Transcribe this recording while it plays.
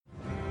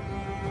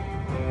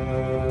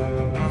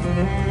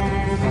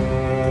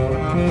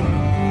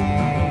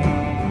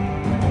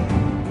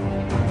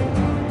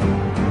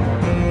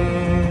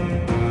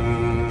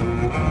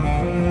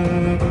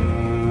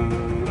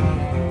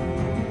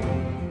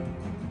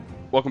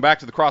Welcome back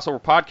to the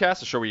Crossover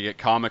Podcast, the show where you get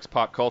comics,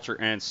 pop culture,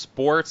 and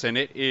sports. And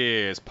it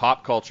is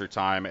pop culture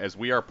time as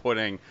we are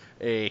putting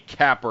a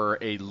capper,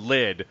 a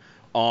lid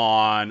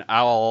on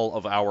all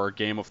of our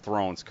Game of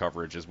Thrones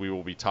coverage, as we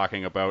will be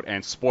talking about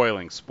and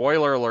spoiler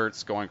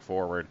alerts going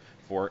forward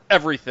for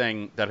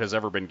everything that has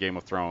ever been Game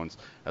of Thrones,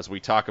 as we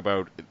talk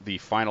about the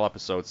final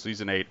episode,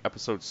 Season 8,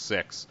 Episode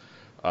 6.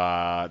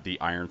 The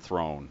Iron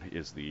Throne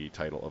is the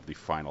title of the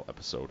final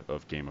episode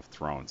of Game of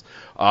Thrones.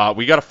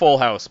 We got a full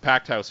house,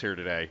 packed house here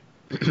today.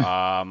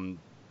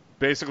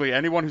 Basically,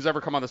 anyone who's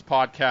ever come on this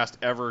podcast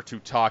ever to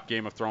talk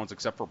Game of Thrones,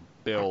 except for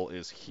Bill,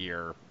 is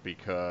here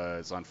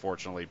because,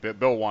 unfortunately,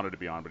 Bill wanted to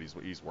be on, but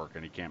he's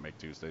working. He can't make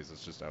Tuesdays.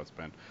 That's just how it's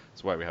been.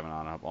 That's why we haven't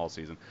on all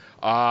season.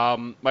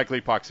 Mike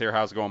Leapok's here.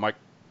 How's it going, Mike?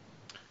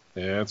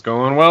 Yeah, it's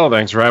going well.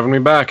 Thanks for having me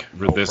back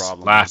for No this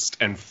problem. last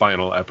and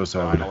final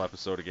episode. Final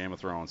episode of Game of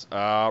Thrones.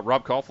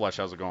 Rob Callflesh,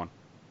 how's it going?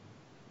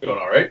 Doing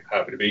all right.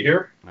 Happy to be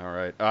here. All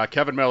right.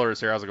 Kevin Miller is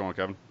here. How's it going,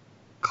 Kevin?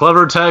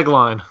 Clever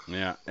tagline.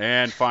 Yeah.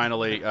 And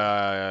finally,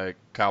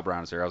 Kyle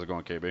Brown is here. How's it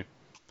going, KB?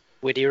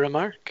 Witty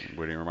remark.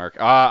 Witty remark.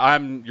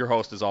 I'm your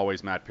host, as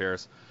always, Matt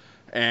Pierce.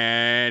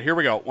 And here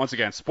we go. Once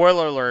again,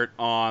 spoiler alert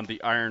on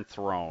the Iron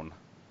Throne.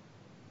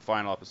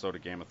 Final episode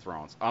of Game of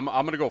Thrones. I'm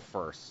going to go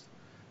first.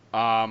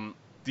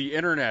 The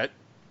internet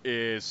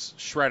is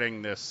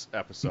shredding this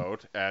episode,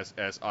 as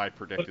I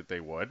predicted they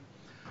would.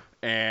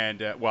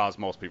 And, well, as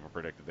most people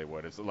predicted they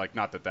would. It's like,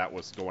 not that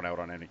was going out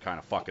on any kind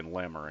of fucking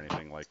limb or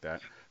anything like that.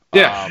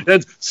 Yeah,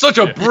 that's such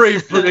a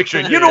brave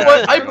prediction. You know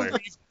what? I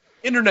believe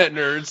internet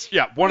nerds.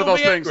 Yeah, one of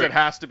those things angry. that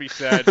has to be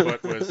said,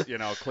 but was,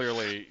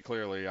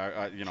 clearly,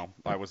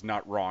 I was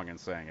not wrong in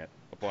saying it.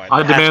 But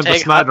I demand the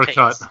Snyder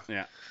cut.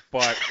 Yeah,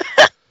 but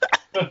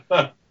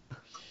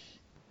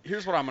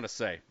here's what I'm going to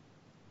say.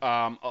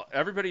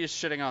 Everybody is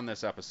shitting on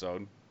this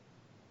episode,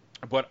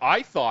 but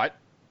I thought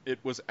it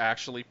was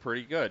actually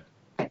pretty good.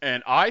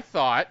 And I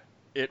thought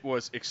it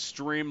was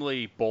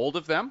extremely bold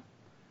of them.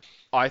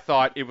 I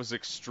thought it was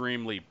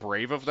extremely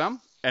brave of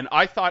them. And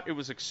I thought it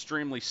was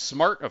extremely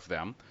smart of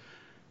them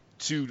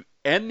to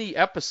end the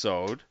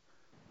episode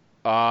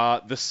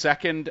the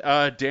second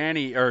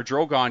Dany or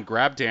Drogon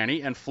grabbed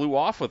Dany and flew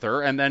off with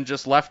her, and then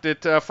just left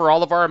it for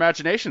all of our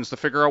imaginations to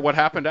figure out what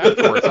happened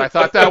afterwards. I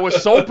thought that was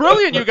so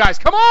brilliant, you guys.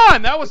 Come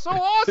on, that was so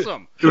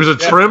awesome. It was a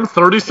trim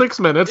 36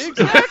 minutes.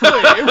 Exactly.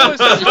 It was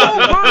so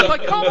good.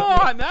 Like, come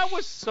on, that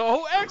was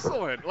so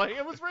excellent. Like,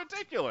 it was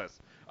ridiculous.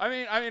 I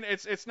mean,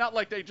 it's not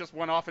like they just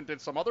went off and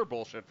did some other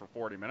bullshit for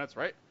 40 minutes,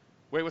 right?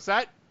 Wait, what's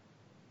that?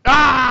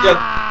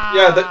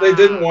 Yeah. They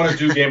didn't want to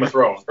do Game of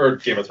Thrones.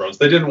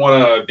 They didn't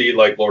want to be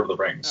like Lord of the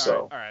Rings.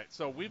 All right.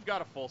 So we've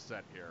got a full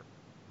set here.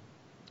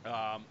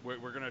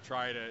 We're gonna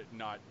try to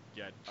not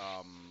get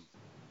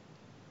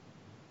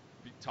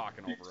be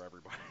talking over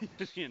everybody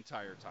the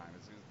entire time,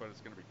 but it's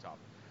gonna be tough.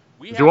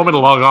 If you want me to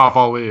log off,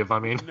 I'll leave. No,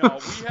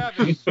 we have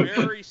a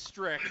very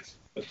strict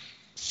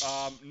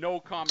no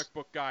comic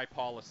book guy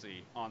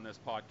policy on this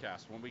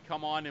podcast. When we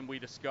come on and we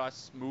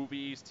discuss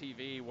movies,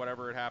 TV,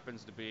 whatever it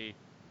happens to be,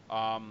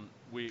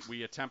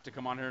 we attempt to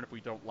come on here, and if we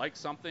don't like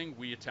something,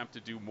 we attempt to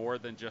do more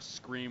than just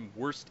scream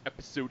worst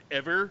episode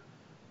ever.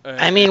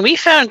 I mean, we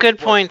found good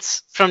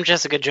points from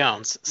Jessica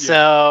Jones,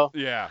 so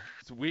yeah.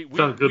 So we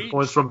found good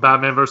points from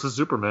Batman versus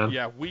Superman.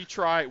 Yeah, we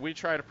try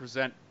to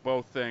present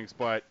both things,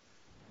 but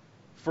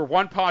for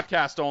one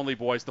podcast only,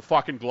 boys, the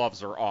fucking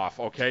gloves are off,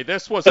 okay?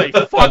 This was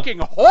a fucking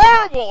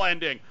horrible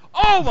ending.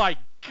 Oh my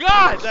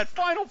god, that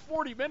final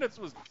 40 minutes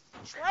was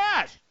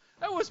trash.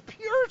 That was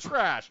pure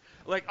trash.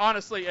 Like,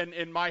 honestly,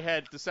 in my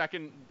head, the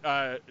second,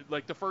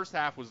 the first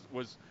half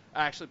was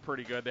actually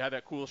pretty good. They had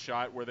that cool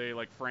shot where they,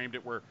 framed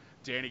it where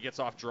Dany gets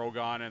off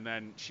Drogon, and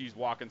then she's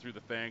walking through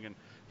the thing, and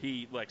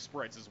he,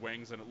 spreads his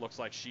wings, and it looks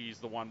like she's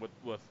the one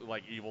with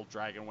evil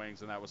dragon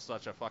wings, and that was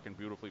such a fucking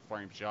beautifully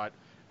framed shot.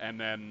 And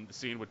then the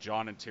scene with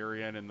Jon and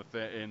Tyrion in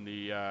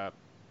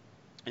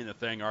the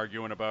thing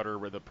arguing about her,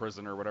 with the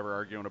prison or whatever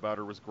arguing about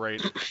her, was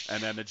great.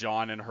 And then the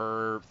Jon and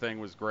her thing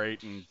was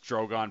great, and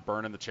Drogon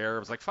burning the chair. It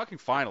was like, fucking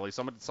finally,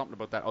 someone did something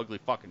about that ugly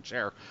fucking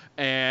chair.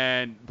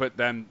 But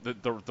then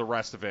the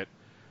rest of it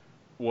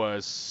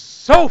was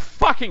so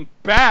fucking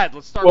bad.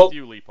 Let's start with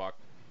you, Leapok.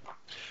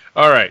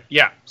 All right,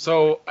 yeah.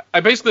 So I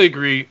basically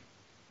agree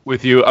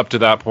with you up to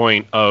that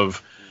point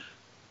of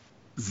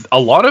a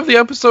lot of the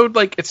episode,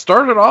 it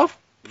started off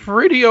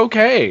pretty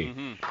okay.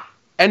 Mm-hmm.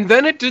 And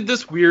then it did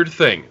this weird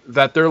thing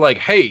that they're like,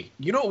 hey,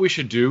 you know what we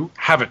should do?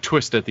 Have a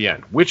twist at the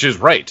end, which is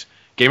right.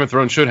 Game of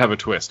Thrones should have a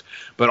twist.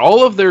 But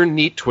all of their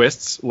neat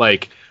twists,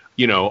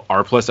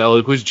 R plus L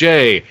equals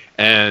J,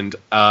 and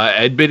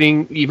Ned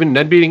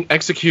being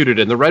executed,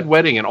 and the Red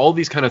Wedding, and all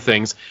these kind of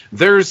things,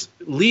 there's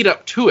lead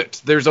up to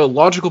it. There's a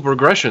logical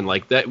progression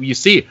like that. You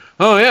see,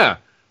 oh yeah,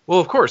 well,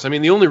 of course. I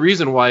mean, the only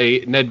reason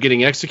why Ned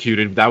getting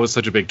executed, that was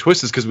such a big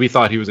twist, is because we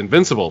thought he was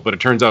invincible. But it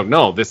turns out,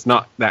 no, that's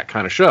not that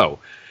kind of show.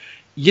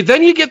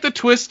 Then you get the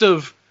twist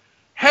of,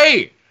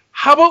 hey,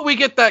 how about we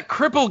get that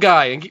cripple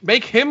guy and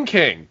make him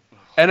king?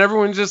 And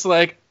everyone's just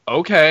like,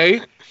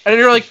 okay. And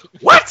you're like,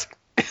 what?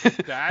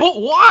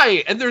 But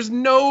why? And there's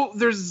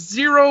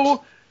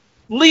zero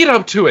lead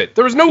up to it.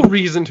 There was no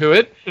reason to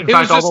it. In It was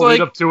fact, all just the like,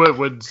 lead up to it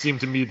would seem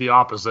to me the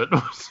opposite.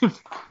 it's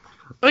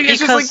Because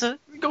just like,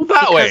 go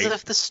that way. Because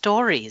of the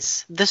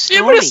stories. The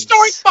Yeah, but his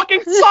story stories.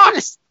 fucking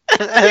sucks.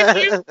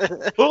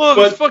 Oh,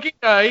 this But- fucking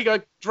guy, he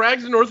got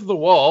dragged north of the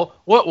wall.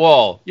 What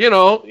wall? You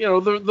know,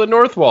 the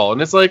north wall.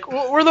 And it's like,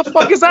 where the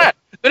fuck is that?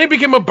 Then he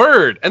became a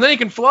bird, and then he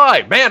can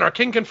fly. Man, our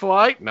king can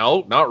fly?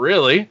 No, not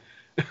really.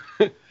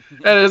 And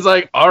it's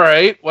like, all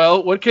right,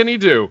 well, what can he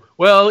do?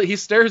 Well, he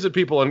stares at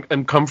people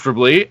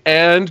uncomfortably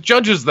and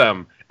judges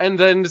them, and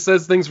then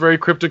says things very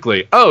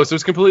cryptically. Oh, so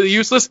it's completely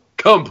useless?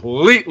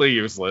 Completely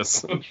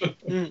useless.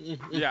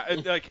 Yeah,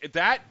 and, like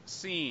that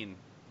scene,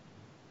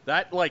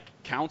 that like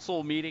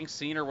council meeting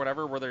scene or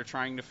whatever, where they're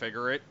trying to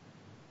figure it,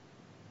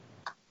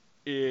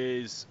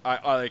 is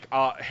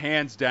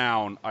hands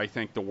down, I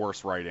think the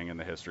worst writing in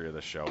the history of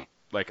this show.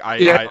 Like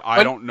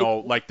I don't know,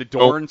 like the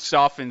Dorn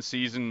stuff in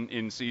season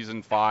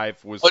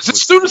 5 was.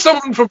 As soon as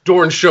someone from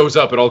Dorne shows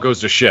up, it all goes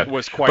to shit.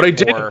 Was quite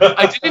But poor.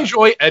 I did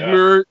enjoy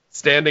Edmure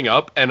standing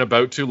up and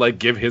about to like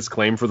give his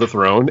claim for the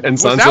throne, and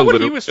Was Sansa that what he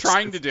literally was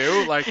trying to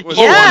do? Like, was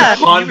Yeah.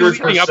 He was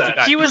leading up to 100%.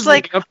 that. He was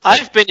like,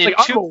 I've been in Like,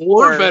 I'm 2 a war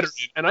wars. veteran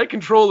and I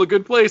control a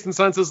good place, and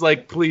Sansa's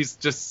like, please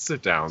just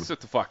sit down. Sit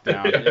the fuck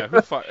down. Yeah,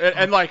 who fuck?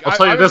 And like, I'll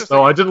tell you was this just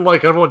though, I thinking- didn't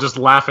like everyone just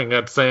laughing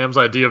at Sam's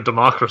idea of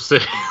democracy.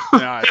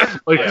 Yeah,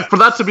 Like yeah. for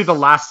that to be the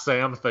last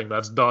Sam thing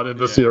that's done in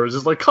the Yeah. series,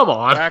 is like, come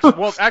on.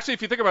 Actually,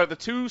 if you think about it, the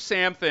two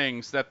Sam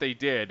things that they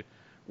did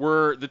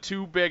were the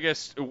two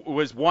biggest.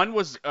 One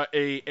was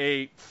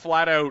a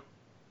flat out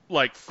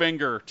like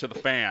finger to the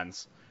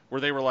fans, where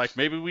they were like,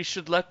 maybe we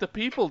should let the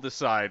people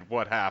decide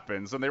what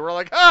happens, and they were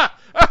like,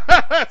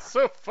 that's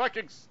so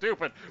fucking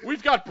stupid.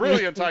 We've got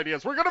brilliant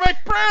ideas. We're gonna make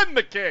Bran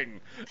the king.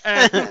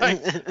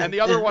 And the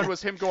other one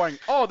was him going,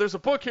 oh, there's a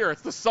book here.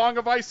 It's the Song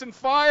of Ice and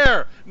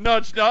Fire.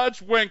 Nudge,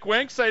 nudge, wink,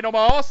 wink. Say no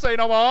more. Say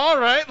no more.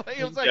 Right? Like,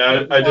 it was like,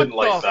 Yeah, I didn't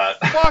what like the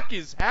that. fuck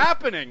is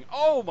happening?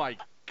 Oh my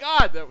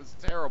god, that was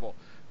terrible.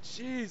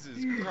 Jesus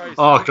Christ.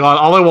 Oh god,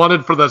 all I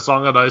wanted for that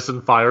Song of Ice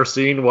and Fire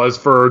scene was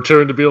for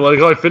Tyrion to be like,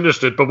 oh, I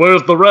finished it, but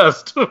where's the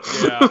rest?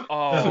 Yeah.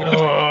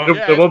 Oh.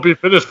 It won't be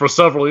finished for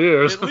several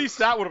years. At least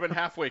that would have been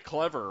halfway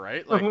clever,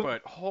 right? Like,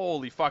 but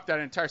holy fuck, that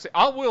entire scene.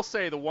 I will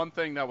say the one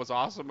thing that was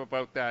awesome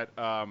about that,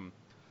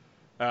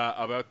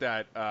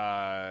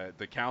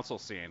 the council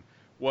scene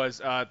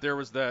was there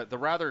was the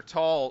rather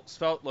tall,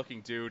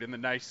 svelte-looking dude in the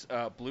nice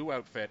blue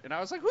outfit, and I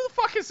was like, who the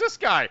fuck is this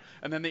guy?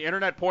 And then the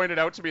internet pointed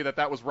out to me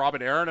that was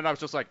Robin Aaron, and I was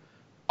just like,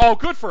 oh,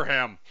 good for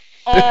him.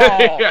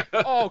 Oh, Yeah.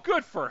 Oh,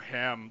 good for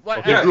him.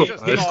 Like, Yeah, it's he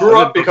just- He oh, grew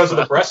up because of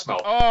the breast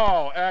milk.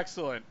 Oh,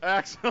 excellent.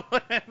 Yeah,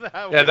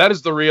 that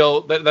is the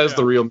real that is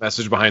the real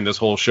message behind this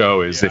whole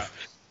show is Yeah.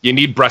 if you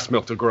need breast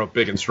milk to grow up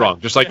big and strong,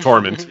 just like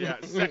Tormund. Yeah,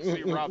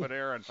 sexy Robin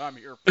Aaron. I'm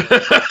here for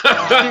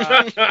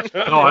it.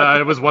 No,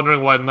 I was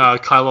wondering when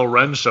Kylo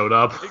Ren showed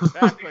up.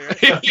 Exactly.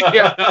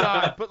 Yeah.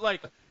 God, but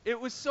like, it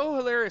was so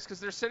hilarious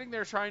because they're sitting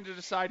there trying to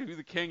decide who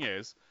the king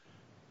is,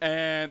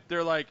 and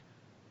they're like,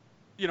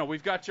 you know,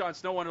 we've got Jon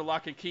Snow under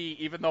lock and key,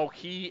 even though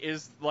he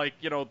is like,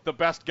 you know, the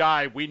best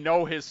guy. We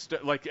know his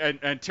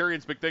and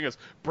Tyrion's big thing is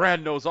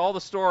Bran knows all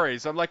the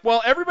stories. I'm like,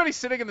 well, everybody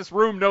sitting in this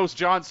room knows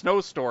Jon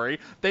Snow's story.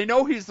 They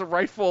know he's the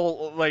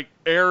rightful like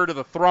heir to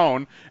the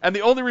throne, and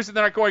the only reason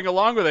they're not going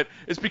along with it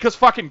is because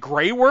fucking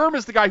Grey Worm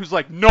is the guy who's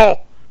like, no.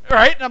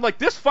 Right? And I'm like,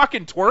 this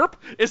fucking twerp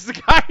is the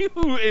guy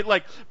who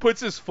like puts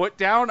his foot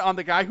down on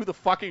the guy who the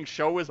fucking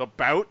show is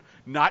about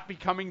not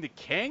becoming the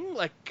king.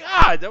 Like,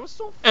 God, that was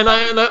so. And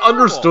I terrible.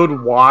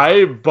 understood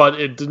why, but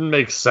it didn't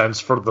make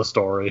sense for the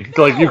story.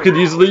 Like you could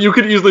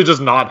easily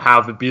just not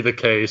have it be the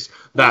case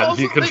that Well,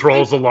 he also,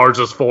 controls the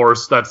largest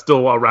force that's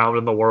still around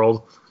in the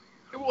world.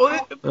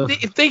 Well,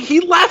 he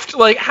left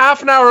like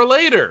half an hour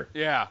later.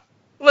 Yeah.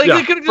 Like Yeah,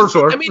 they could have for just.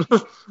 sure. I mean,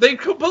 they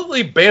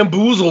completely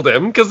bamboozled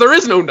him because there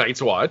is no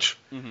Night's Watch,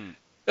 Mm-hmm. and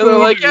they're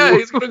like, "Yeah,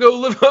 he's gonna go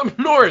live up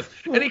north,"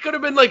 and he could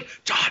have been like,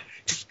 "John,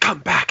 just come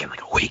back in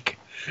like a week.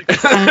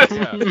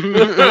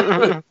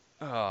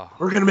 Oh.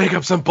 We're gonna make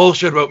up some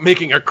bullshit about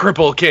making a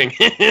cripple king.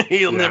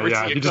 He'll never see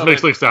it He just coming."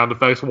 makes like sound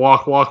effects.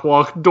 Walk, walk,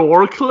 walk.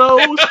 Door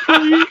closed.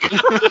 Creak.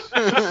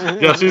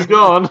 Yes, he's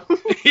gone.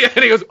 Yeah,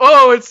 and he goes,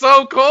 "Oh, it's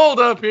so cold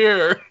up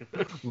here."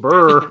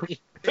 Brr.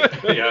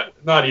 Yeah,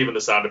 not even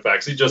the sound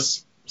effects. He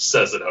just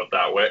says it out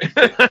that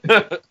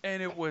way.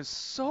 And it was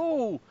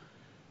so.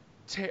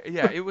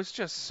 It was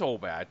just so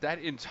bad. That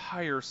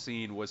entire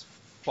scene was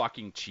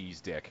fucking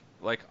cheese dick.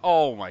 Like,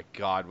 oh my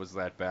god, was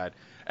that bad?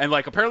 And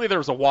like, apparently there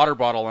was a water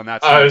bottle in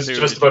that scene I was too.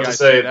 just Did you about to guys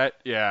say- see that.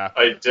 Yeah.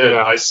 I did.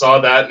 Yeah. I saw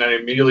that and I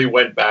immediately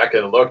went back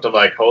and looked. I'm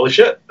like, holy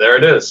shit, there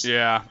it is.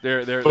 Yeah.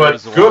 There But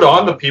was a good water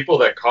on the bottle. people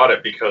that caught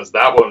it because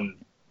that one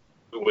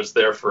was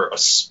there for a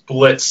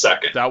split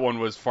second. That one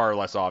was far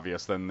less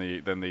obvious than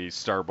the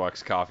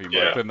Starbucks coffee mug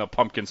Yeah. than the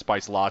pumpkin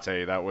spice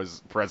latte that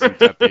was present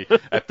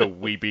at the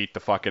We Beat the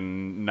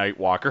fucking Night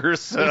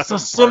Walkers. It's a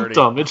party.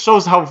 symptom. It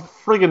shows how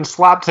friggin'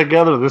 slapped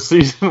together this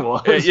season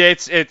was.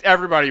 It's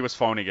everybody was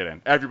phoning it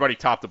in. Everybody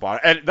top to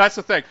bottom, and that's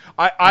the thing.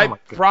 I my God.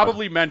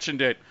 probably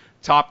mentioned it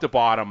top to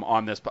bottom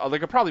on this.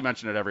 Like I probably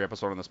mentioned it every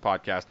episode on this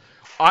podcast.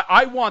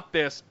 I want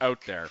this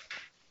out there.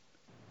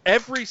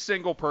 every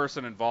single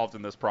person involved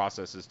in this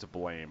process is to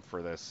blame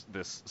for this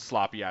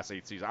sloppy ass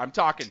 8th season. I'm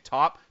talking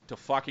top to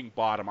fucking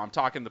bottom. I'm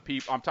talking the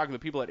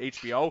people at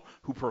HBO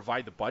who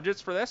provide the budgets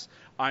for this.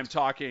 I'm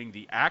talking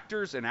the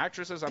actors and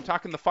actresses. I'm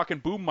talking the fucking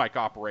boom mic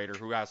operator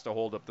who has to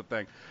hold up the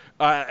thing.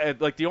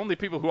 Like the only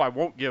people who I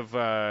won't give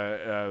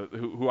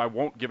who I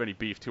won't give any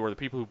beef to are the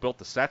people who built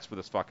the sets for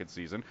this fucking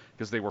season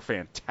because they were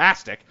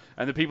fantastic,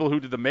 and the people who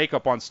did the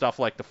makeup on stuff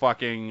like the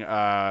fucking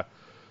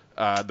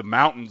the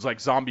mountains, like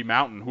Zombie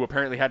Mountain, who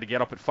apparently had to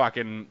get up at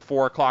fucking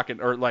 4 o'clock,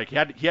 or like he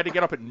had to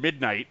get up at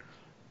midnight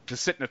to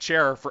sit in a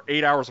chair for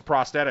 8 hours of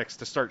prosthetics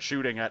to start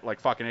shooting at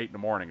like fucking 8 in the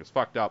morning. It's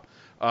fucked up.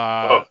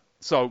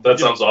 So that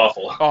sounds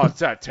awful. Oh, it's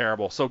that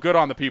terrible. So good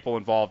on the people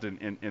involved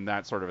in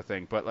that sort of a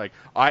thing. But like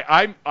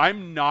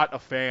I'm not a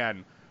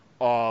fan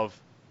of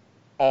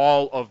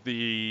all of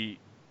the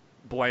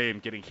blame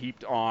getting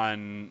heaped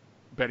on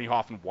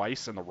Benioff and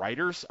Weiss and the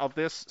writers of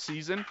this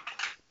season.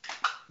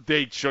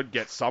 They should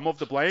get some of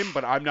the blame,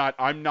 but I'm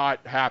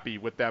not happy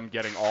with them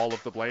getting all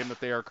of the blame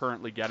that they are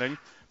currently getting,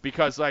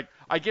 because like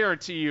I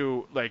guarantee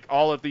you, like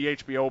all of the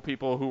HBO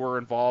people who were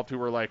involved, who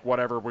were like,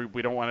 whatever,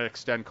 we don't want to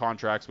extend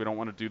contracts, we don't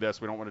want to do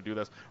this, we don't want to do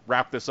this,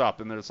 wrap this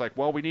up, and then it's like,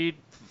 well, we need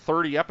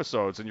 30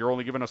 episodes and you're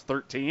only giving us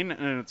 13,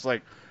 and it's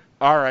like,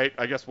 all right,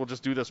 I guess we'll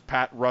just do this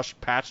rush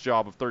patch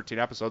job of 13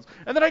 episodes.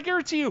 And then I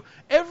guarantee you,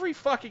 every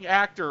fucking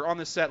actor on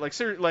the set, like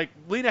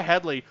Lena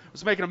Headey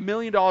was making $1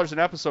 million an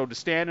episode to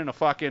stand in a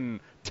fucking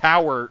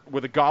tower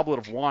with a goblet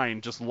of wine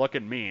just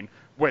looking mean,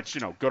 which,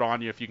 you know, good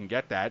on you if you can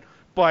get that.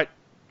 But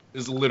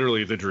is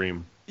literally the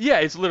dream. Yeah,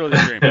 it's literally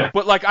the dream.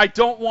 But like, I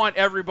don't want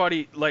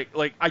everybody like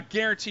I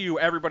guarantee you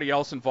everybody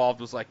else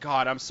involved was like,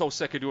 God, I'm so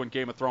sick of doing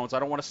Game of Thrones. I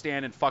don't want to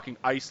stand in fucking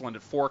Iceland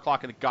at 4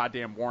 o'clock in the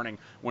goddamn morning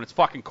when it's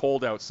fucking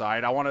cold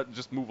outside. I want to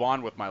just move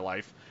on with my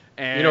life.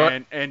 And you know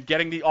what? And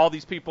getting all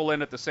these people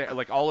in at the same,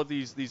 like all of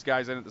these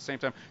guys in at the same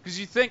time, because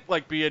you think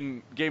like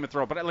being Game of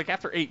Thrones, but like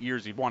after 8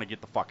 years you'd want to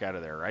get the fuck out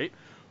of there, right?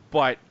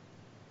 But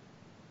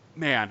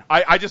man,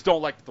 I just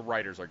don't like that the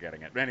writers are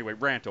getting it. Anyway,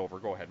 rant over.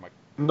 Go ahead, Mike.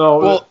 No.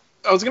 Well,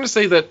 I was going to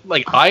say that,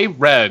 like, I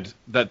read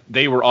that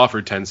they were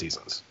offered 10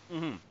 seasons.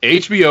 Mm-hmm.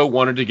 HBO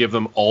wanted to give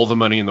them all the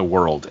money in the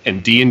world,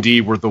 and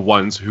D&D were the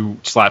ones who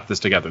slapped this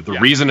together. The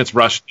reason it's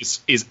rushed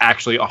is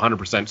actually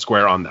 100%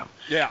 square on them.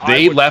 Yeah,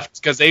 they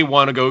left because they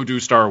want to go do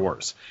Star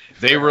Wars.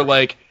 They were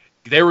like,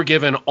 they were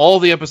given all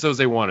the episodes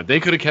they wanted. They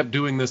could have kept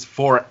doing this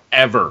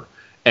forever,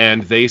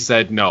 and they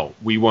said, no,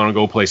 we want to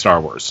go play Star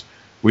Wars.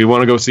 We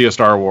want to go see a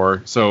Star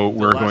Wars, so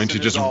we're going to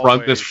just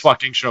run this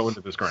fucking show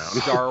into this ground.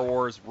 Star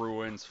Wars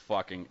ruins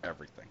fucking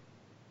everything.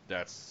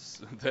 That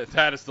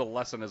is the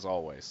lesson as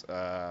always.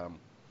 Last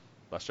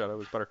Jedi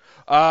was better.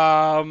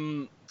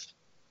 Yeah,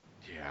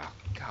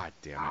 god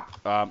damn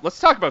it. Let's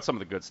talk about some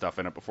of the good stuff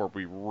in it before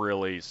we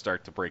really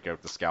start to break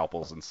out the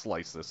scalpels and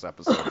slice this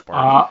episode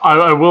apart.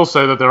 I will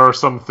say that there are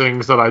some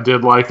things that I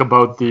did like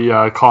about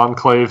the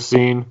conclave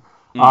scene,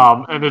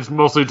 and it's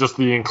mostly just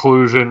the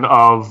inclusion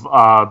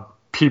of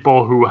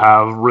people who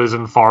have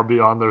risen far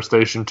beyond their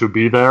station to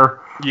be there.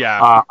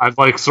 Yeah. I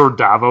like Sir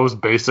Davos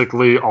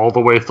basically all the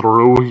way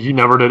through. He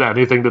never did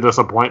anything to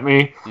disappoint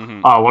me,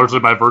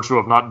 largely by virtue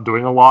of not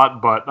doing a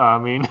lot. But, I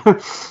mean,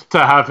 to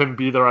have him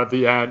be there at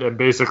the end and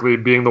basically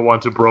being the one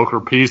to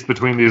broker peace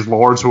between these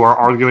lords who are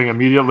arguing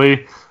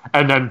immediately,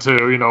 and then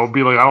to, you know,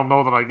 be like, I don't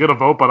know that I get a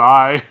vote, but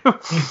I...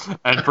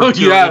 and for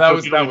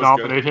Tyrion to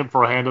nominate him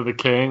for Hand of the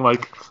King,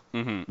 like...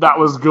 Mm-hmm. That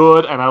was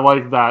good, and I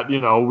like that, you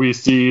know, we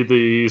see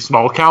the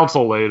small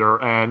council later,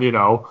 and, you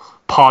know,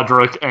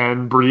 Podrick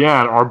and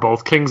Brienne are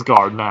both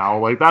Kingsguard now.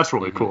 Like, that's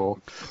really cool.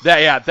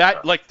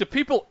 That, like, the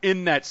people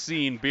in that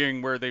scene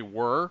being where they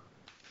were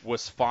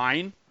was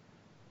fine,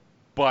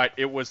 but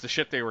it was the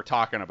shit they were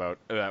talking about,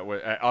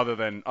 other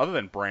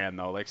than Bran,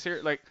 though. Like,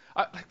 seriously,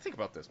 like, think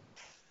about this.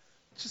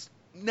 Just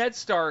Ned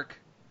Stark,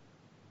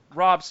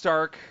 Robb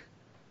Stark,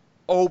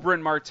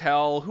 Oberyn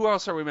Martell. Who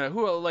else are we met?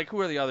 Who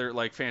are the other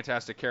like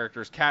fantastic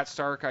characters? Cat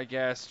Stark, I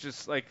guess.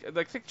 Just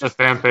think just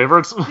fan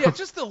favorites. Yeah,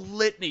 just the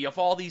litany of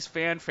all these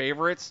fan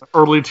favorites.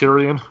 Early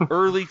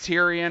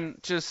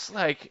Tyrion. Just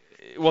like,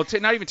 well,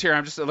 not even Tyrion.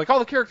 I'm just like all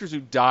the characters who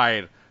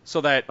died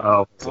so that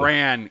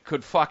Bran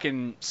could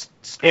fucking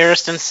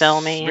Barristan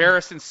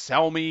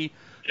Selmy.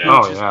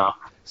 Yeah.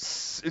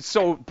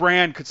 So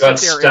Bran could sit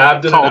there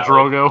and Khal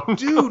Drogo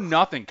do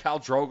nothing.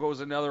 Khal Drogo is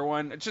another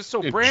one. It's just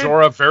so Bran.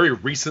 Jorah very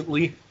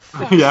recently.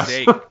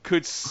 Sake,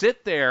 could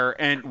sit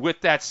there and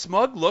with that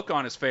smug look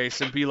on his face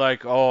and be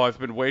like, "Oh, I've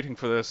been waiting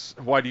for this.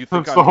 Why do you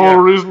think That's the whole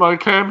reason I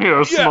came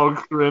here?"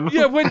 Smug grin.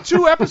 Yeah, when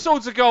 2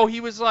 episodes ago he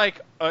was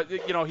like,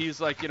 he's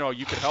like, you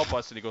could help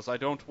us, and he goes, "I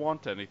don't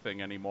want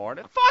anything anymore."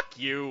 And fuck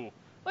you.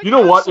 Like, you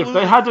know what? If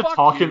they had to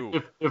talk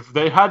him, if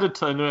they had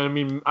to, I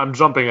mean, I'm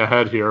jumping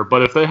ahead here,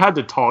 but if they had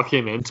to talk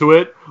him into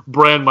it,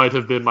 Bran might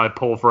have been my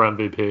pull for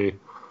MVP.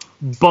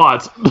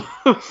 But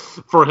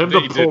for him They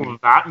to pull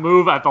didn't. that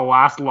move at the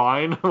last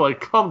line, like,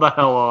 come the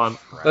hell on.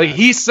 Like,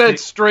 he said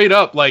straight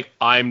up, like,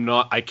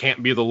 I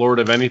can't be the Lord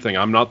of anything.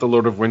 I'm not the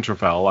Lord of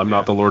Winterfell. I'm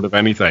not the Lord of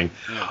anything.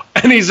 Yeah.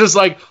 And he's just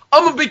like,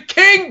 I'm a big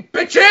king,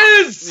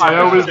 bitches! I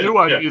always knew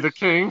I'd Yeah. be the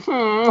king.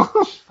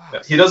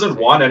 He doesn't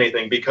want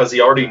anything because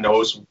he already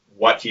knows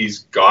what he's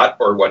got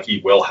or what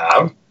he will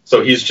have.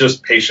 So he's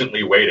just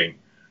patiently waiting.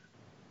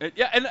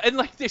 And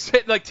like they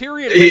said, like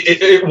Tyrion.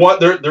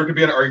 There could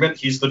be an argument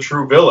he's the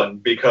true villain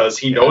because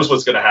he knows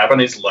what's going to happen.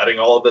 He's letting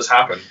all of this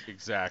happen.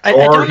 Exactly. I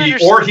don't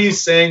understand. Or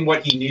he's saying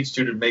what he needs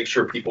to make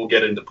sure people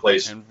get into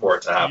place And for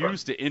it to happen.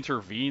 refuse to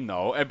intervene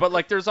though. But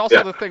like, there's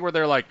also the thing where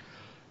they're like,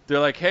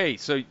 hey,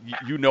 so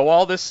you know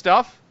all this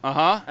stuff,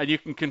 and you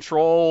can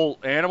control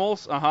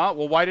animals,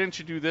 Well, why didn't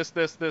you do this,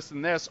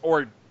 and this,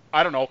 or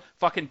I don't know,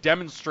 fucking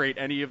demonstrate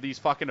any of these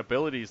fucking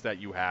abilities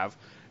that you have?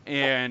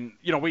 And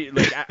we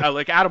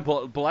like Adam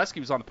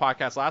Bolesky was on the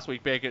podcast last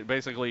week,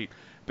 basically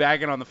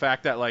bagging on the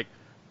fact that like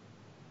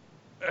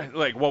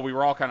well, we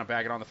were all kind of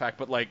bagging on the fact,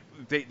 but like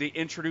they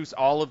introduce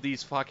all of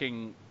these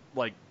fucking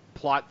like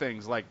plot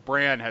things, like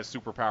Bran has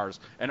superpowers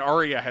and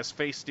Arya has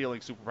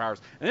face-stealing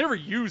superpowers, and they never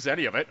use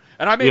any of it.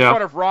 And I made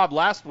fun of Rob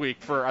last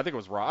week for, I think it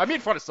was Rob, I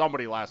made fun of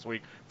somebody last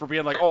week for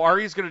being like, oh,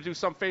 Arya's gonna do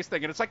some face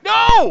thing, and it's like,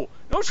 no,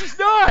 she's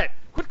not.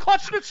 Quit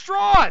clutching at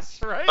straws,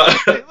 right?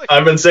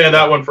 I've been saying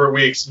that one for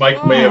weeks.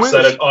 Mike may have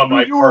said it on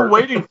my You were part.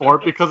 waiting for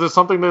it because it's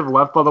something they've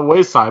left by the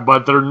wayside,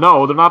 but they're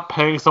not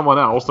paying someone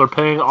else. They're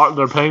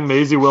paying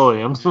Maisie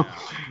Williams.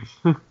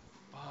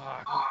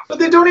 But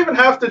they don't even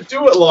have to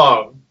do it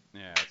long.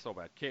 Yeah, it's so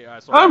bad.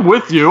 I'm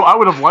with you. I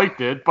would have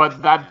liked it,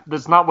 but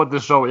that's not what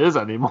this show is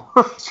anymore.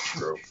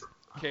 True.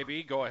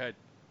 KB, go ahead.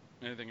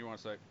 Anything you want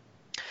to say?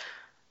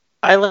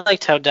 I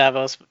liked how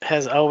Davos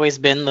has always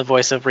been the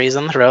voice of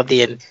reason throughout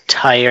the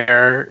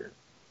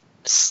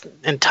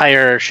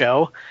entire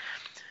show,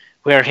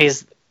 where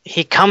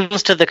he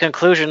comes to the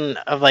conclusion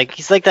of like,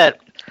 he's like the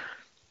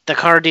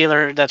car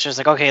dealer that's just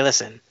like, okay,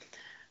 listen,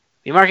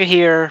 we market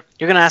here,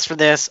 you're gonna ask for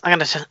this,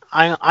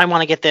 I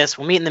want to get this,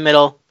 we'll meet in the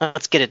middle,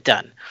 let's get it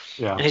done.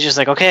 Yeah. And he's just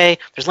like, okay,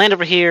 there's land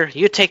over here,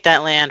 you take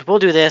that land, we'll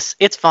do this,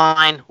 it's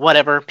fine,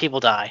 whatever, people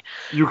die.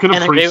 You can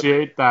And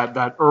appreciate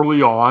that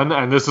early on,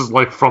 and this is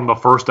like from the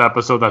first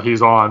episode that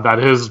he's on, that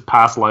his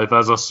past life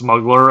as a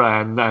smuggler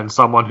and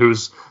someone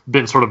who's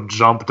been sort of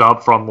jumped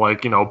up from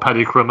like,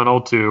 petty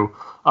criminal to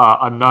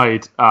a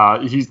knight,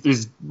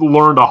 he's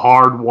learned a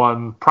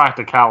hard-won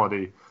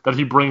practicality that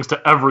he brings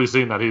to every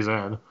scene that he's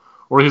in.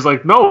 Where he's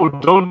like, no,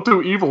 don't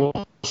do evil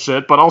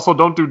shit, but also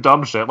don't do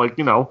dumb shit. Like,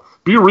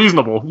 be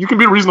reasonable. You can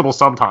be reasonable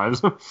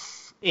sometimes.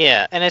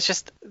 Yeah, and it's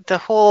just the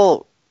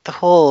whole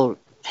Grey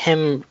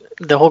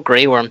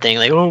Worm thing,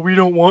 like, oh, we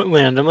don't want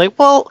land. I'm like,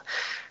 well,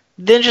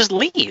 then just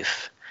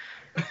leave.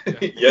 Yeah.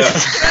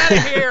 Get out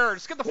of here!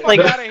 Just get the fuck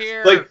out of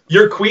here! Like,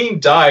 your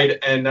queen died,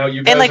 and now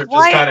you guys like, are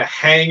just kind of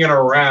hanging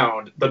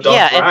around. The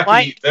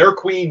Dothraki, their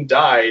queen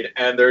died,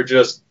 and they're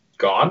just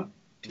gone.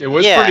 It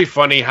was pretty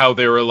funny how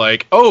they were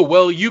like, oh,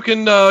 well, you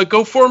can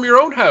go form your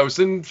own house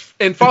and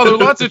father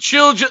lots of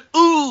children.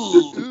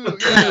 Ooh.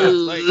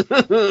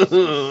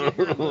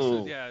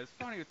 Yeah, it's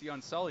funny with the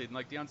Unsullied. And,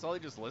 like, the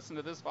Unsullied just listen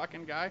to this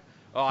fucking guy.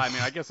 Oh, I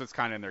mean, I guess it's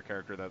kind of in their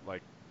character that,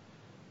 like,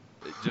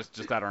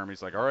 just that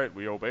army's like, all right,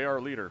 we obey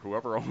our leader.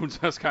 Whoever owns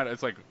us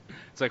it's like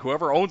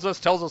whoever owns us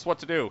tells us what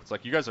to do. It's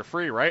like, you guys are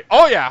free, right?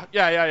 Oh, yeah,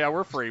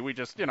 we're free. We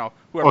just,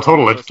 whoever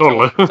totally.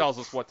 tells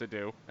us what to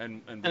do,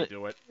 and we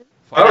do it.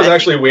 I was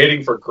actually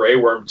waiting for Grey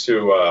Worm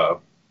to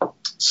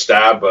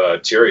stab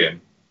Tyrion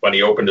when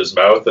he opened his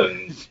mouth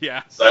and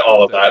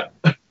all of that.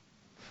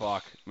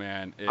 Fuck,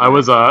 man. I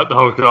was,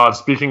 oh god,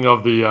 speaking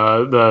of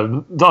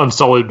the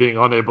Unsullied being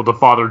unable to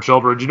father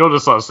children, did you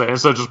notice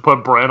Sansa just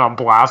put Bran on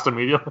blast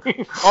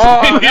immediately?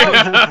 Oh,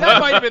 that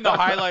might have been the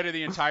highlight of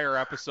the entire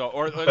episode,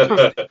 or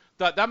that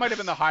might have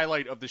been the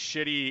highlight of the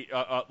shitty,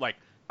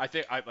 I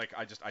think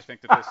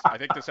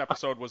that this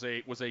episode was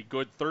a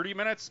good 30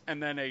 minutes and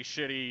then a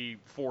shitty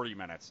 40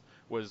 minutes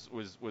was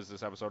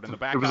this episode. In the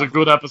back, it was a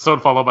good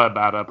episode followed by a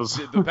bad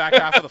episode. The back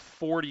half of the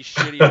 40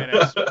 shitty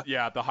minutes,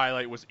 the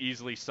highlight was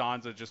easily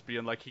Sansa just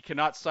being like, he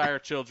cannot sire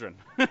children,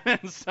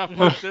 and stuff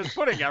like this,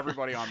 putting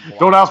everybody on blast.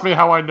 Don't ask me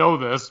how I know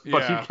this,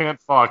 but he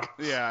can't fuck.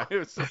 Yeah, it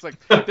was just like,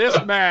 this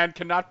man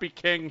cannot be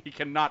king, he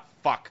cannot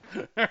fuck.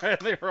 And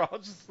they were all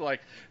just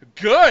like,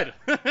 good.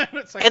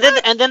 It's like,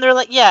 and then they're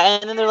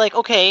like,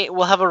 okay,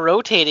 we'll have a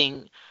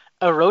rotating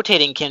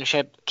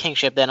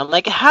kingship then. I'm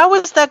like, how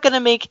is that going to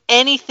make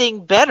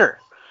anything better?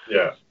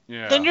 Yeah.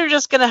 Then you're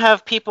just going to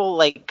have people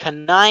like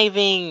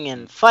conniving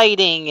and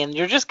fighting, and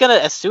you're just going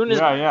to, as soon as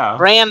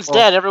Bran's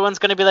dead, everyone's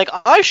going to be like,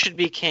 I should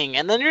be king,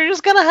 and then you're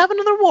just going to have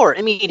another war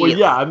immediately. Well,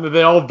 yeah, and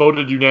they all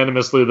voted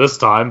unanimously this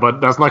time,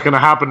 but that's not going to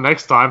happen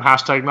next time.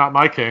 # not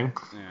my king.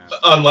 Yeah.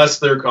 Unless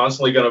they're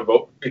constantly going to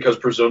vote, because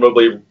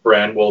presumably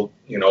Bran will,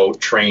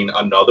 train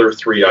another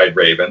three-eyed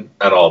raven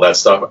and all that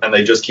stuff, and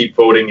they just keep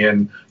voting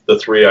in the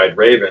three-eyed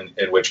raven,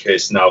 in which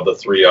case now the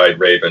three-eyed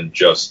raven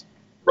just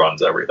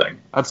runs everything.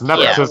 That's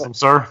nepotism,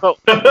 sir. Oh.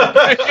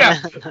 Yeah,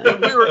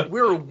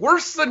 we were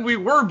worse than we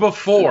were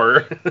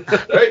before.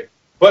 Right?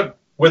 But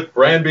with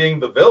Bran being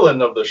the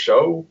villain of the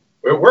show,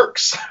 it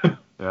works.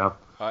 Yeah.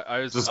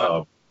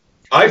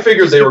 I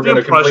figured they were going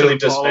to completely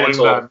following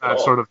dismantle that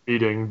sort of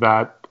meeting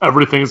that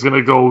everything's going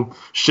to go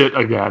shit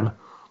again.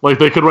 Like,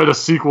 they could write a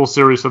sequel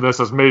series to this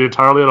that's made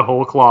entirely out of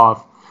whole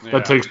cloth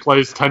that takes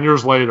place 10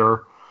 years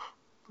later,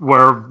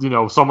 where, you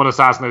know, someone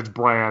assassinates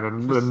Bran,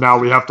 and now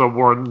we have to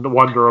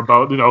wonder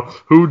about, you know,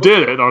 who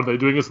did it? Are they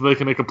doing it so they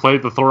can make a play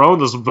at the throne?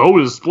 This vote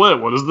is split.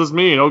 What does this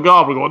mean? Oh,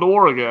 God, we're going to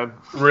war again.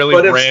 Really,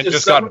 But Bran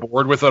just got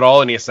bored with it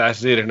all, and he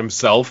assassinated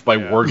himself by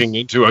warging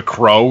into a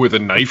crow with a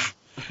knife.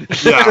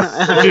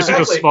 Yeah, he's like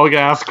a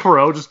smug-ass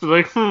crow, just be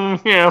like,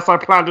 yes, I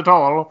planned it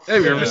all.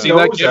 Have you ever seen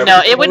that?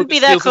 No, it wouldn't be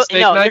that cool.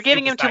 No, you're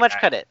giving him too much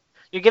credit.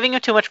 You're giving him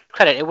too much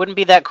credit. It wouldn't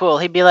be that cool.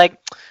 He'd be like,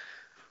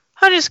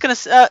 I'm just going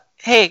to,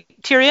 hey,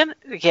 Tyrion?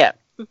 Yeah.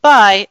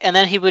 Bye, and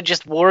then he would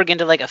just warg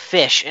into like a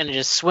fish and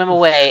just swim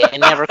away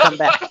and never come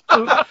back.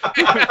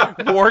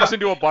 Wargs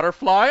into a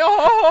butterfly.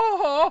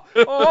 Oh,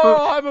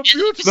 I'm a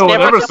beautiful No one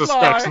ever butterfly.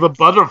 suspects the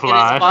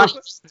butterfly. And his body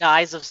just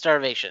dies of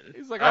starvation.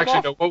 He's like,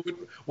 Actually, no.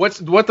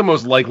 What the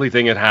most likely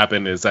thing had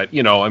happened is that,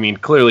 you know, I mean,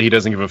 clearly he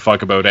doesn't give a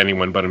fuck about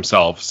anyone but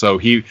himself. So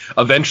he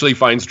eventually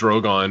finds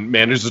Drogon,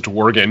 manages to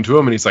warg into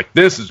him, and he's like,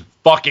 "This is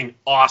fucking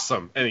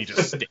awesome," and he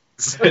just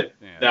stinks.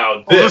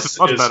 Now this this is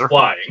much is better.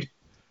 flying.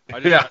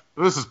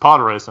 This is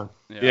pod racing.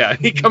 Yeah,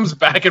 he comes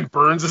back and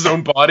burns his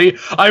own body.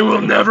 I will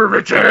never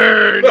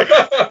return.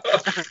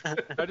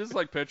 I just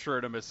like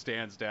picturing him as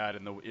Stan's dad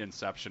in the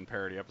Inception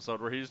parody episode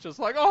where he's just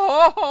like,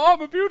 I'm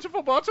a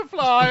beautiful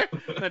butterfly.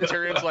 And then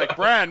Tyrion's like,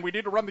 Bran, we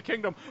need to run the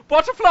kingdom.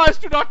 Butterflies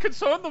do not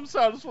concern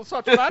themselves with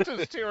such matters,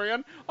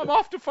 Tyrion. I'm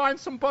off to find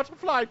some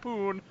butterfly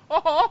poon.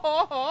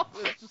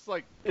 It's just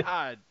like,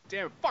 God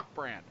damn it, fuck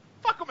Bran.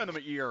 Fuck him in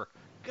the ear.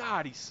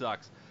 God, he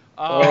sucks.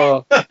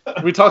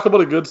 We talk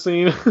about a good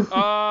scene.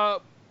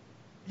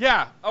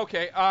 Yeah,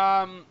 okay.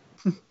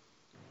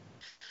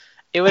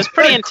 It was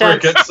pretty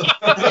intense.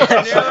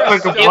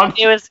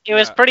 Daenerys, It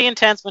was pretty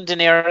intense when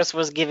Daenerys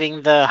was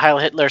giving the Heil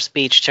Hitler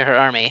speech to her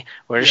army,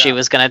 where she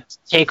was going to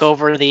take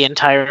over the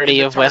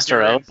entirety of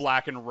Westeros.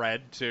 Black and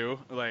red too,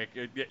 like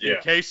in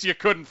case you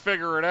couldn't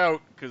figure it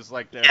out, because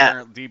like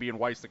apparently DB and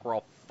Weiss were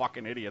all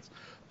fucking idiots.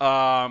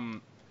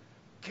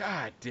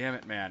 God damn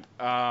it, man.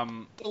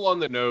 Still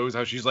on the nose,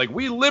 how she's like,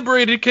 we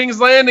liberated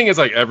King's Landing. It's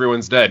like,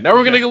 everyone's dead. Now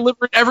we're going to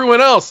liberate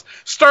everyone else,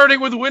 starting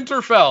with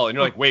Winterfell. And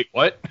you're like, wait,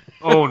 what?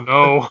 Oh,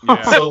 no.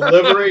 So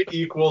liberate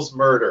equals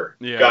murder.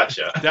 Yeah.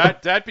 Gotcha.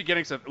 That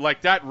beginning stuff,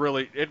 like, it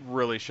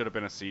really should have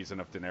been a season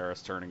of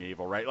Daenerys turning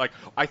evil, right? Like,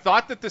 I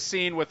thought that the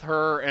scene with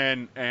her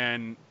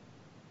and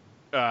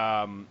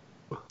Jon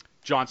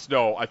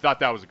Snow, I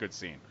thought that was a good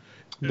scene.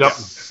 Yep.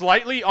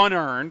 Slightly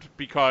unearned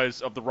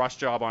because of the rush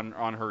job on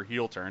her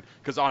heel turn.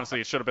 Because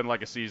honestly, it should have been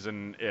like a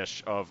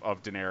season-ish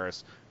of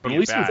Daenerys. But at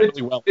least bad.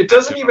 really well. It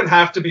doesn't even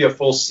have to be a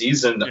full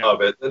season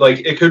of it. Like,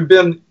 it could have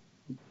been,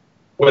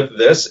 with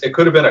this, it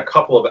could have been a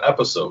couple of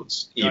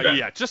episodes, even.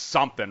 Yeah, just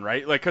something,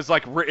 right? Like, because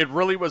like it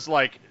really was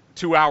like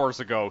 2 hours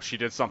ago she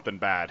did something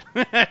bad,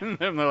 and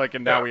they're like,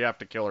 and now we have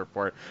to kill her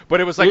for it.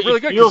 But it was like really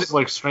good. It feels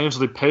like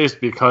strangely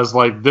paced because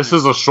like this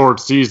is a short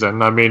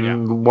season. I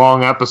mean,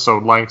 long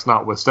episode lengths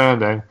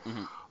notwithstanding.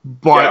 Mm-hmm.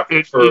 But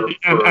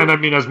I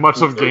mean, as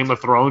much of Game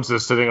of Thrones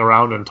is sitting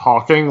around and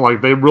talking,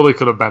 like they really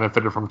could have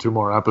benefited from 2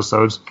 more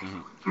episodes.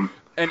 Mm-hmm.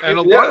 And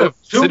a lot of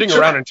sitting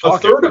around and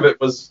talking.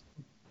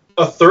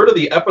 A third of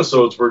the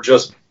episodes were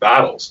just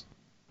battles.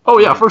 Oh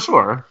yeah, for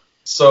sure.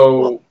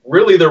 So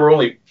really, there were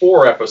only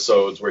 4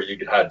 episodes where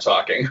you had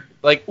talking.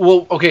 Like,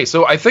 well, okay,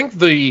 so I think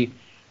the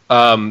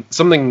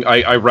something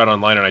I read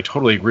online and I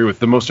totally agree with.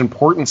 The most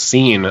important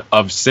scene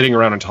of sitting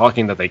around and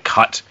talking that they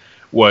cut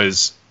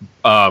was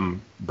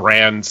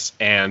Bran's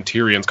and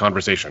Tyrion's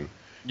conversation,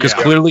 because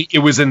clearly it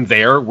was in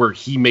there where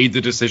he made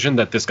the decision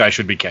that this guy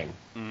should be king.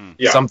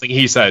 Something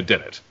he said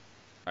did it.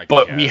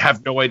 But we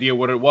have no idea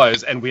what it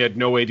was, and we had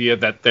no idea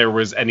that there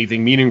was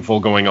anything meaningful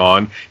going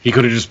on. He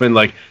could have just been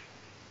like,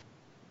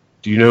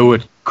 do you know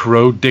what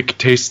crow dick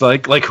tastes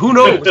like? Like, who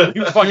knows what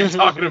you're fucking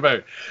talking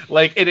about?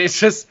 Like, it's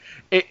just,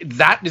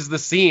 that is the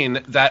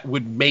scene that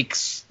would make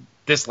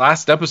this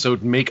last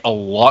episode make a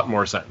lot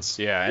more sense.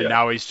 Yeah, and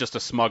now he's just a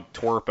smug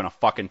twerp in a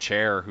fucking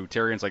chair who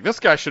Tyrion's like, this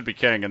guy should be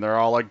king, and they're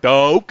all like,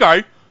 duh,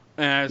 okay.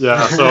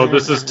 Yeah, so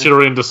this is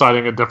Tyrion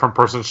deciding a different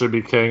person should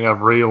be king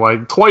every,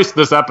 like, twice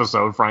this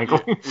episode,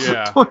 frankly.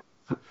 Yeah.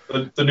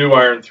 The new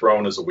Iron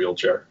Throne is a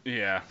wheelchair.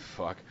 Yeah,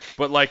 fuck.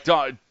 But like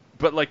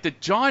the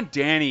Jon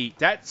Dany,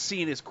 that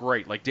scene is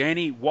great. Like,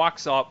 Dany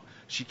walks up,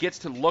 she gets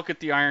to look at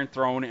the Iron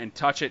Throne and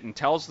touch it and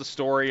tells the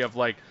story of,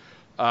 like,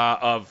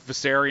 of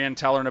Viserion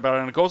telling about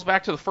it. And it goes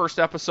back to the first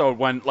episode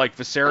when, like,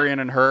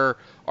 Viserion and her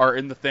are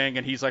in the thing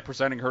and he's, like,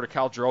 presenting her to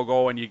Khal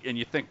Drogo, and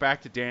you think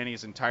back to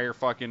Dany's entire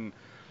fucking,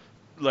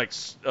 like,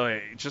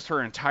 just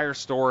her entire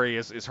story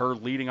is her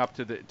leading up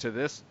to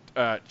this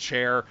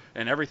chair,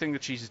 and everything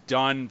that she's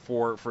done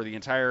for the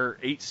entire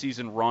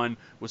 8-season run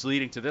was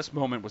leading to this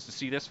moment, was to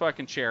see this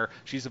fucking chair.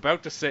 She's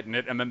about to sit in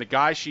it, and then the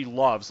guy she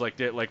loves, like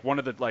one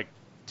of the like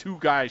 2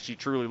 guys she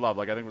truly loved,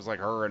 like I think it was like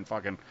her and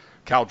fucking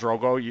Khal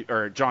Drogo,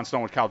 or Jon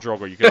Snow and Khal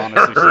Drogo. You can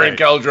honestly her say and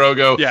Khal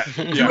Drogo. Yeah,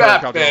 Too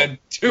apt, man.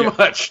 Too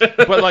much.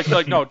 But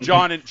like no,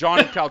 Jon and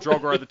Khal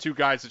Drogo are the 2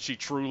 guys that she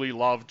truly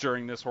loved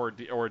during this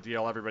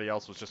ordeal. Everybody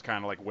else was just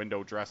kind of like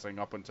window dressing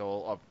up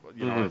until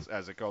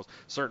as it goes.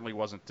 Certainly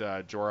wasn't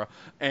Jorah.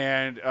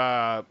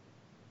 And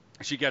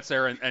she gets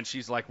there and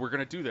she's like, we're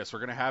gonna do this. We're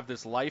gonna have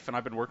this life, and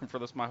I've been working for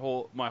this my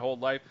whole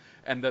life.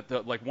 And that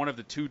the like one of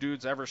the 2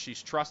 dudes ever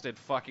she's trusted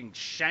fucking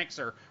shanks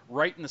her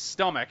right in the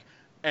stomach.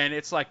 And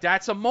it's like,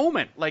 that's a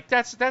moment. Like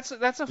that's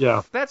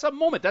a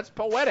moment. That's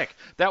poetic.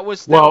 That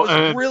was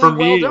really for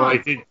me, well done.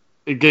 like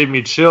it gave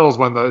me chills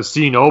when the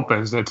scene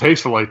opens, and it takes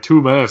for like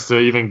 2 minutes to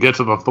even get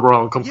to the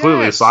throne,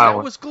 completely silent.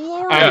 That was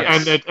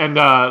glorious. And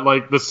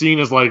like the scene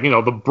is like,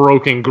 the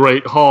broken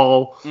Great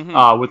Hall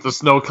with the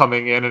snow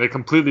coming in, and it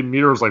completely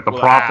mirrors like the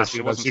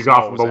prophecy that she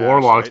got from the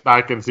Warlocks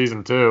back in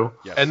season 2.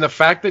 Yes. And the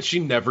fact that she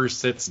never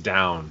sits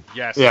down.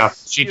 Yes. Yeah.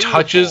 She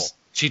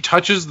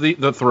touches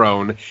the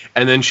throne,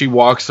 and then she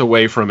walks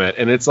away from it,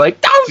 and it's like,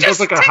 oh, she does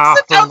like a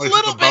half turn, like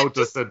she's about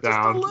to sit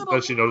down,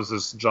 then she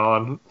notices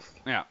Jon.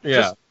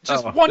 Yeah.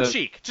 Just one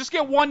cheek. Just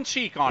get one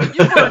cheek on it.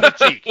 You've earned a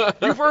cheek.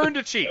 You've earned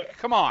a cheek.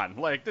 Come on.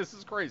 Like, this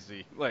is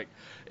crazy. Like,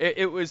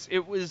 it was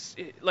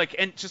like,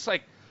 and just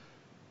like,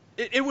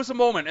 it was a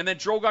moment. And then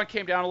Drogon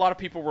came down. A lot of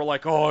people were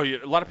like, a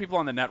lot of people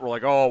on the net were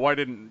like, oh, why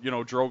didn't,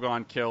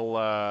 Drogon kill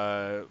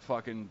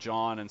fucking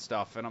Jon and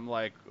stuff? And I'm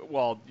like,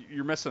 well,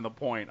 you're missing the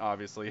point,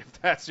 obviously,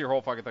 if that's your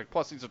whole fucking thing.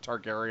 Plus, he's a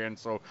Targaryen,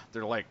 so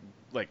they're like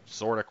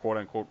sort of quote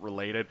unquote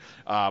related.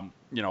 And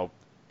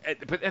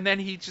then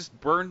he just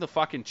burned the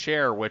fucking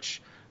chair,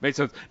 which made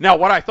sense. Now,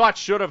 what I thought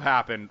should have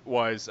happened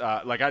was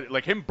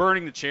like him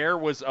burning the chair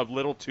was a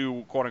little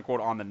too quote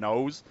unquote on the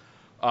nose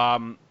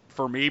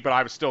for me, but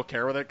I was still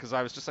care with it because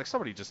I was just like,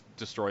 somebody just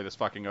destroy this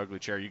fucking ugly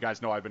chair. You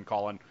guys know I've been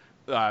calling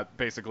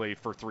basically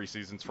for 3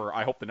 seasons for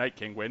I hope the Night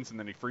King wins, and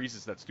then he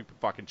freezes that stupid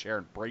fucking chair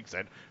and breaks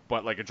it.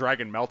 But like a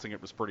dragon melting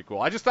it was pretty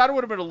cool. I just thought it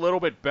would have been a little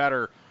bit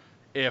better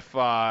if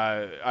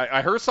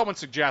I heard someone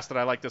suggest that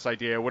I like this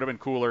idea. It would have been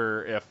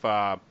cooler if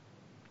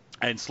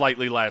and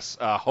slightly less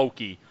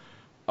hokey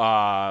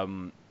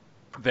than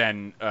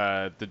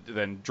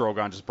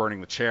Drogon just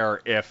burning the chair.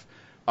 If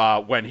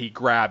when he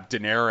grabbed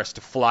Daenerys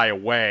to fly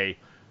away,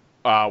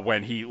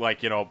 when he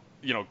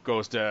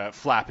goes to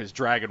flap his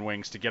dragon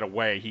wings to get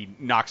away, he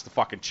knocks the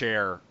fucking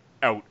chair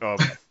out of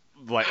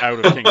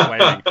King's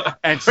Landing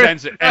and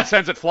sends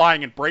it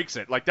flying and breaks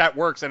it. Like, that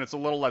works, and it's a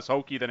little less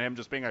hokey than him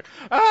just being like,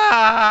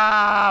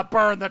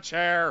 burn the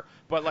chair.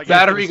 But like,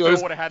 Battery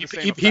goes.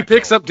 He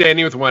picks up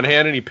Dany with one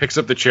hand and he picks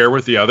up the chair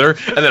with the other,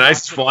 and then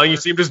ice is flying. You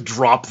see him just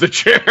drop the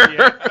chair.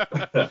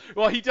 Yeah.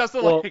 Well, he does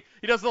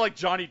the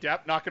Johnny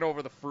Depp knocking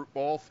over the fruit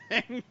bowl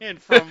thing,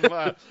 and from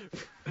the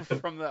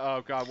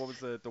oh god, what was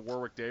the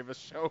Warwick Davis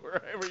show?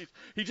 Where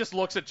he just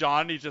looks at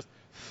Jon, and he just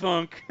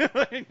thunk,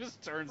 he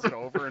just turns it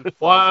over. And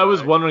well, I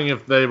was wondering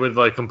if they would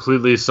like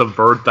completely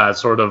subvert that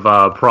sort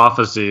of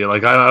prophecy.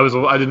 Like I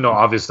didn't know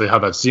obviously how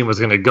that scene was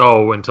going to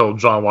go until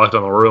Jon walked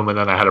in the room, and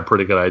then I had a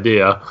pretty good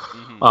idea.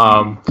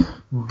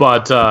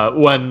 But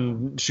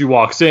when she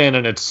walks in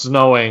and it's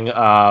snowing,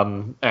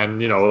 and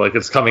like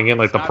it's coming in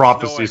like the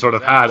prophecy snowing, sort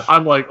of had,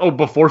 I'm like, oh,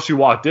 before she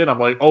walked in, I'm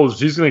like, oh,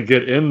 she's gonna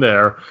get in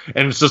there,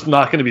 and it's just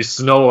not gonna be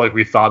snow like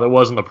we thought it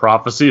was in the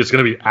prophecy. It's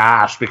gonna be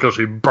ash because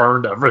she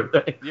burned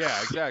everything. Yeah,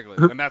 exactly,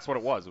 and that's what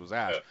it was. It was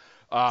ash.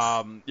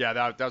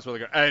 That was really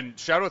good. And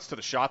shout outs to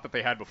the shot that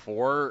they had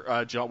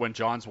before when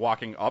Jon's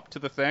walking up to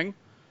the thing.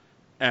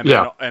 And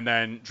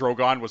then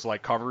Drogon was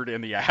like covered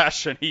in the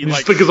ash, and he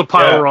like just like as a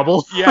pile of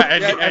rubble. Yeah,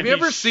 and have you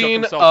ever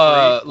seen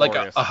like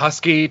a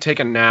husky take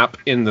a nap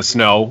in the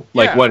snow,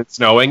 like when it's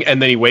snowing,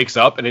 and then he wakes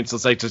up and it's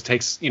just like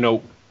takes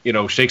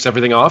shakes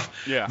everything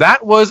off? Yeah,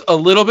 that was a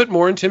little bit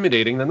more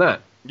intimidating than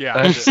that.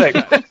 Yeah,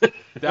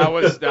 that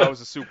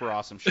was a super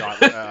awesome shot.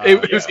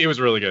 It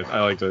was really good.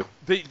 I liked it.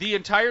 The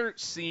entire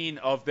scene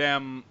of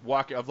them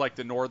walking, of like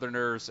the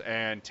Northerners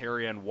and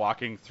Tyrion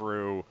walking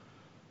through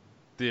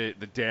the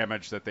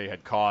damage that they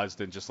had caused,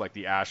 and just like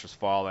the ash was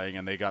falling,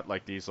 and they got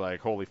like these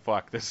like, holy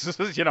fuck, this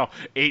is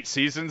 8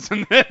 seasons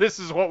and this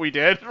is what we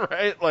did,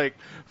 right? Like,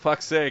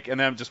 fuck's sake. And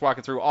them just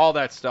walking through all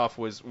that stuff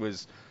was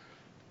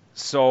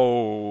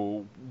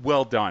so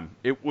well done.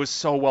 It was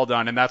so well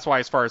done, and that's why,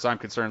 as far as I'm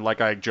concerned, like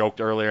I joked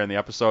earlier in the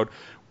episode,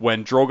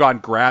 when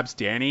Drogon grabs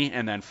Dany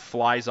and then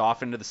flies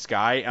off into the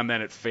sky, and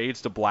then it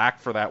fades to black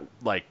for that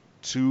like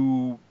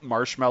 2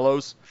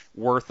 marshmallows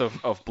worth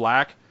of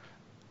black,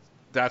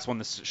 that's when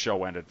this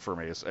show ended for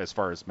me, as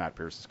far as Matt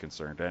Pierce is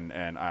concerned, and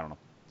I don't know,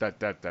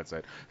 that's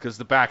it, because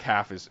the back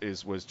half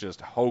was just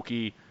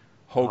hokey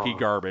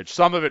garbage.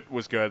 Some of it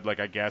was good,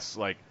 like I guess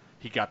like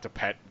he got to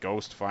pet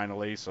Ghost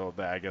finally, so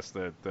I guess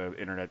the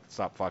internet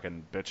stopped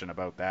fucking bitching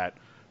about that.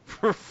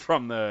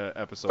 from the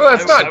episode. Well,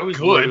 that's not I was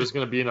good. worried it was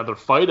going to be another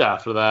fight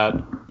after that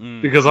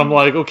because I'm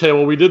like, okay,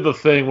 well, we did the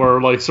thing where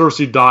like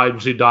Cersei died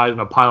and she died in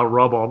a pile of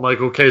rubble. I'm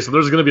like, okay, so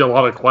there's going to be a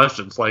lot of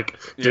questions. Like,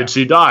 did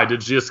she die?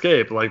 Did she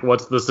escape? Like,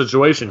 what's the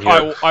situation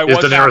here? I Is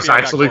was Daenerys happy I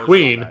got actually closure on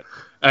queen? that.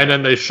 And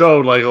then they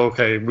showed, like,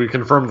 okay, we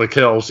confirmed the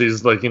kill.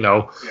 She's, like,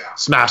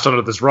 smashed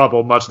under this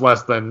rubble, much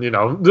less than,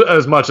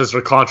 as much as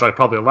her contract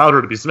probably allowed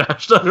her to be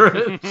smashed under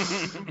it.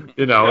 It's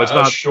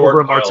not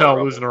Oberyn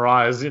Martell losing her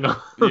eyes,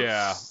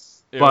 Yeah.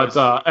 But,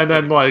 and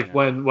then, like,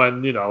 when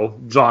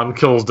Jon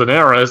kills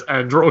Daenerys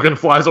and Drogon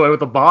flies away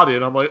with the body,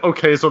 and I'm like,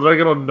 okay, so they're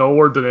going to know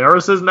where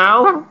Daenerys is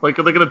now? Like,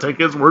 are they going to take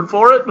his word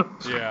for it?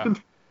 Yeah.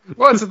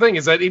 Well, that's the thing,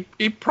 is that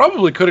he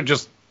probably could have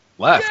just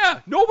left. Yeah,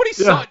 nobody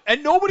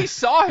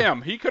saw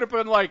him. He could have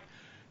been like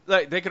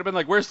they could have been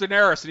like, "Where's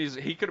Daenerys?"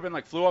 And he could have been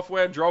like, "Flew off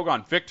with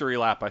Drogon, victory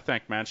lap." I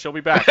think, man, she'll be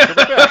back. She'll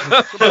be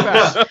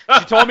back.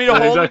 She told me to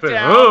hold it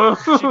down.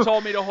 She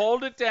told me to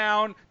hold it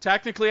down.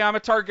 Technically, I'm a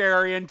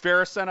Targaryen.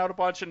 Varys sent out a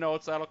bunch of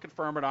notes that'll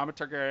confirm it. I'm a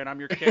Targaryen. I'm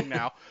your king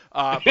now.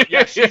 But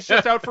yeah, she's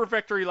just out for a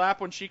victory lap.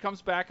 When she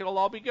comes back, it'll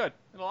all be good.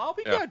 It'll all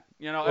be good.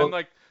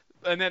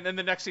 And then in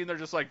the next scene, they're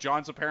just like,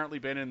 John's apparently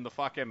been in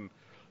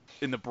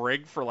the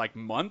brig for like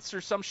months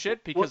or some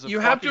shit because you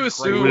have to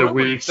assume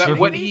that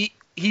when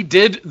he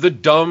did the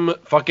dumb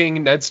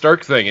fucking Ned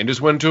Stark thing and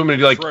just went to him and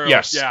be like, True.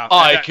 yes, Yeah.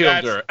 I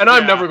killed her, and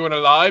I'm never going to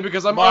lie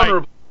because I'm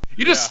honorable.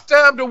 You just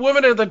stabbed a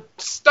woman in the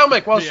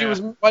stomach while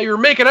you were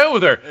making out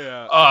with her.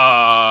 Yeah.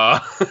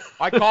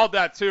 I called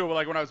that too.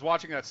 Like when I was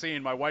watching that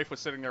scene, my wife was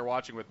sitting there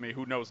watching with me,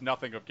 who knows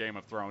nothing of Game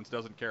of Thrones,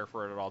 doesn't care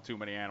for it at all. Too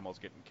many animals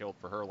getting killed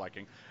for her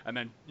liking. And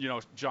then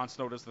Jon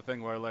Snow does the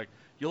thing where like,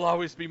 you'll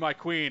always be my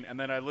queen, and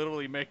then I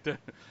literally make the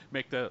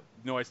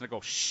noise and I go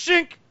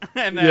shink,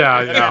 and then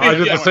I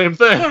did the same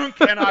thing.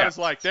 And I was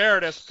like, there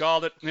it is,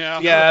 called it.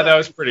 Yeah, that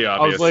was pretty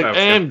obvious. I was like,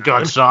 and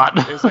gunshot.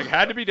 It was like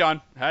had to be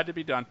done.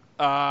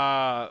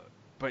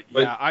 But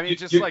yeah, I mean,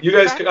 just like you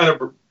guys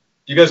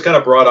kind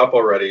of brought up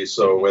already.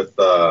 So with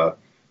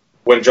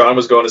when Jon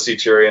was going to see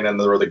Tyrion and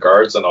there were the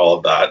guards and all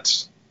of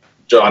that,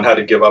 Jon had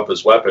to give up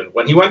his weapon.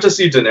 When he went to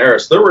see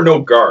Daenerys, there were no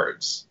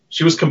guards.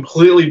 She was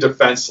completely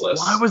defenseless.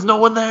 Why was no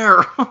one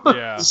there?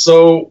 Yeah.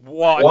 So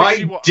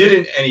why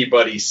didn't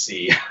anybody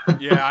see?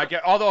 Yeah, I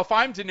get. Although if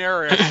I'm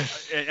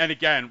Daenerys, and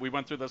again, we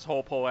went through this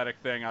whole poetic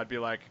thing, I'd be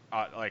like,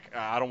 I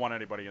don't want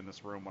anybody in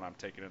this room when I'm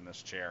taking in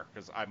this chair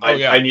because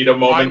I need a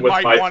moment with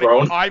my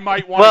throne. I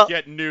might want to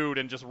get nude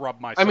and just rub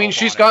myself. I mean,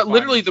 she's got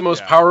literally the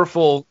most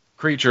powerful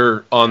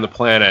creature on the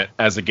planet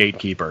as a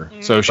gatekeeper,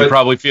 so she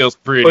probably feels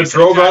pretty. But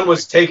Drogon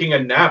was taking a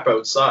nap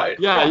outside.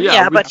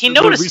 Yeah, but he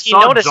noticed. We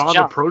saw Jon Jon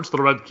approach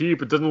the Red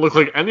Keep. It didn't look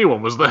like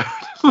anyone was there.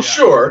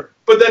 Sure,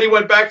 but then he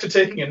went back to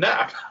taking a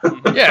nap.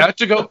 Yeah,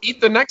 to go eat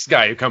the next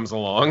guy who comes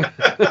along.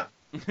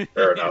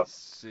 Fair enough.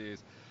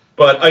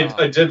 But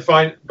I did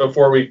find,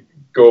 before we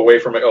go away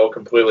from it all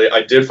completely,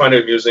 I did find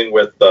it amusing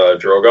with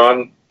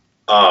Drogon.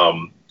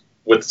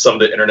 With some of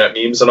the internet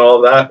memes and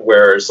all of that,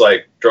 where it's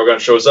like Drogon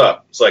shows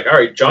up. It's like, all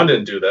right, Jon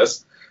didn't do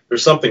this.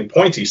 There's something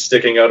pointy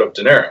sticking out of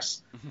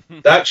Daenerys.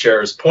 That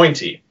chair is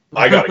pointy.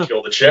 I gotta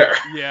kill the chair.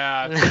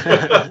 Yeah,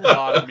 a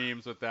lot of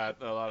memes with that.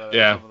 Some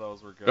of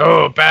those were good.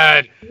 Oh,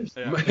 bad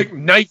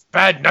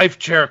knife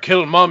chair,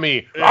 kill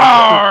mommy. See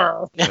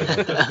all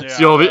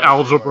the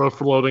algebra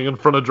floating in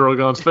front of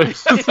Drogon's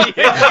face.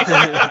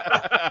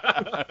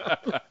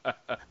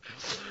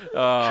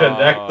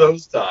 Connect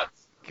those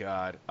dots.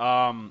 God.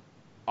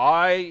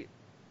 I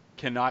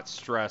cannot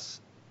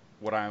stress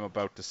what I am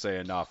about to say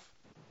enough.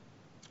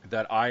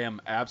 That I am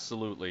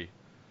absolutely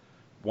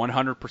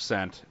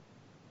 100%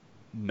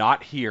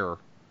 not here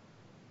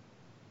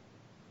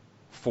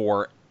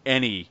for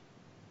any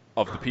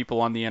of the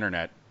people on the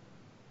internet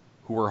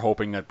who were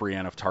hoping that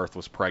Brienne of Tarth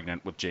was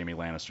pregnant with Jaime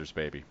Lannister's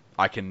baby.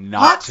 I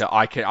cannot tell.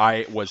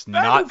 I was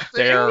not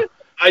there.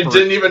 I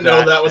didn't even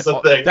know that was a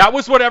thing. That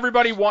was what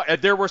everybody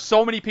wanted. There were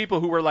so many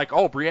people who were like,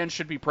 "Oh, Brienne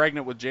should be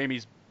pregnant with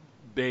Jaime's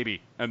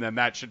baby," and then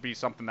that should be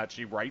something that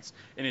she writes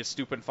in his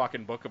stupid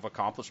fucking book of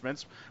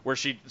accomplishments, where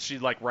she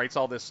like writes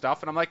all this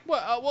stuff, and I'm like,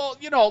 well,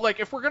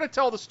 like if we're gonna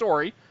tell the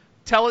story,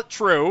 tell it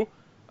true,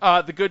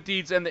 the good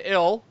deeds and the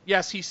ill.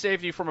 Yes, he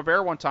saved you from a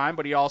bear one time,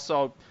 but he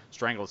also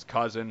strangled his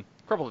cousin,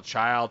 crippled a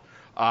child,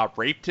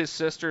 raped his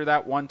sister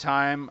that one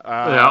time.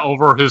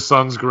 Over his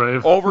son's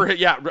grave. Over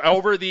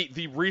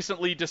the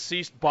recently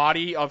deceased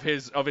body of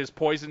his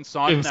poisoned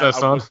son.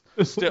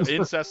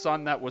 Incest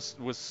son that was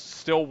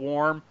still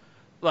warm.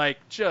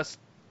 Like, just,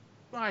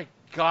 my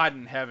God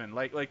in heaven.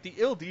 Like the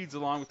ill deeds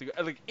along with the...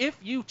 Like, if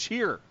you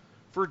cheer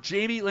for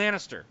Jaime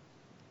Lannister,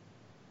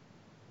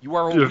 you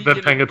are You've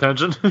been paying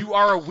attention? You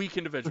are a weak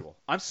individual.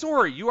 I'm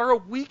sorry, you are a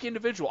weak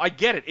individual. I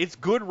get it. It's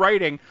good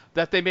writing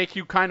that they make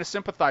you kind of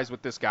sympathize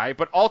with this guy,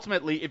 but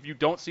ultimately, if you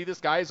don't see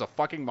this guy as a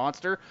fucking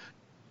monster,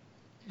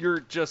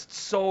 you're just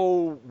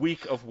so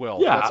weak of will.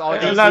 Yeah, that's all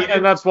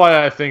and that's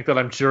why I think that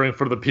I'm cheering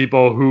for the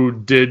people who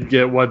did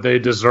get what they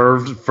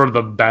deserved for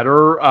the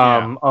better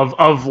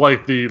of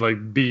like the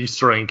like B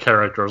string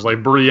characters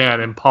like Brienne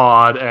and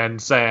Pod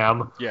and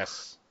Sam.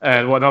 Yes.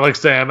 And whatnot, like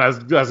Sam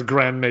as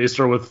Grand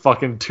Maester with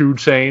fucking 2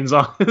 chains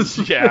on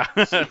his. Yeah,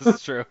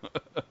 that's true.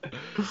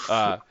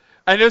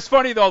 And it's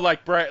funny though,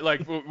 like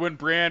when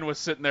Brienne was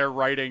sitting there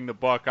writing the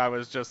book, I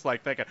was just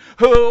like thinking,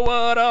 who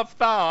would have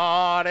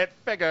thought it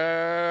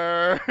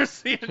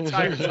figures the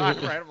entire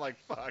time, right? I'm like,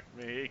 fuck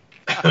me,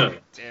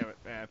 God damn it,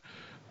 man.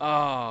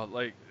 Oh,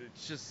 like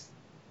it's just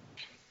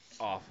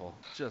awful,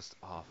 just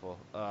awful.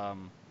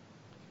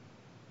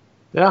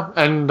 Yeah,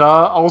 and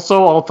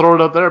also I'll throw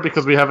it out there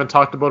because we haven't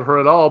talked about her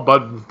at all,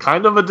 but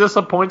kind of a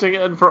disappointing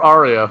end for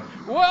Arya.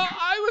 Well,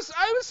 I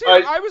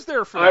was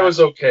there for that. I was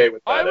okay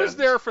with that. I was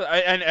there for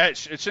that. And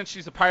since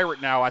she's a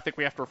pirate now, I think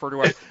we have to refer to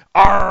her as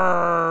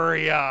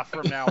Arya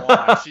from now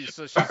on. She's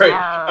all right.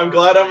 I'm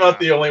glad I'm not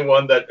the only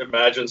one that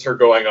imagines her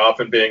going off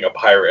and being a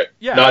pirate,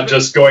 not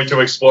just going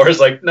to explore.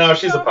 It's like, no,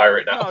 she's a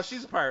pirate now. No,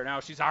 she's a pirate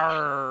now. She's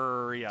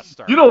Arya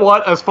Stark. You know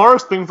what? As far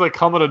as things like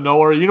come out of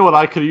nowhere, you know what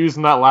I could use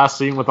in that last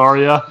scene with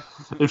Arya?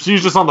 If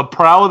she's just on the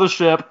prow of the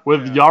ship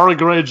with Yara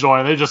Greyjoy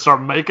and they just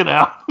start making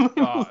out.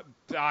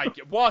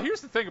 Well,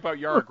 here's the thing about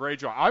Yara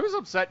Greyjoy. I was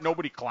upset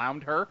nobody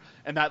clowned her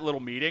in that little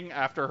meeting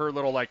after her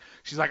little, like,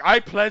 she's like, I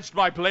pledged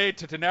my blade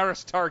to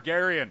Daenerys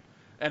Targaryen,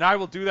 and I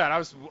will do that.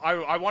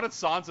 I wanted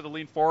Sansa to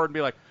lean forward and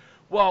be like,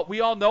 well, we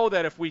all know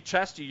that if we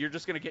chest you, you're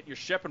just going to get in your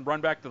ship and run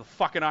back to the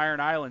fucking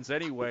Iron Islands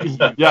anyway. You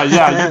did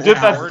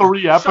that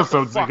 3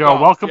 episodes ago.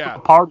 Welcome to the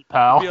party,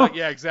 pal. Be like,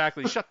 yeah,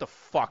 exactly. Shut the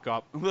fuck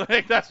up.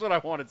 Like, that's what I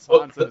wanted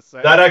Sansa to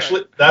say.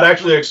 That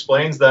actually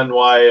explains then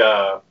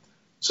why...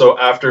 So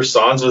after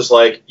Sansa's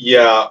like,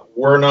 yeah,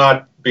 we're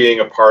not being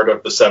a part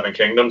of the 7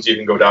 kingdoms. You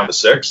can go down to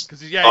 6. Because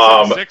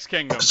 6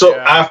 kingdoms. So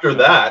after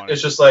that,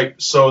 it's just like,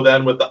 so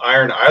then with the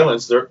Iron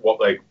Islands, they're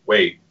like,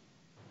 wait,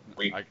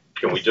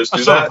 can we just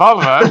do that?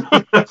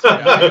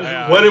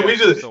 When did we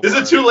do this? Is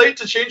it too late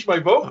to change my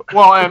vote?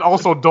 Well, and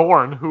also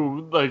Dorne,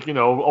 who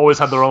always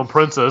had their own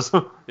princes.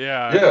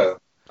 Yeah.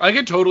 I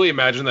could totally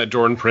imagine that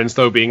Dorne prince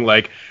though being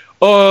like,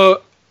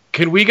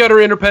 can we get our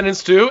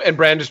independence too? And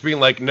Bran just being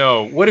like,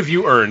 no, what have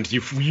you earned,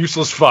 you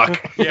useless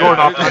fuck? Same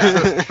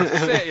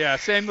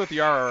with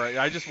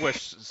Yara. I just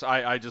wish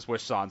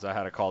Sansa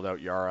had called out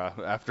Yara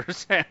after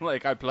saying,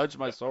 like, I pledge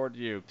my sword to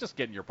you. Just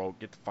get in your boat.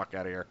 Get the fuck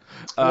out of here.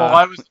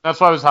 That's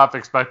why I was half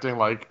expecting,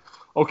 like,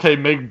 okay,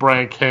 make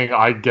Bran king,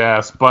 I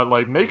guess, but,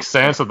 like, make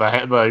Sansa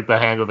the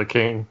hand of the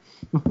king.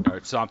 Or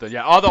something,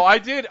 yeah. Although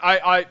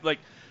I like...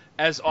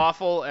 As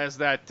awful as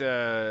that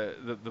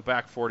the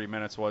back 40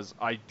 minutes was,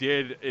 I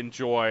did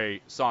enjoy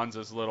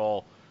Sansa's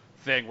little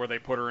thing where they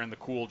put her in the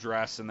cool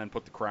dress and then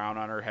put the crown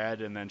on her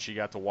head, and then she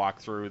got to walk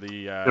through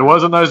the... it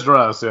was a nice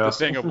dress, yeah. The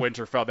thing of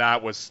Winterfell.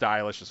 That was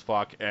stylish as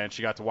fuck, and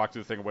she got to walk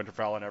through the thing of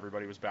Winterfell, and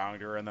everybody was bowing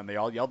to her, and then they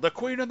all yelled, "The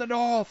Queen of the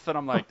North!" And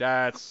I'm like,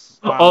 that's...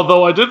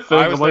 Although I did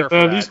think, I'm like,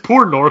 man, these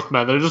poor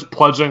Northmen, they're just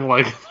pledging,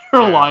 like,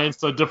 their alliance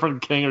to a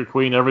different king or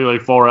queen every,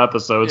 like, 4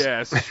 episodes. Yeah,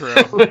 it's true.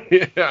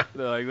 Yeah.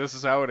 They're like, this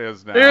is how it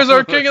is now. Here's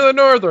our king of the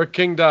North. Our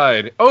king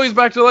died. Oh, he's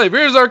back to life.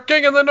 Here's our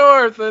king of the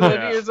North. And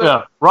then here's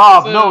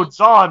Rob, no.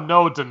 Jon,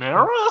 no. Daenerys?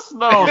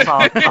 No.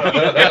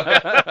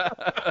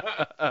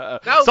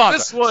 Now Sansa.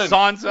 This one.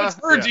 Sansa. What's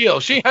her deal?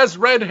 She has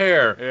red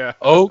hair. Yeah.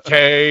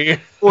 Okay.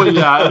 Well,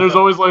 yeah, and there's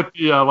always, like,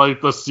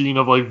 the scene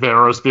of, like,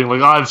 Varys being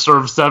like, I've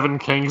served 7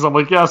 kings. I'm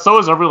like, yeah, so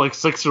is every, like,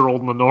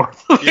 6-year-old in the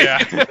North. Yeah.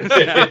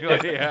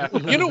 Exactly, yeah.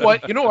 You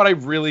know what I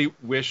really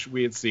wish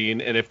we had seen,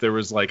 and if there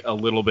was, like, a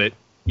little bit,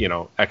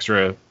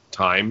 extra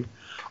time,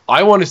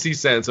 I want to see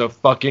Sansa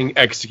fucking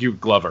execute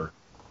Glover.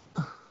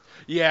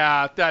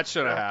 Yeah, that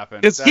should have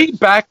happened. Because he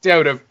backed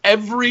out of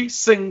every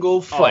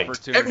single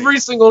fight. Every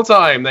single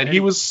time that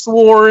he was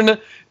sworn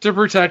to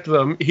protect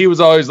them, he was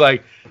always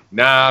like,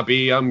 nah,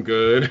 B, I'm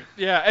good.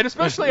 Yeah, and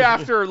especially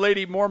after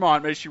Lady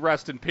Mormont, may she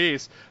rest in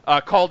peace,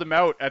 called him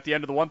out at the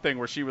end of the one thing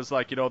where she was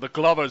like, the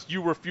Glovers,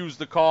 you refused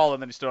the call,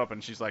 and then he stood up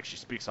and she's like, she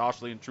speaks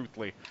harshly and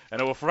truthfully, and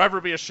it will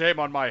forever be a shame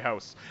on my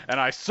house, and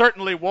I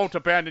certainly won't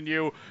abandon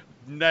you,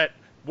 net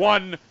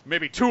 1,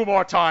 maybe 2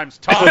 more times,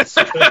 tops.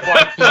 But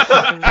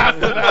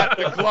after that,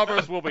 the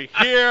Glovers will be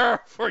here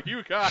for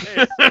you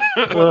guys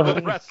for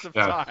the rest of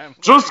time.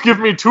 Just give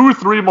me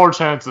 2-3 more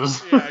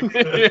chances.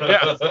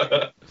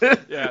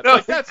 Yeah. No,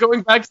 that's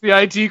going back to the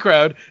IT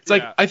crowd. It's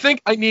like, I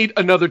think I need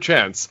another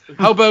chance.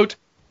 How about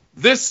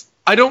this?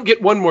 I don't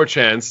get 1 more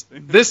chance.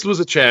 This was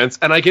a chance,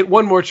 and I get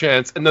 1 more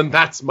chance, and then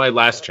that's my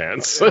last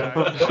chance.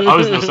 I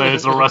was going to say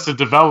it's Arrested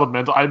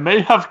Development. I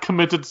may have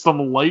committed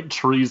some light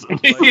treason.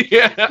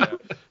 Yeah.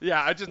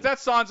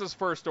 That's Sansa's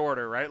first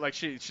order, right? Like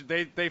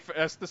they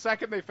as the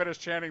second they finish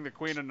chanting the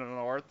Queen in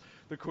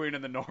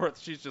the North,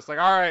 she's just like,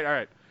 all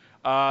right.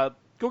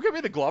 Go get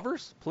me the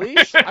Glovers,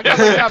 please. I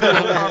gotta have a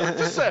little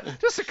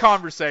just a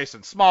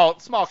conversation, small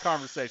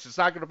conversation. It's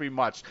not gonna be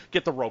much.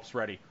 Get the ropes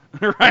ready,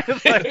 right?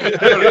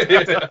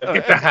 Get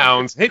the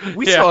hounds. Hey,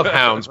 we still have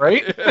hounds,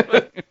 right?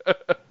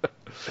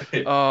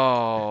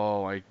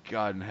 Oh my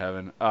God in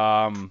heaven.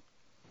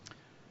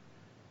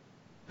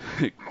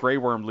 Grey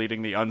Worm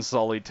leading the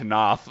Unsullied to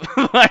Noth.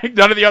 Like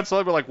none of the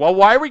Unsullied were like, well,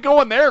 why are we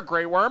going there,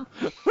 Grey Worm?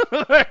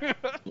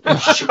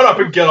 Shut up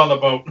and get on the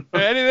boat.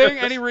 Anything?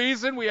 Any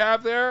reason we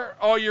have there?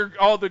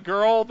 Oh, the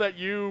girl that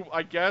you,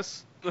 I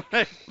guess,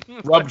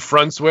 Rubbed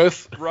fronts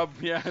with.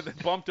 That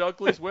bumped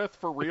uglies with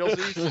for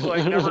realsies.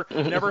 Like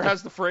never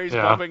has the phrase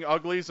Yeah. bumping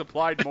uglies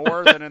applied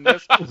more than in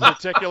this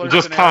particular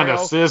Just kind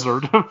scenario. of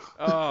scissored.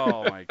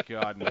 Oh my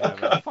God in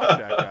heaven! Fuck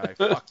that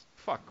guy.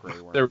 Fuck Grey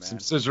Worm. There was some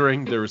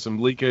scissoring. There was some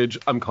leakage.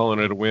 I'm calling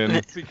it a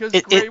win. Because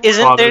It- Grey it- Worm.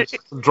 isn't there-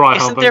 Dry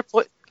Isn't humping.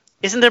 there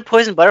isn't there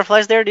poison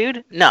butterflies there,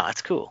 dude? No,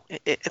 it's cool.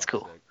 It's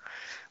cool.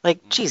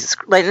 Like Jesus,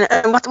 like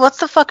what's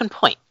the fucking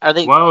point? Are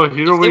they? Well,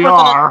 here if they we were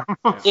are.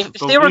 if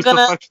The they were least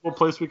gonna, effectual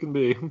place we can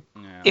be.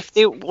 Yeah. if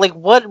they like,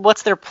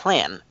 what's their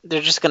plan?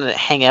 They're just gonna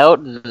hang out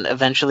and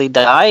eventually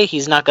die.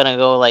 He's not gonna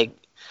go like,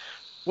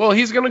 Well,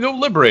 he's gonna go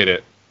liberate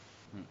it.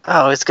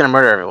 oh, it's gonna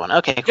murder everyone.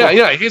 Okay, cool.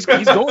 Yeah. He's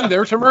going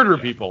there to murder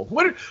people.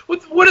 What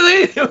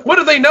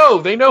do they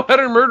know? They know how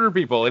to murder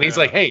people. And he's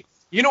like, hey,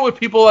 you know what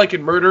people I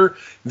can murder?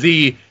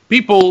 The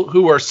people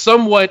who are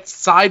somewhat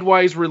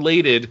sidewise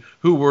related,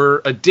 who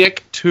were a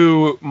dick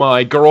to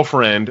my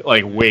girlfriend,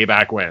 like way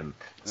back when.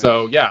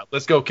 So yeah,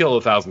 let's go kill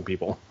 1,000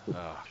 people.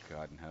 Oh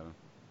God in heaven,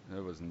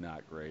 that was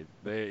not great.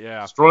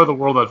 Yeah. Destroy the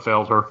world that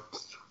failed her.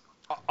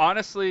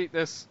 Honestly,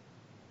 this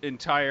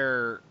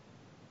entire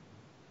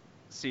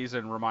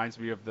season reminds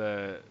me of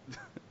the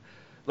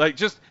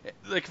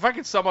if I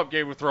could sum up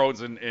Game of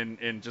Thrones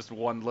in just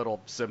one little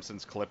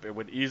Simpsons clip, it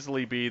would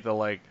easily be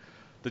the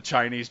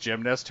Chinese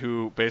gymnast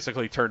who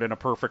basically turned in a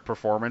perfect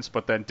performance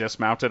but then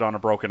dismounted on a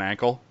broken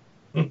ankle.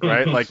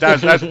 Right? Like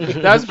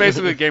that's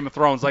basically Game of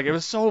Thrones. Like it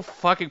was so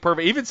fucking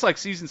perfect. Even like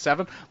season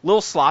 7, a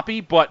little sloppy,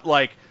 but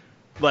like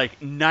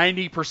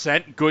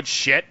 90% good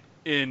shit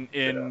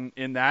in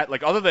that.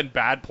 Like other than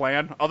bad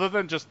plan, other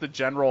than just the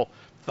general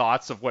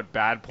thoughts of what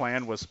bad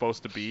plan was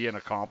supposed to be and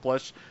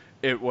accomplish,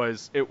 it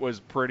was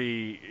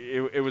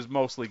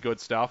mostly good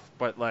stuff.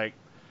 But like,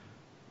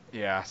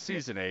 yeah,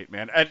 season 8,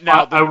 man. And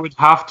now I would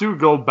have to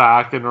go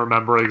back and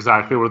remember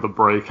exactly where the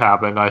break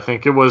happened. I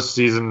think it was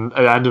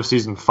end of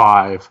season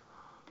 5.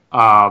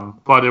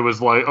 But it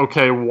was like,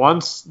 okay,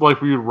 once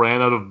like we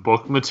ran out of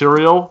book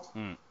material,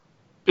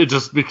 it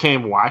just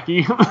became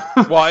wacky.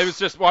 well, it was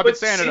just I've been But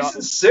saying it.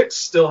 season 6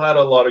 still had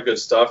a lot of good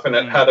stuff, and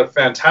it had a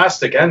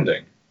fantastic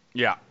ending.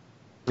 Yeah.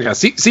 Yeah,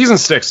 season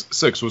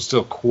six was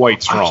still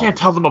quite strong. I can't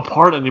tell them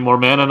apart anymore,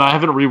 man, and I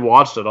haven't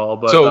rewatched it all.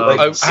 But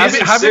So,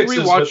 Season haven't 6 is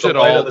rewatched with the it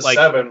Light all, of the like-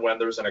 7 when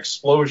there's an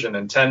explosion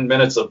and 10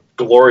 minutes of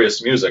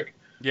glorious music.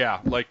 Yeah,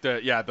 like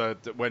the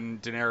when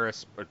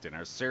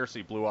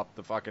Cersei blew up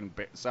the fucking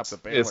Sept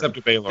of Baelor. Yeah, Sept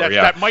of Baelor,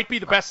 That might be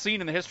the best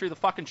scene in the history of the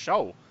fucking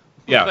show.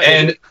 Yeah, Like,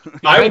 And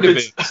Kind of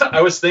is.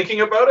 I was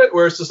thinking about it,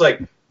 where it's just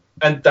like,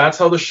 and that's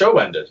how the show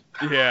ended.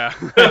 yeah.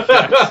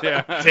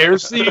 Yeah.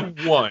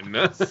 Cersei won.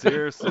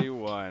 Cersei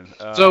won.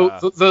 So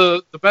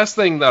the best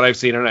thing that I've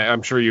seen, and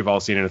I'm sure you've all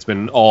seen it, it's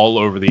been all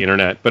over the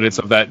internet, but it's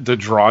of the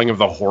drawing of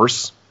the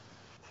horse,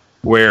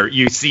 where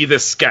you see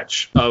this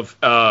sketch of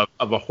a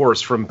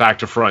horse from back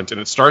to front,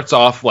 and it starts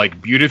off like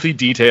beautifully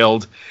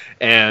detailed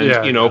and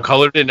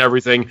colored and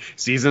everything.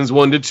 Seasons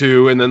 1 to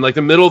 2, and then like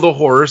the middle of the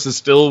horse is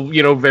still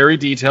very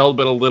detailed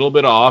but a little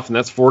bit off, and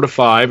that's 4 to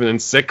 5, and then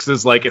 6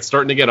 is like it's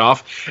starting to get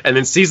off, and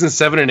then season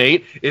 7 and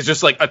 8 is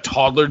just like a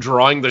toddler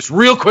drawing this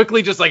real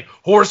quickly, just like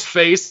horse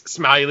face,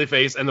 smiley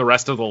face, and the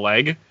rest of the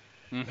leg,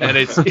 and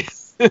it's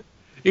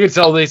you can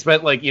tell they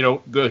spent like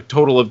the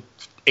total of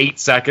 8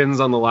 seconds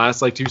on the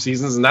last like 2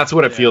 seasons, and that's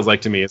what it feels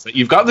like to me. Is that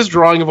you've got this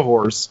drawing of a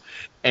horse,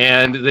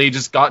 and they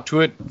just got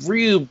to it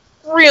real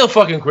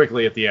fucking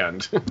quickly at the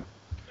end.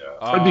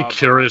 I'd be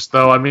curious,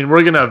 though. I mean,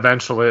 we're going to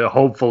eventually,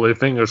 hopefully,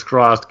 fingers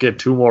crossed, get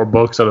 2 more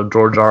books out of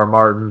George R. R.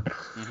 Martin.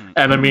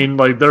 And I mean,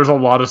 like, there's a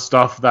lot of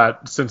stuff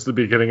that, since the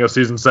beginning of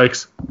season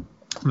 6,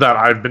 that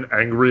I've been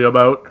angry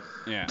about.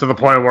 Yeah. To the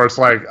point where it's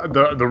like,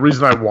 the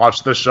reason I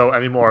watch this show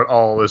anymore at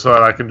all is so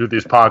that I can do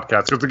these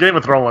podcasts. Because the Game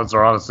of Thrones ones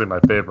are honestly my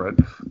favorite.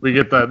 We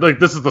get that, like,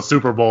 this is the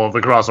Super Bowl of the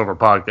crossover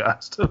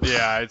podcast.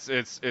 Yeah,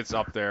 it's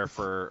up there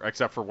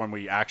except for when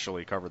we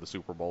actually cover the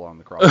Super Bowl on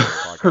the crossover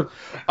podcast.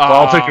 Well,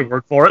 I'll take your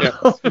word for it.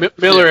 Yeah.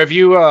 Miller,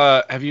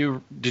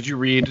 did you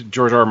read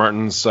George R. R.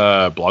 Martin's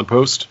blog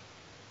post?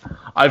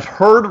 I've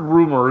heard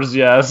rumors,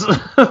 yes.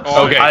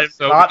 Okay, I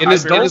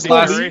his last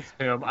believe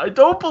him. I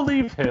don't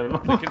believe him.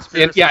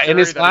 in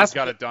his last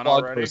got it done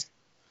blog already. post.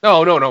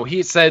 No.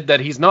 He said that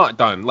he's not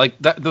done. Like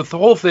that, the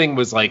whole thing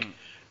was like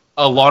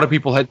a lot of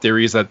people had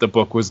theories that the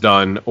book was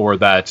done, or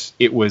that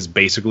it was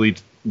basically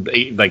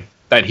like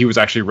that he was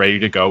actually ready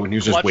to go, and he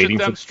was just waiting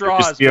for them the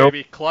straws,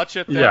 baby. Clutch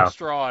at them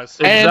straws.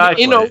 And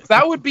Exactly.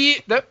 that would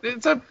be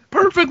it's a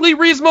perfectly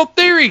reasonable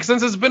theory,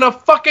 since it's been a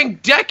fucking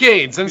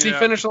decade since he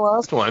finished the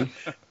last one.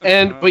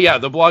 But yeah,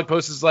 the blog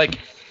post is like,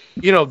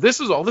 this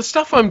is all the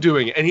stuff I'm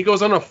doing, and he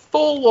goes on a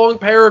full long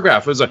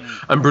paragraph. It was like,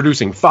 I'm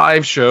producing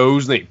 5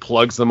 shows, and he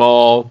plugs them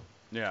all.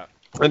 Yeah.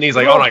 And he's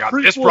like, Well, oh, I got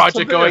this prequel project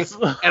to going, this.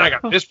 and I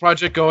got this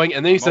project going,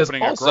 and then he says,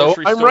 opening a also,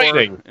 grocery I'm store.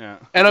 writing, Yeah.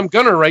 and I'm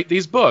gonna write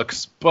these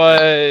books,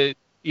 but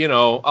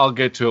I'll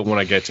get to it when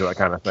I get to it,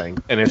 kind of thing.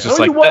 And it's just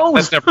No, like you won't.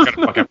 that's never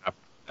gonna fucking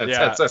happen.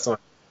 Yeah. That's not.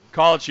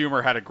 College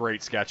Humor had a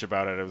great sketch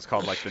about it. It was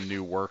called like the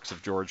new works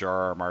of George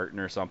R.R. Martin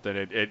or something.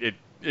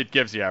 It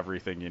gives you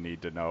everything you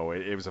need to know.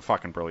 It was a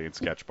fucking brilliant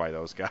sketch by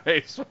those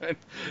guys.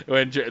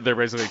 when they're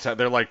basically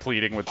they're like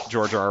pleading with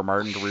George R.R.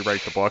 Martin to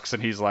rewrite the books,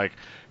 and he's like,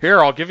 "Here,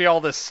 I'll give you all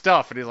this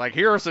stuff," and he's like,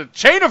 "Here's a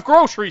chain of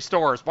grocery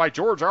stores by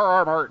George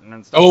R.R. Martin."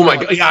 And stuff. Oh my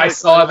god! Yeah, I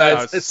saw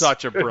that. It's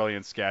such a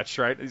brilliant sketch,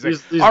 right? He's like,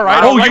 These- "All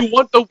right, Oh, I'll write- you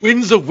want the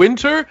Winds of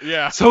Winter?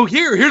 Yeah. So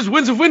here's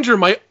Winds of Winter,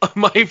 my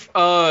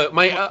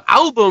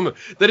album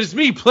that is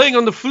me playing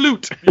on the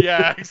flute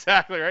yeah,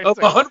 exactly, right." of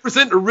It's like,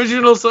 100%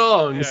 original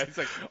songs. yeah, it's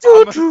like,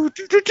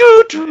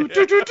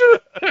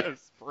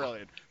 it's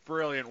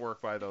brilliant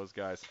work by those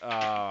guys.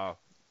 But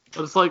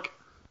it's like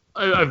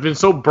I've been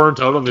so burnt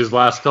out on these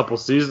last couple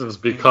seasons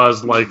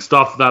because like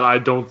stuff that I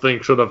don't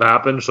think should have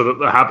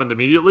happened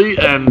immediately,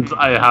 and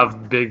I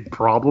have big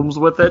problems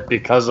with it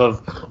because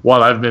of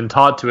what I've been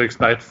taught to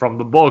expect from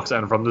the books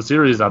and from the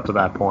series up to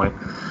that point.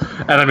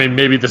 And I mean,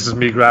 maybe this is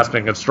me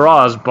grasping at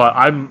straws, but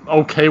I'm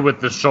okay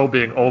with this show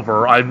being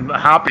over. I'm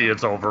happy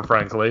it's over,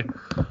 frankly.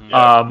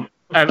 Yeah.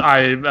 And I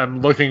am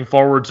looking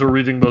forward to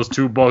reading those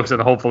 2 books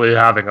and hopefully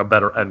having a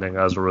better ending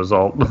as a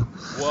result.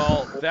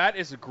 Well, that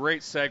is a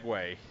great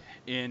segue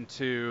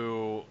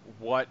into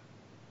what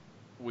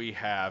we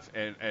have,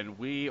 and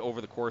we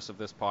over the course of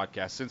this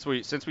podcast,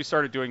 since we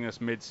started doing this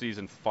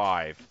mid-season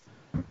 5,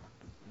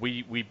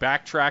 we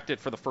backtracked it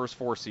for the first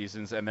 4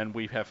 seasons, and then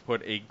we have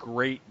put a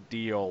great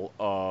deal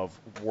of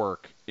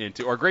work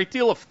into, or a great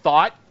deal of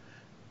thought,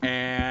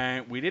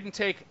 and we didn't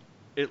take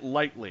it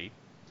lightly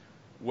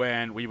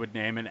when we would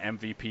name an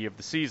MVP of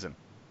the season.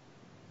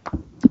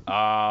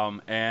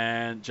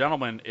 And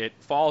gentlemen, it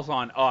falls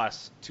on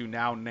us to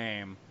now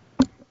name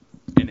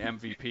an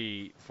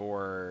MVP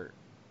for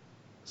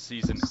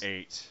season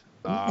 8.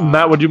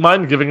 Matt, would you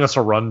mind giving us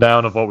a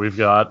rundown of what we've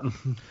got?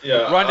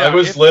 Yeah, Rundown. I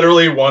was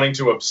literally wanting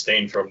to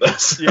abstain from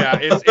this. Yeah,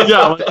 it's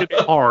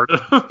It's hard.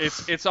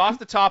 it's off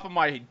the top of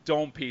my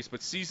dome piece,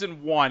 but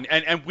season 1,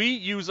 and we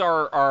use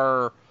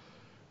our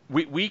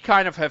we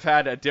kind of have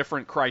had a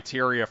different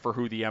criteria for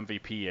who the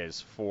MVP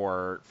is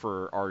for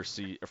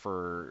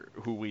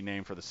who we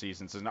name for the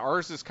seasons, and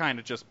ours has kind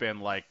of just been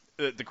like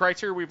the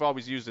criteria we've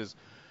always used is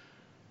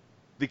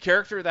the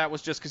character that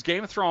was just because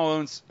Game of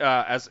Thrones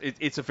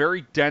it's a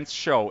very dense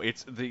show.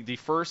 It's the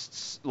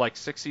first like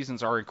 6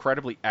 seasons are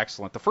incredibly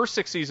excellent. The first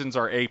 6 seasons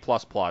are A++.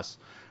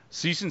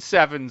 Season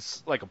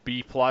 7's like a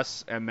B+,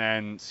 and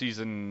then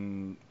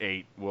season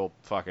 8 we'll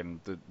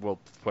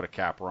put a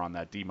capper on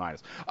that D-.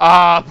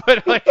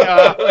 But like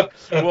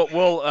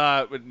we'll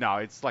no,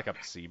 it's like a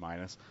C-,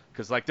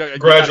 because like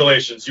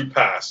Congratulations, you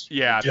passed.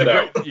 yeah, Get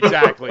out.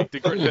 exactly.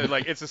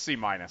 Like it's a C-.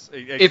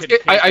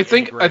 I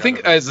think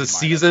as a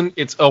season,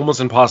 it's almost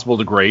impossible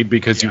to grade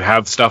because you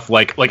have stuff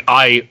like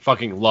I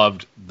fucking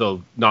loved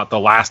not the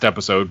last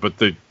episode, but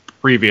the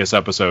previous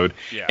episode,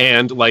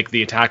 and like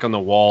the Attack on the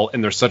Wall,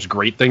 and there's such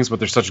great things, but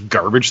there's such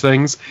garbage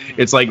things.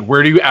 It's like,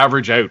 where do you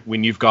average out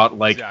when you've got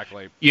like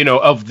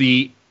of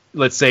the,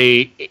 let's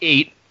say,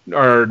 8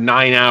 or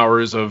 9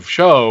 hours of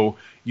show,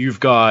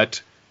 you've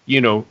got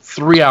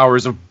 3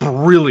 hours of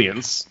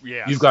brilliance.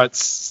 Yes. You've got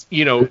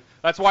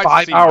that's why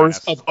 5 it's a C-. hours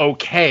of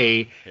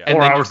okay, and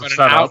 4 then hours you've of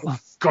got an setup. hour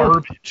of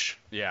garbage.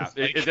 Yeah,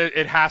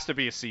 it has to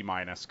be a C-,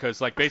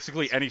 because like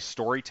basically any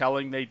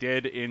storytelling they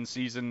did in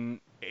season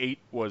 8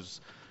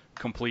 was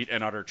complete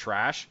and utter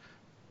trash.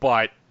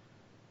 But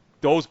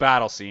those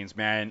battle scenes,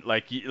 man,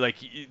 like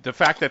the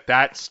fact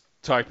that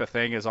type of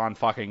thing is on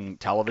fucking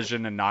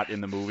television and not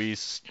in the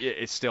movies,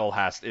 it still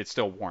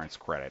warrants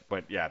credit.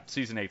 But yeah,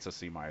 season 8's a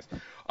C-.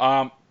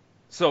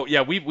 So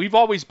yeah, we've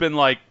always been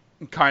like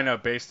kind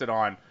of based it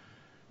on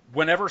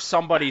whenever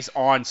somebody's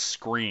on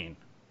screen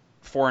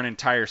for an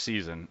entire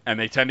season, and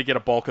they tend to get a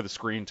bulk of the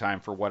screen time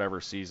for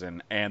whatever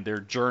season, and their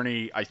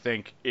journey, I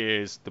think,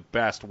 is the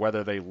best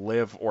whether they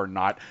live or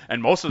not.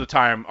 And most of the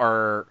time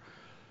our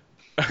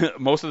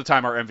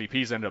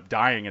MVPs end up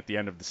dying at the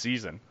end of the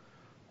season.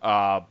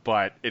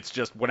 But it's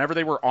just whenever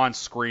they were on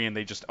screen,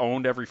 they just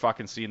owned every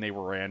fucking scene they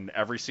were in.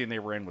 Every scene they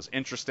were in was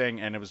interesting,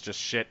 and it was just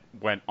shit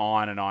went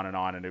on and on and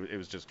on, and it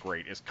was just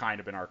great. It's kind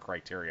of been our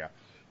criteria.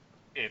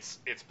 It's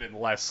been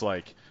less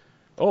like,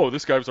 oh,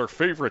 this guy was our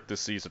favorite this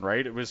season,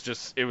 right? It was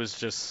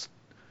just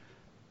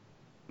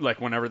like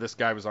whenever this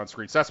guy was on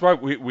screen. So that's why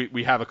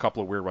we have a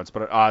couple of weird ones.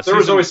 But there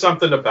was always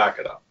something to back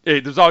it up.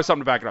 There's always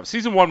something to back it up.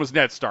 Season 1 was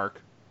Ned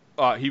Stark.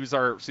 He was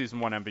our season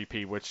 1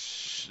 MVP,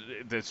 which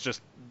it's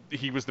just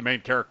he was the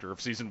main character of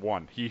season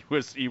 1. He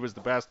was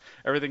the best.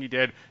 Everything he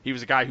did, he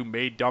was a guy who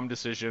made dumb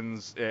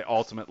decisions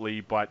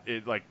ultimately, but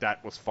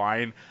that was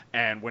fine.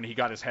 And when he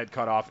got his head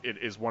cut off, it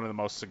is one of the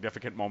most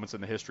significant moments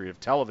in the history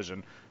of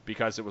television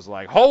because it was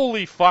like,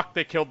 holy fuck,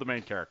 they killed the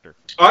main character.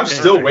 I'm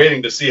still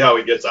waiting to see how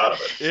he gets out of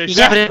it.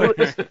 Exactly.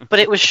 Yeah, but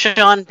it was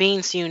Sean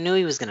Bean, so you knew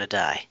he was gonna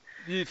die.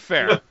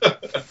 Fair.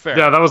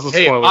 Yeah, that was the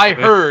spoiler. I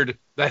heard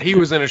that he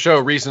was in a show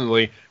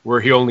recently where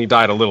he only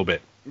died a little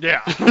bit.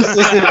 Yeah.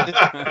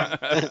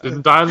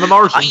 Didn't die in The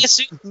Martian.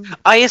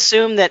 I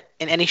assume that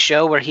in any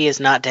show where he is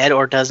not dead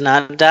or does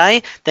not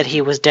die, that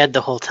he was dead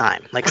the whole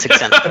time, like Sixth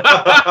Sense.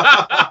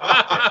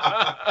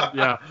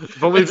 Yeah.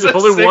 If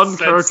only one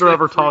character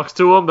ever talks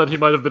to him, then he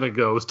might have been a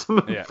ghost.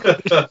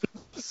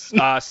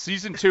 Yeah.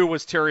 Season 2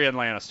 was Tyrion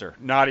Lannister.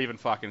 Not even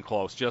fucking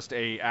close. Just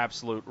a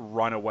absolute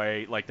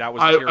runaway. Like, that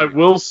was I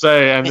will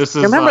say, and this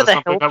is Remember the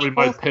something Hill that we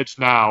people? might pitch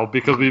now,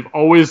 because we've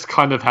always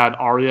kind of had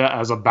Arya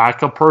as a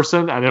backup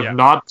person, and if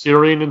not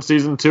Tyrion in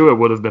season 2, it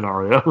would have been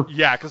Arya.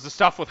 Yeah, because the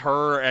stuff with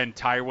her and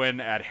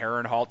Tywin at Harrenhal.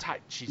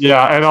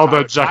 And all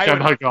the Jack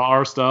and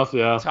Hagar stuff,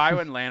 yeah.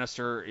 Tywin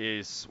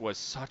Lannister was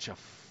such a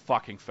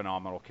fucking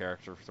phenomenal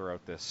character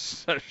throughout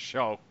this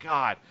show.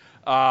 God.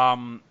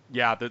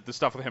 The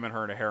stuff with him and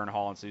her in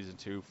Harrenhal in season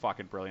 2,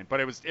 fucking brilliant. But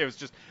it was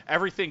just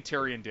everything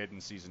Tyrion did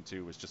in season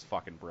 2 was just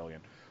fucking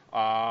brilliant.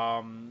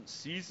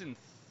 Season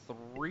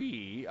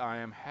 3, I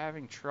am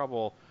having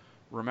trouble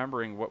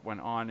remembering what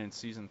went on in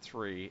season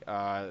 3.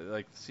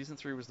 Season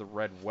 3 was the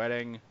Red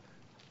Wedding.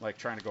 Like,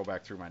 trying to go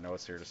back through my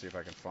notes here to see if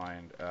I can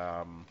find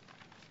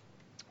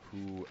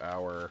who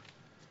our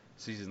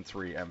season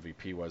 3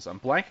 MVP was. I'm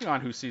blanking on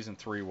who season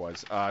 3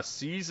 was.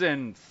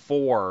 Season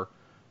 4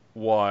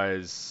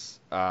 was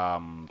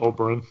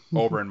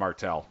Oberyn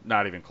Martell.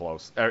 Not even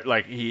close.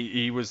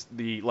 He was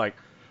the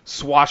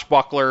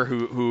swashbuckler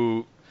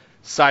who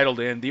sidled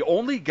in. The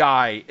only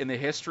guy in the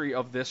history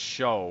of this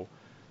show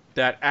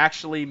that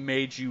actually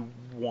made you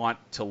want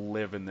to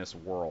live in this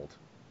world,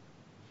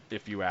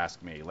 if you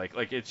ask me.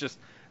 It's just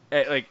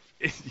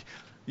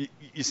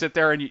you sit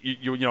there and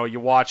you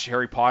watch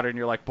Harry Potter and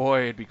you're like,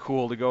 boy, it'd be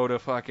cool to go to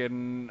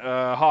fucking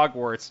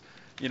Hogwarts,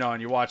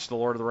 and you watch The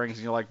Lord of the Rings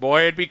and you're like,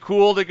 boy, it'd be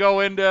cool to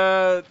go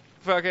into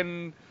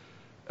fucking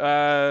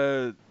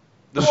the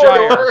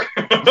Shire. Lord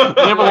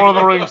of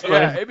the Rings thing.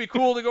 Yeah, it'd be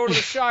cool to go to the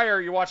Shire.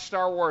 You watch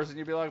Star Wars and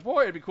you'd be like,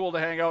 boy, it'd be cool to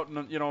hang out in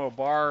a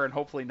bar and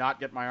hopefully not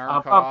get my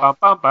arm cut off.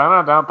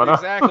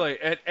 Exactly.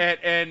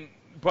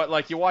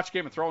 But you watch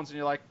Game of Thrones and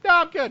you're like, no,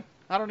 I'm good.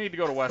 I don't need to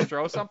go to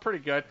Westeros. I'm pretty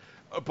good.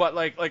 But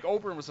like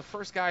Oberyn was the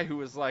first guy who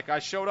was like, I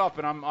showed up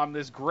and I'm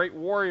this great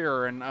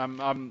warrior and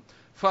I'm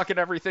fucking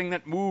everything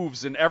that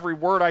moves and every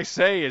word I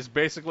say is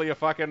basically a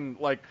fucking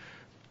like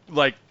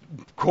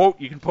quote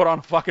you can put on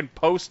a fucking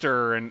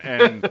poster and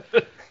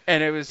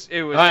it was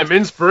I'm just,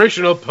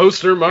 inspirational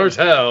poster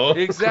Martell.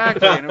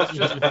 Exactly, and it was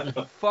just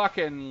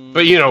fucking.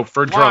 But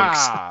for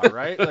drunks,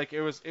 right? Like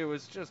it was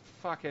just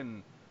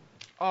fucking.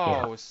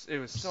 Oh, it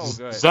was so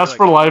good. Zest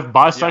for life,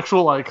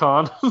 bisexual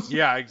icon.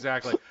 Yeah,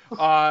 exactly.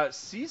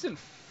 Season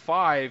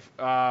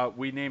 5,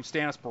 we named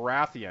Stannis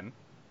Baratheon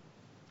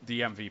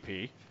the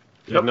MVP.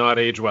 Did not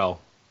age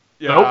well.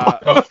 Yeah,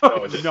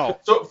 no.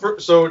 So for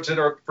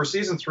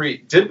season 3,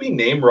 did we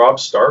name Robb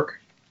Stark?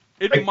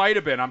 It might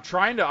have been.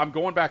 I'm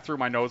going back through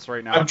my notes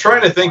right now. I'm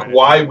trying to think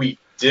why we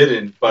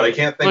didn't, but I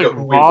can't think of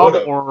who Robb we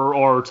would have.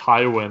 Or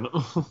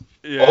Tywin.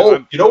 Yeah,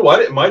 you know what?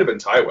 It might have been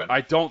Tywin.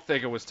 I don't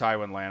think it was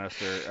Tywin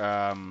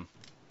Lannister.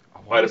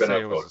 Might have been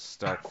it was a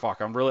Stark.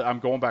 Fuck, I'm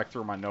going back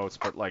through my notes,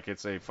 but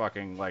it's a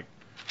fucking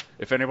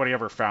if anybody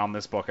ever found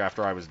this book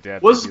after I was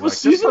dead, was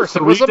season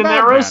 3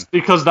 Daenerys?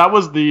 Because that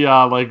was the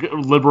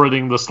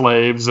liberating the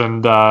slaves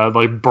and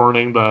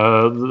burning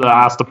the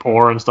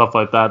Astapor and stuff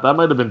like that. That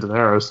might have been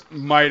Daenerys.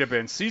 Might have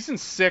been. Season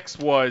 6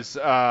 was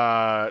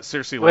Cersei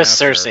Lannister. With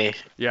Cersei.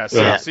 Yeah,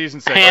 season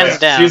 6. Hands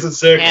down. Season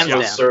 6 Hands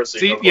was down.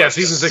 Cersei.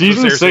 Season 6.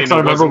 Season was Cersei 6. I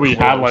remember we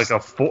had close. a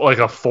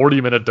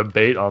 40-minute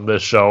debate on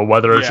this show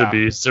whether it should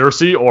be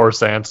Cersei or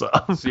Sansa.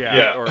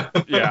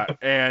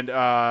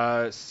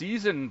 And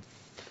season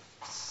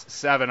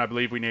 7, I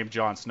believe we named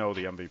Jon Snow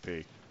the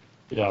MVP.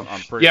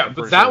 Yeah,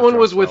 but that one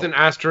was with an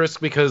asterisk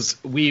because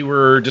we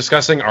were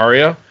discussing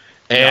Arya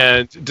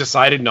and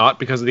decided not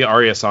because of the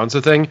Arya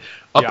Sansa thing.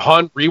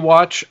 Upon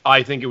rewatch,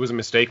 I think it was a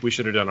mistake. We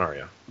should have done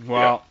Arya.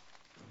 Well,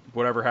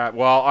 whatever happened.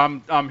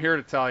 Well, I'm here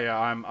to tell you,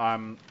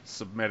 I'm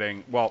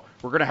submitting. Well,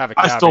 we're gonna have a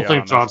caveat. I still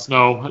think Jon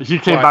Snow. He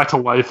came back to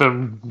life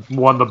and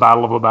won the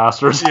Battle of the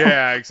Bastards.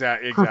 Yeah,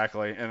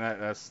 exactly,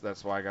 and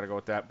that's why I gotta go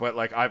with that. But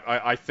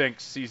I think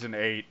season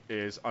 8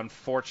 is,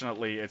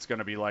 unfortunately, it's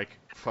gonna be like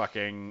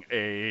fucking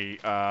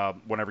a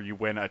whenever you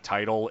win a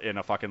title in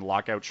a fucking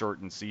lockout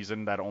shortened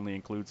season that only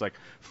includes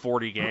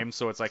 40 games.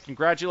 So it's like,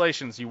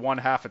 congratulations, you won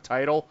half a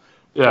title.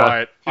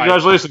 Yeah,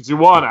 congratulations, you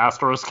won,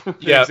 asterisk.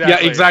 Yeah,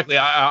 exactly.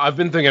 I've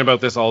been thinking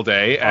about this all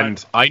day,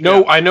 and I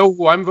know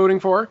who I'm voting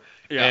for,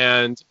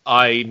 and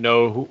I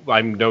know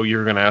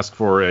you're going to ask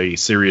for a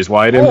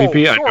series-wide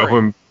MVP. I know who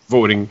I'm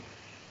voting.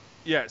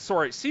 Yeah,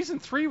 sorry. Season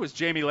 3 was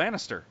Jaime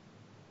Lannister.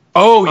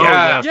 Oh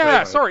yeah.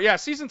 Yeah, sorry. Yeah,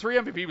 season 3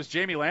 MVP was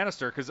Jaime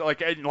Lannister because I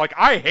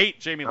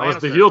hate Jaime Lannister. That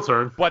was the heel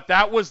turn. But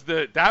that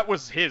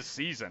was his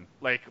season.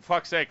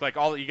 Fuck's sake, he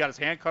got his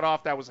hand cut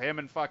off. That was him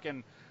and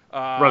fucking.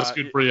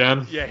 Rescued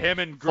Brienne. Yeah, him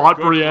and fought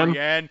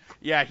Brienne.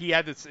 Yeah, he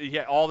had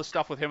all the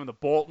stuff with him and the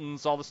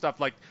Boltons, all the stuff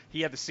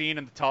he had the scene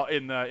in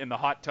the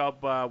hot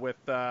tub with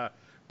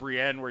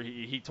Brienne, where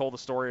he told the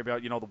story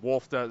about, the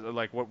wolf does,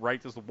 like, what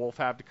right does the wolf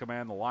have to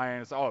command the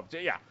lion?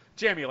 Yeah,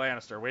 Jaime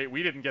Lannister.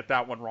 We didn't get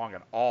that one wrong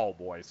at all,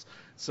 boys.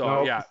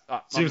 So, Nope. yeah.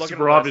 Seems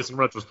super obvious in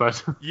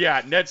retrospect.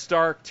 Yeah, Ned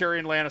Stark,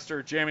 Tyrion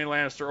Lannister, Jaime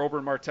Lannister,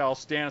 Oberyn Martell,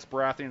 Stannis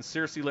Baratheon,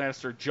 Cersei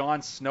Lannister,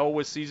 Jon Snow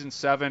was season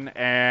 7,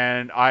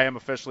 and I am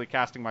officially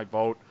casting my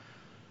vote.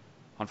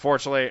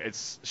 Unfortunately,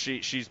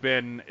 she's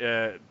been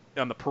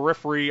on the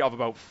periphery of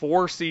about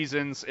 4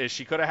 seasons.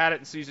 She could have had it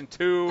in season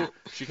 2,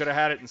 she could have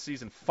had it in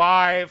season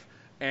 5,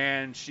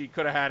 and she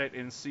could have had it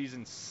in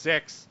season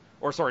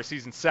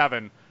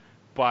 7.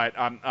 But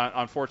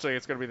unfortunately,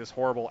 it's going to be this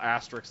horrible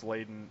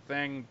asterisk-laden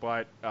thing.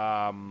 But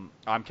I'm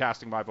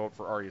casting my vote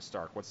for Arya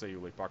Stark. What say you,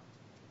 Lee Puck?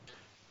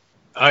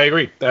 I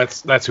agree.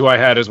 That's who I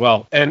had as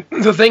well. And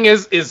the thing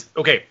is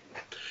okay.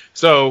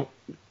 So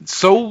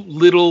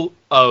little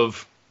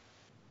of,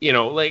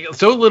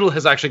 so little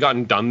has actually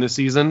gotten done this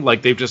season.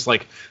 Like, they've just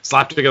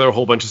slapped together a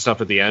whole bunch of stuff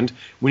at the end.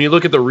 When you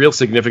look at the real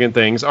significant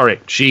things, all right,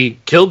 she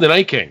killed the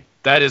Night King.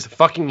 That is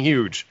fucking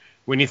huge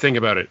when you think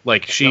about it.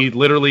 Like, she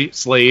literally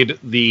slayed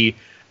the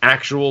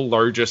actual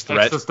largest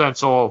threat.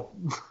 Existential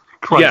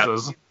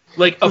crisis. Yeah.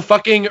 Like, a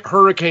fucking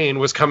hurricane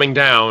was coming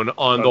down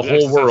on the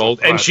whole world,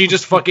 and she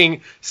just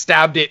fucking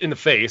stabbed it in the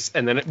face,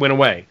 and then it went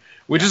away,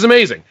 which is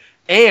amazing.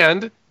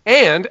 And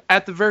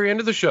at the very end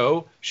of the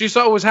show, she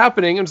saw what was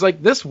happening and was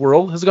like, this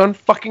world has gone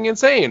fucking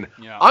insane.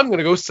 Yeah. I'm going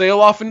to go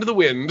sail off into the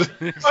wind.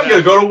 Exactly. I'm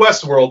going to go to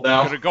Westworld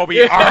now. I'm going to go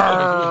be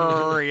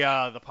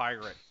Arya the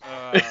pirate.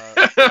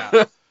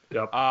 Yeah.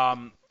 Yep.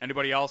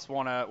 Anybody else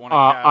want to?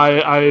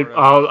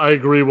 I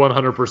agree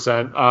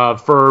 100%.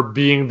 For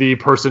being the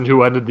person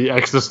who ended the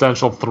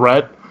existential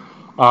threat,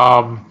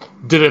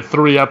 did it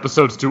 3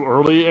 episodes too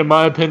early, in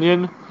my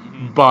opinion.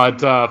 Mm-hmm.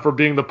 But for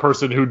being the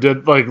person who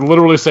did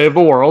literally save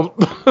the world,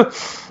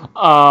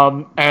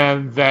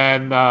 and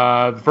then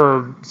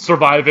for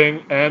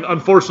surviving, and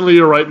unfortunately,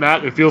 you're right,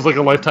 Matt. It feels like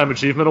a lifetime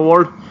achievement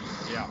award.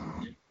 Yeah.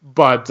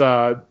 But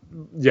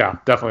yeah,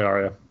 definitely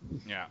Arya.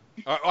 Yeah.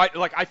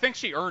 I think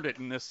she earned it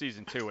in this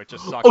season too. It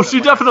just sucks. Oh,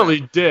 she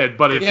definitely did,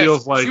 but it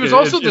feels like she was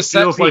also it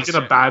feels like in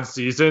a bad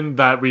season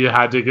that we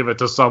had to give it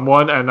to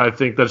someone, and I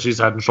think that she's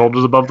head and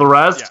shoulders above the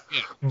rest.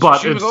 Yeah.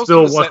 But it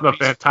still wasn't a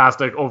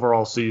fantastic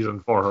overall season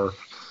for her.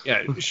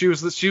 Yeah, she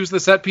was the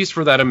set piece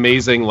for that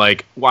amazing,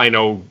 I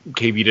know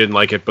KB didn't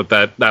like it, but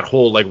that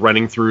whole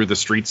running through the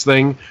streets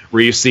thing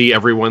where you see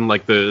everyone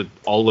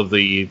all of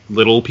the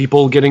little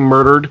people getting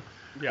murdered.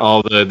 Yeah.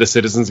 All the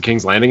citizens of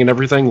King's Landing and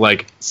everything,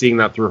 seeing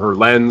that through her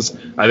lens,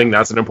 I think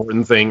that's an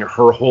important thing.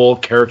 Her whole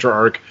character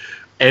arc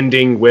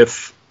ending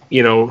with,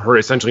 her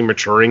essentially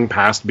maturing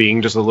past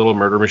being just a little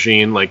murder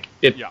machine,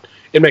 it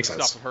makes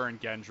sense. Stuff with her and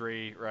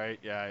Gendry, right?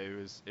 Yeah,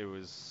 it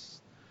was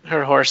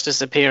her horse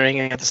disappearing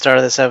at the start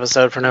of this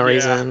episode for no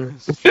reason.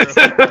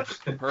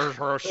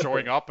 her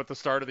showing up at the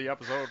start of the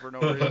episode for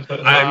no reason.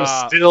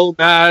 I'm still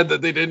mad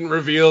that they didn't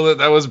reveal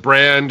that was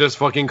Bran just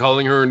fucking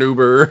calling her an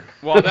Uber.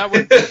 Well, that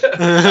would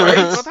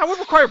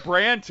require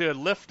Bran to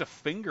lift a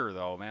finger,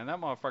 though, man.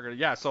 That motherfucker.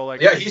 Yeah, so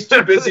yeah, he's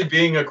too busy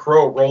being a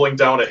crow rolling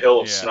down a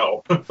hill of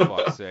snow.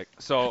 Fuck's sake.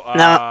 So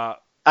now,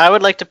 I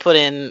would like to put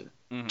in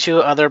 2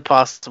 other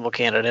possible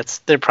candidates.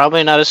 They're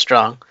probably not as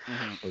strong,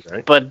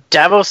 but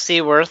Davos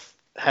Seaworth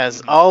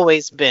has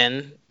always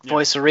been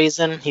voice of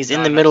reason. He's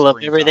in the middle of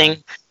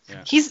everything.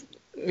 Yeah. He's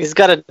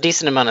got a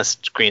decent amount of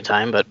screen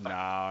time, but no,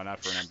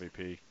 not for an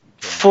MVP.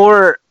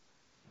 For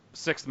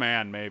 6th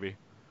man, maybe.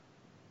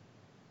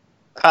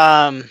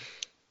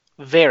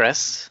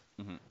 Varys,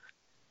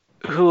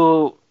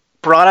 who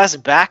brought us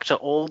back to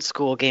old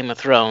school Game of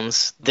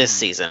Thrones this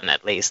season,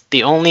 at least.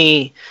 The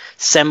only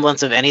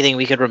semblance of anything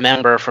we could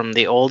remember from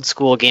the old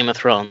school Game of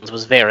Thrones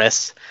was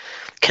Varys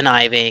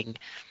conniving,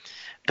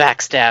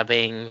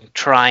 backstabbing,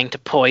 trying to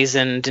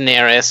poison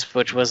Daenerys,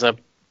 which was a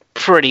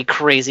pretty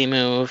crazy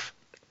move.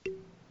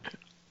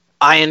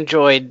 I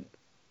enjoyed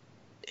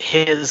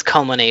his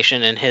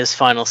culmination in his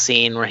final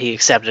scene where he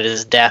accepted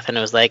his death and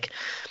it was like,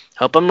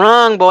 hope I'm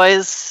wrong,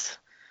 boys.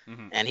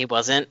 And he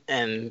wasn't,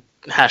 and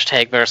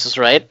 #Varys was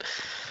right.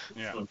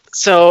 Yeah.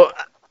 So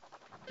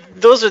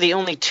those are the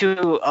only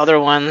 2 other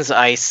ones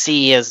I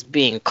see as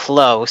being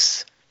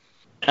close.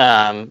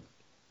 I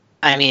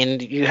mean,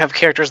 you have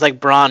characters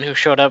like Bronn who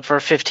showed up for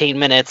 15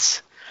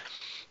 minutes,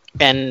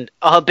 and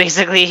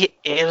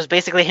it was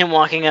basically him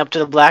walking up to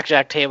the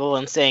blackjack table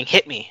and saying,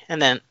 hit me,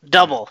 and then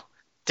double,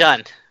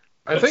 done.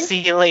 See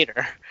you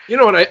later. You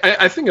know what,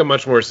 I think a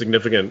much more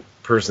significant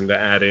person to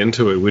add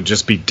into it would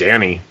just be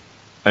Dany.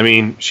 I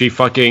mean, she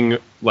fucking,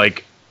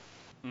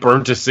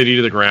 burnt a city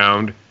to the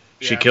ground.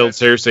 She killed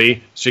Cersei.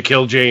 She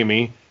killed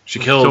Jaime. She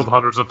killed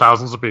hundreds of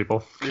thousands of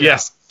people.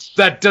 Yes.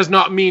 That does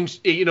not mean,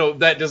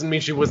 that doesn't mean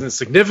she wasn't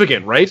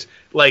significant, right?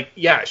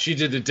 She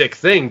did a dick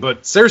thing,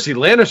 but Cersei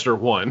Lannister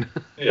won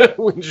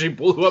when she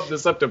blew up the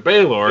Sept of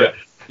Baelor.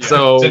 Yeah.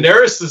 So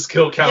Daenerys'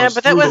 kill count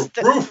through the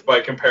roof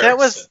by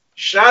comparison.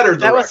 Shattered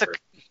the record.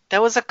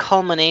 That was a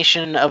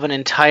culmination of an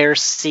entire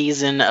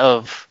season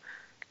of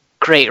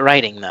great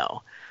writing,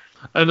 though.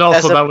 And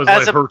also, that was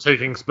like a- her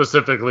taking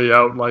specifically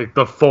out like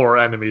the 4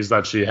 enemies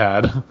that she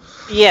had,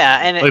 Yeah,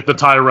 and like the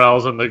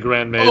Tyrells and the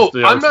Grand Mace. Oh, the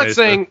I'm not Archmaester.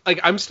 saying like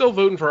I'm still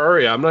voting for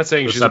Arya. I'm not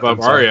saying The she's above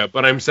Septon Son. Arya,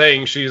 but I'm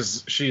saying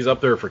she's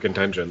up there for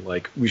contention.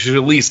 Like we should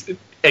at least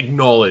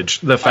acknowledge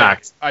the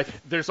fact.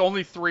 There's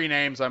only 3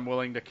 names I'm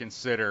willing to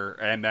consider,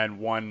 and then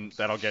one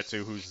that I'll get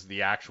to, who's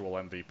the actual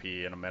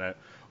MVP in a minute.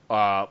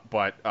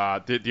 But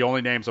the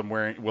only names I'm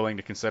willing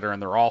to consider,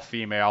 and they're all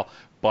female.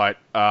 But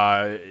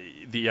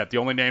the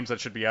only names that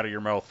should be out of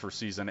your mouth for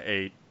season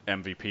 8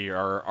 MVP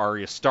are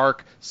Arya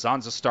Stark,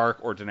 Sansa Stark,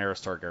 or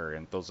Daenerys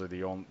Targaryen. Those are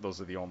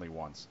the only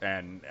ones.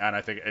 And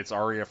I think it's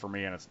Arya for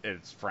me, and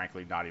it's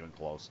frankly not even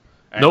close.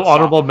 And No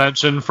honorable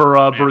mention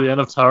for Brienne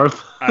of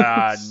Tarth. No.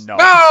 No,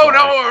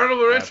 sorry.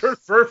 honorable mention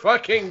for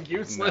fucking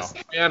useless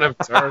man of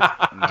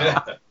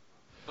Tarth.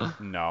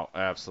 No,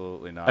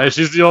 absolutely not. Hey,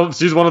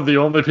 she's one of the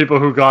only people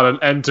who got an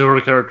end to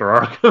her character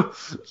arc.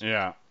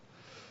 Yeah.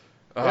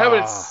 Yeah,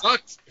 but it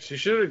sucked. She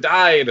should have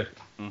died.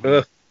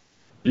 Ugh.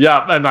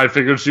 Yeah, and I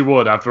figured she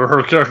would after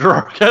her character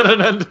arc had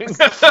an ending.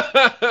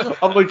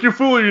 I'm like, you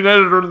fully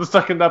united her in the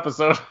 2nd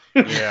episode.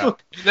 Yeah.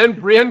 Then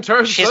Brienne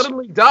Tarth She's-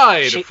 suddenly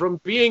died she- from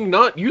being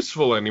not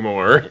useful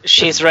anymore.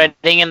 she's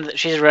running in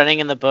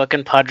the book,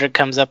 and Podrick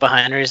comes up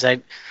behind her. He's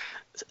like,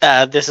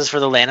 "This is for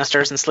the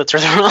Lannisters," and slits her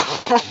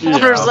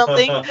throat or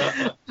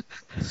something.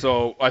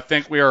 So I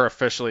think we are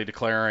officially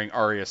declaring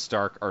Arya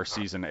Stark our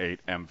season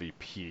 8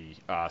 MVP.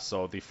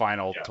 So the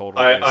final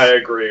total is... I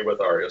agree with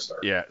Arya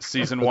Stark. Yeah,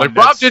 season 1... Like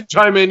Rob didn't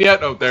chime in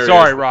yet. Oh, there.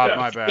 Sorry, he is. Rob, Yeah.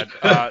 my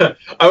bad.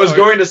 I was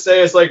going to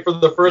say, it's like for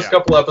the first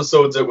couple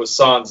episodes it was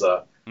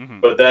Sansa,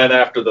 but then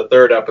after the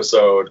 3rd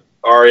episode,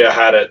 Arya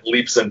had it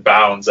leaps and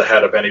bounds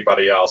ahead of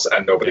anybody else,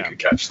 and nobody could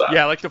catch that.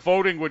 Yeah, like the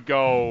voting would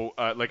go,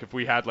 like if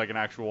we had like an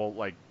actual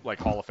like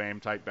Hall of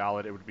Fame type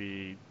ballot, it would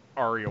be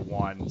Arya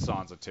 1,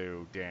 Sansa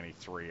 2, Dany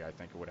 3, I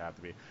think it would have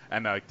to be.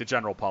 And like the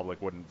general public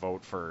wouldn't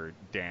vote for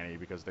Dany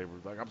because they were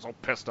like, I'm so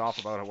pissed off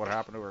about what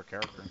happened to her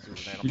character in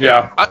season 8.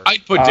 Yeah.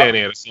 I'd put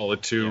Dany at a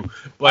solid 2,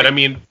 but I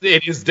mean,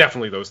 it is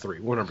definitely those 3.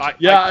 100%.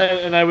 Yeah,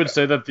 and I would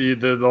say that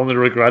the only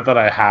regret that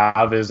I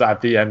have is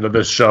at the end of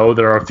this show,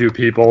 there are a few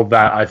people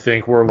that I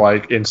think were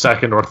like in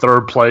 2nd or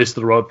 3rd place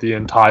throughout the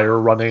entire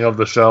running of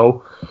the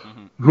show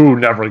who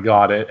never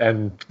got it.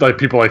 And like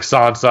people like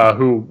Sansa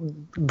who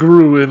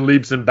grew in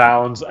leaps and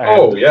bounds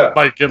and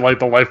might get like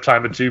the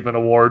Lifetime Achievement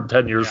Award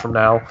 10 years from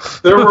now.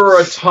 There were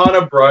a ton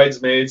of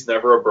bridesmaids,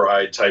 never a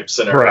bride type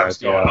scenarios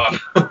going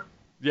on.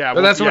 Yeah,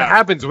 But that's what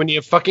happens when you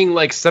have fucking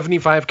like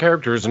 75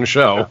 characters in a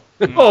show.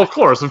 Oh, of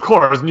course. And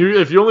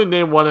if you only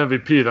name one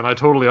MVP, then I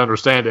totally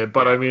understand it.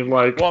 But I mean,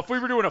 like, well, if we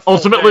were doing a full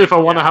ultimately, thing, if I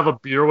want to have a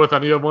beer with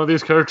any of one of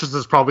these characters,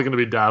 it's probably going to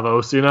be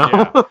Davos, you know?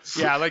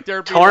 Yeah, like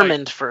there'd be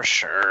Tormund for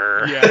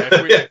sure. Yeah,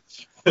 if we,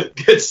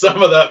 Get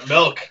some of that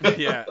milk.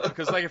 Yeah,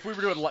 because like if we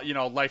were doing,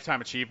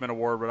 Lifetime Achievement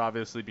Award would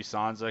obviously be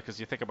Sansa, because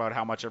you think about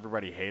how much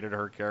everybody hated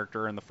her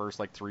character in the first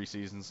like 3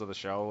 seasons of the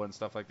show and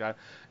stuff like that,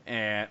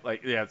 and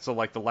like so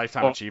like the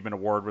Lifetime Achievement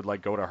Award would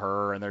like go to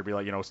her, and there'd be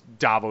like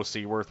Davos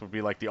Seaworth would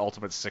be like the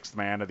ultimate 6th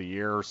man of the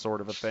year sort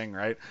of a thing,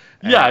 right?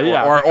 And,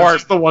 or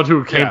she's the one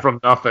who came from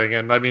nothing,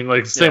 and I mean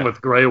like same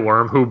with Grey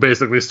Worm, who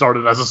basically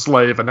started as a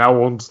slave and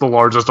now owns the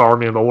largest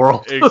army in the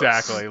world.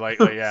 Exactly, like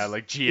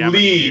GM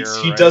leads,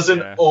 year, he right?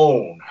 doesn't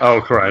own.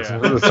 Oh, correct.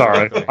 Yeah.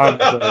 Sorry.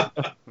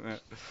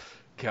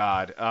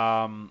 God.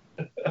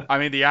 I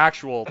mean, the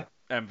actual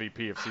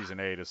MVP of season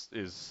 8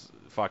 is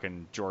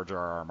fucking George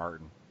R.R.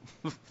 Martin.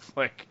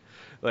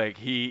 like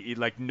he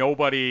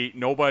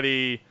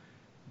nobody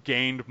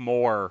gained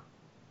more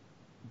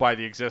by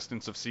the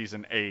existence of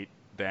season 8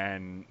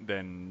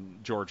 than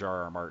George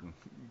R.R. Martin,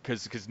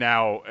 because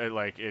now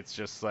it's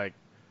just like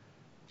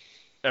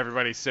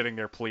everybody's sitting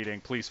there pleading,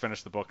 please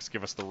finish the books,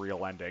 give us the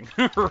real ending,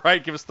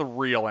 right? Give us the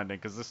real ending,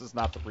 because this is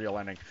not the real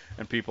ending,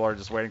 and people are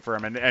just waiting for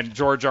him. And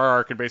George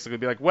R.R. can basically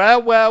be like,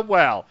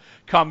 well,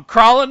 come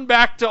crawling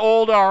back to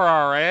old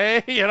R.R.,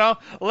 eh?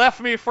 Left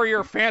me for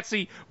your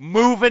fancy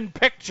moving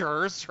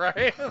pictures,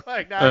 right?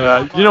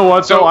 You know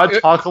what? So I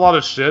talk a lot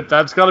of shit.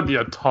 That's got to be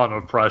a ton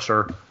of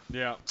pressure.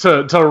 Yeah.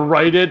 To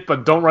write it,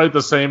 but don't write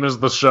the same as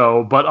the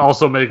show, but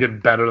also make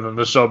it better than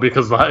the show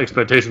because the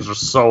expectations are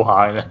so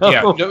high now.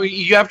 Yeah, no,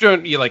 you have to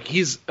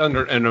he's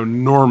under an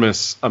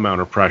enormous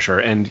amount of pressure,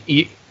 and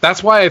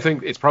that's why I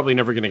think it's probably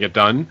never going to get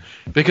done.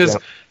 Because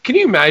can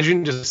you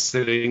imagine just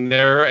sitting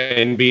there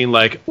and being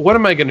like, "What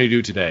am I going to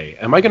do today?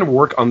 Am I going to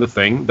work on the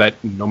thing that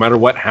no matter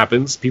what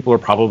happens, people are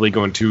probably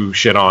going to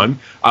shit on?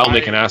 I'll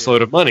make an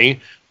assload of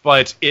money."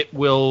 But it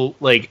will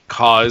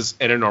cause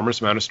an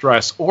enormous amount of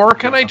stress. Or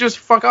can I just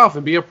fuck off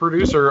and be a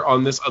producer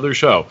on this other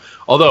show?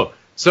 Although,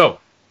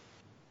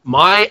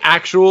 my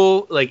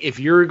actual if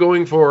you're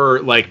going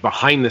for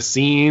behind the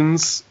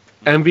scenes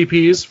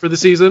MVPs for the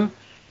season,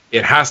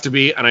 it has to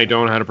be, and I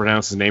don't know how to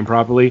pronounce his name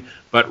properly,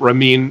 but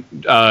Ramin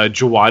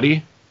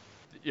Djawadi,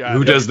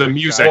 who does the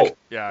music.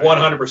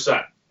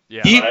 100%.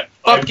 Yeah, he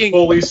fucking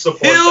fully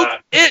support killed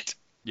that. it.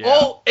 Yeah.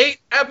 All 8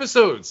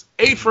 episodes,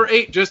 8 for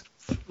 8, just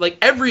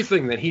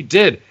everything that he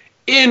did,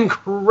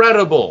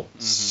 incredible,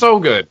 so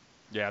good.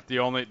 Yeah, the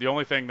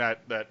only thing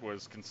that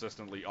was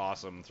consistently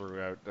awesome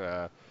throughout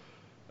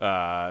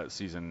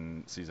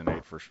season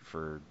 8 for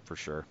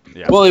sure.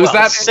 Yeah. Well, it was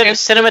that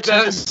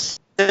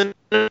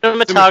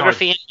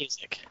cinematography and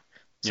music.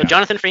 So Yeah.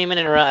 Jonathan Freeman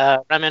and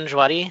Ramin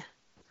Djawadi.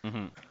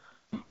 Mm-hmm.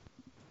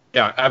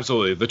 Yeah,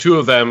 absolutely. The two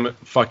of them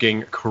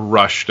fucking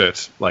crushed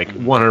it, like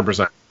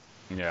 100%.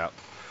 Yeah.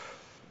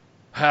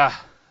 Yeah.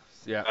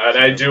 And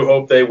I do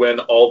hope they win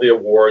all the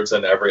awards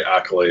and every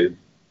accolade.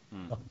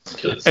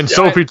 And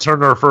Sophie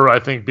Turner for, I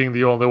think, being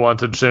the only one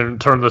to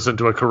turn this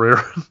into a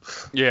career.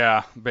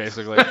 Yeah,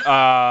 basically.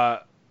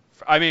 I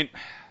mean,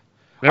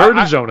 Married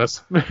to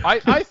Jonas.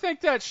 I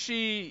think that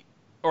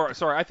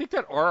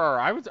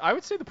I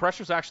would say the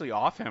pressure's actually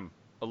off him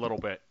a little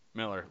bit,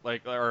 Miller,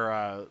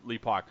 or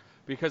Leapock,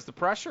 because the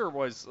pressure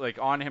was like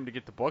on him to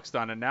get the books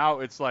done, and now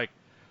it's like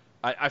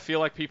I feel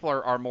like people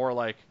are more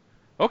like,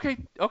 okay,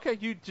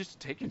 you just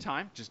take your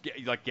time, just get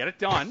it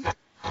done.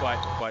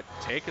 But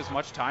take as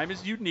much time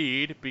as you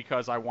need,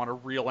 because I want a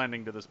real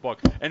ending to this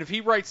book. And if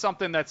he writes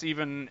something that's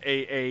even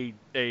a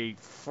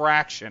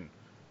fraction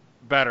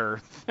better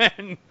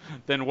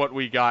than what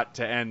we got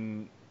to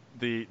end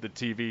the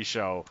TV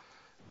show,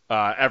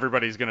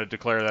 everybody's going to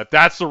declare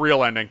that's the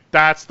real ending.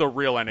 That's the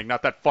real ending,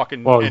 not that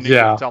fucking ending of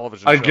the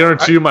television show. I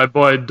guarantee you my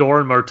boy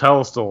Doran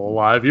Martell's still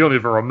alive. You don't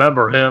even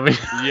remember him.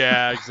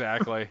 Yeah,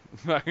 exactly.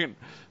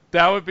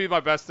 That would be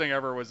my best thing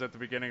ever, was at the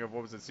beginning of,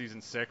 what was it, season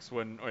 6,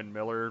 when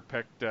Miller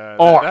picked...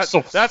 I'm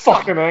so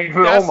fucking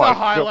angry. That's oh my the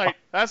highlight. God.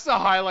 That's the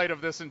highlight of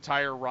this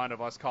entire run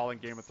of us calling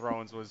Game of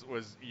Thrones, was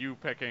you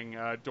picking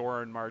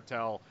Doran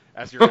Martell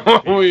as your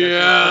MVP. Oh,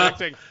 yeah.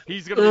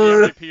 He's going to be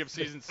the MVP of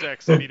season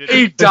 6. And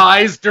He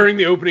dies during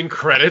the opening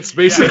credits,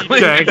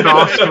 basically. Yeah, he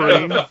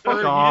screen.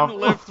 didn't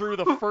live through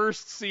the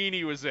first scene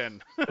he was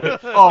in.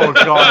 Oh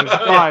God,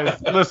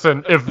 guys!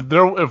 Listen, if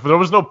there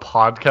was no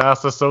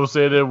podcast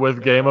associated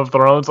with Game of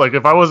Thrones, like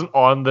if I wasn't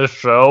on this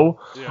show,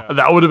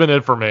 that would have been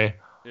it for me.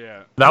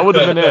 Yeah. That would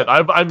have been it.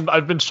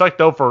 I've been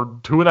checked out for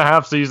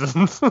 2.5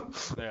 seasons.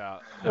 Yeah.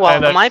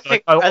 Well, my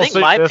pick. I think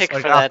my pick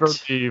for after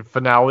that. the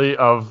finale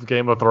of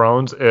Game of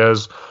Thrones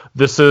is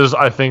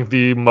I think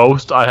the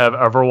most I have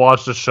ever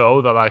watched a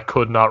show that I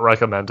could not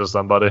recommend to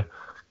somebody.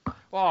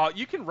 Well,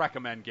 you can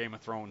recommend Game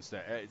of Thrones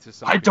to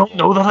some I people. don't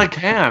know that I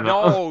can.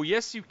 No,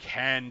 yes you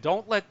can.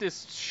 Don't let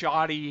this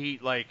shoddy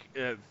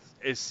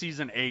is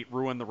season 8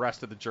 ruin the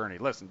rest of the journey.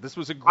 Listen, this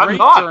was a great I'm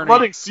not journey.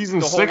 letting season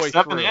the whole 6, way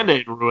 7, through. and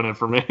 8 ruin it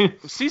for me.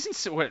 Season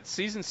 6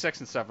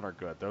 and 7 are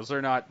good. Those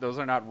are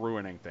not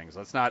ruining things.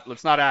 Let's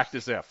not act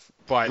as if.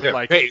 But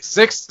hey,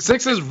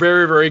 six is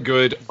very, very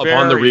good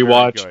upon the very,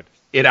 rewatch. very good.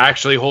 It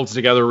actually holds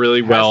together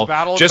really well.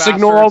 Battle of Just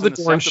ignore all the Bastards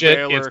and Dorne the shit.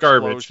 Baylor It's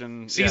garbage.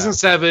 explosion. Season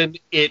 7,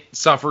 it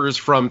suffers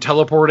from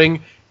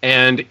teleporting,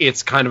 and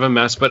it's kind of a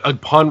mess. But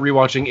upon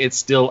rewatching, it's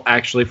still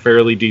actually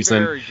fairly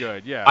decent. Very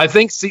good, yeah. I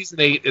think season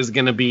 8 is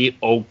going to be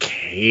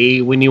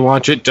okay when you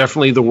watch it.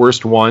 Definitely the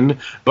worst one,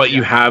 but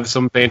you have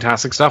some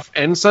fantastic stuff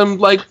and some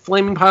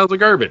flaming piles of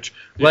garbage,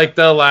 like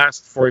the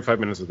last 45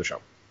 minutes of the show.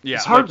 Yeah,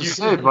 it's hard to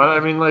say, but I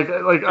mean, I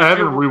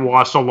haven't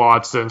rewatched a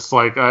lot since.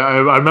 I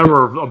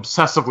remember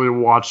obsessively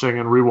watching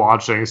and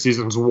rewatching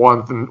seasons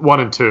 1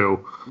 and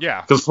 2.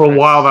 Yeah, because for a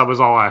while that was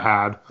all I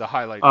had. The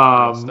highlight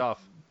stuff.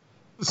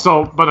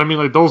 So, but I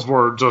mean, those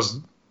were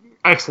just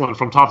excellent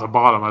from top to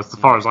bottom, as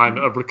far as I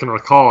ever can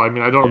recall. I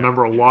mean, I don't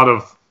remember a lot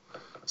of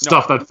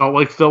stuff that felt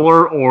like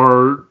filler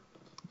or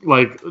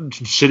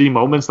shitty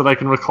moments that I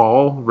can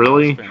recall,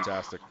 really. That's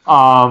fantastic.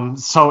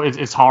 So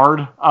it's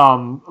hard.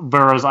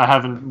 Whereas I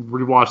haven't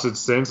rewatched it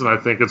since, and I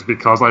think it's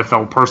because I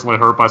felt personally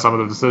hurt by some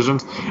of the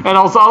decisions. And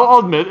also, I'll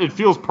admit, it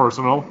feels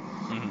personal.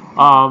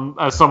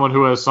 As someone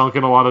who has sunk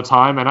in a lot of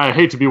time, and I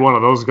hate to be one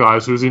of those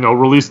guys who's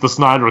released the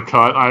Snyder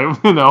cut.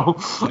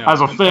 As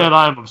a fan,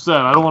 I'm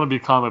upset. I don't want to be a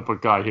comic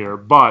book guy here,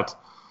 but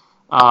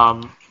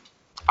I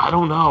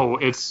don't know.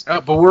 It's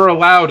but we're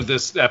allowed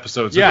this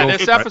episode. So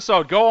this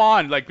episode. Go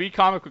on, be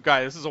comic book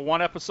guy. This is a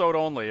 1 episode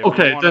only.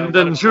 Okay,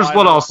 then here's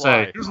what I'll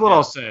say. Here's what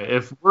I'll say.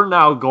 If we're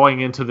now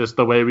going into this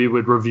the way we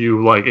would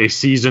review a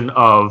season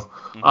of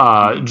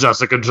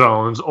Jessica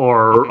Jones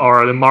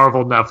or a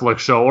Marvel Netflix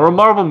show or a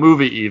Marvel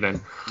movie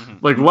even,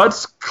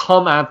 let's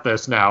come at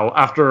this now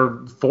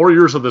after 4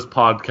 years of this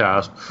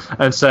podcast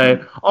and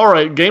say, all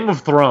right, Game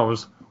of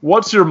Thrones.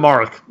 What's your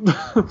mark?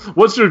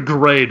 What's your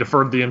grade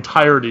for the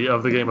entirety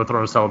of the Game of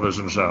Thrones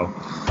television show?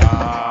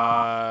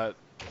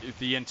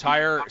 The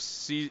entire 8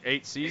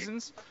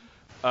 seasons?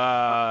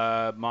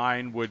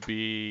 Mine would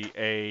be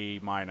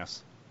A-. A-,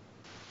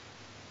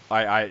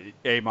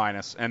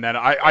 and then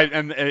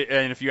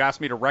and if you ask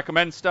me to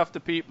recommend stuff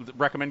to people,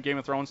 recommend Game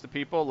of Thrones to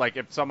people,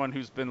 if someone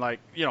who's been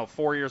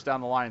 4 years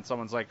down the line,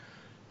 someone's I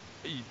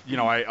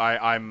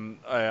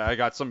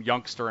got some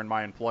youngster in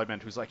my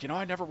employment who's I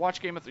never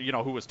watched Game of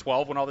Thrones, who was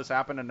 12 when all this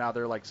happened, and now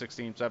they're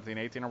 16, 17,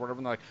 18 or whatever,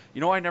 and they're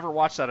I never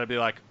watched that. I'd be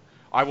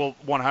I will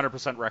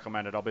 100%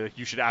 recommend it. I'll be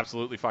you should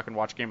absolutely fucking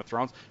watch Game of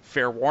Thrones.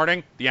 Fair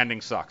warning, the ending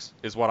sucks,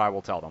 is what I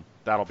will tell them.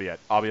 That'll be it.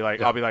 I'll be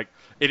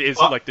it is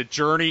the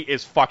journey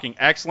is fucking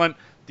excellent.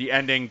 the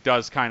ending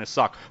does kind of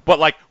suck. But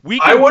like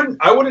I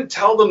wouldn't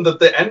tell them that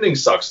the ending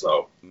sucks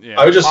though. Yeah.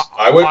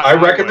 I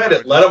recommend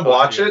it. Let them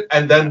watch it,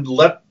 and then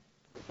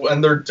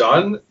when they're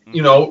done,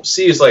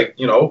 see is like,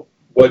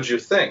 what'd you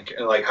think,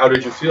 and like, how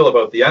did you feel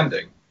about the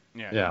ending?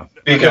 Yeah.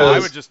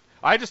 Because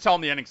I just tell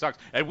them the ending sucks,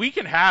 and we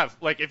can have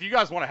if you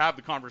guys want to have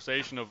the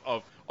conversation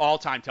of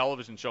all-time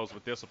television shows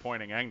with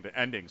disappointing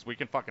endings, we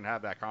can fucking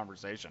have that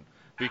conversation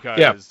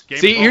because Game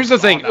of Thrones here's the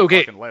thing. On that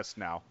okay, fucking list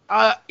now.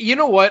 You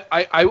know what?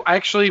 I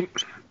actually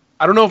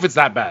I don't know if it's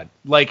that bad.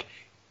 Like,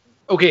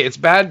 okay, it's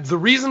bad. The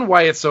reason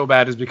why it's so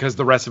bad is because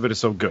the rest of it is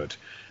so good.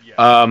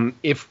 Yeah.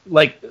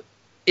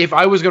 If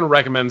I was going to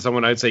recommend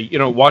someone, I'd say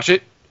watch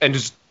it and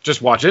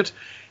just watch it.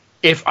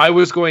 If I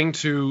was going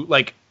to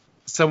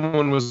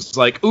someone was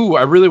like, ooh,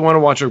 I really want to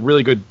watch a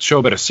really good show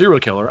about a serial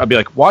killer, I'd be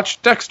like,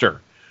 watch Dexter.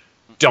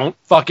 Don't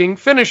fucking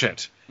finish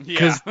it.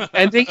 Because the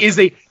ending is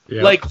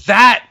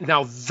that.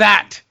 Now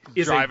that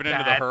is driving a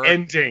into bad the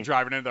ending.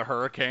 Driving into the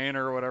hurricane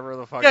or whatever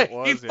the fuck it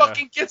was. He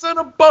fucking gets on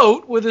a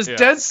boat with his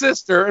dead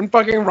sister and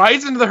fucking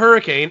rides into the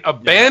hurricane,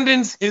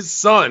 abandons his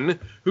son,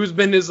 who's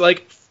been his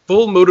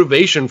full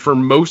motivation for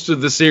most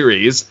of the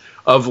series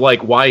of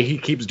why he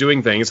keeps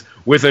doing things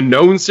with a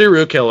known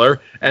serial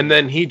killer, and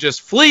then he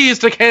just flees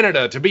to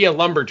Canada to be a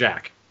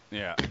lumberjack.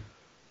 Yeah.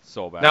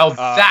 So bad. Now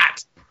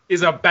that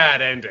is a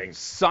bad ending.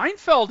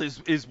 Seinfeld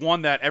is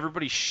one that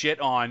everybody shit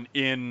on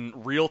in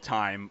real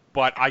time,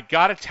 but I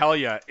gotta tell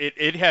you,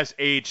 it has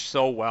aged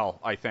so well,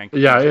 I think.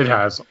 Yeah, it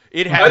has.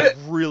 It has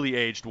really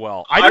aged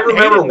well. I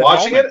remember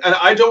watching it, and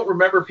I don't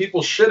remember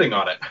people shitting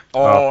on it.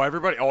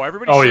 Everybody.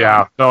 Oh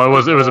yeah, no, it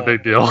was a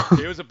big deal.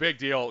 It was a big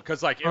deal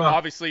because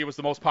obviously it was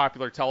the most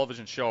popular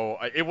television show.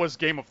 It was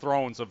Game of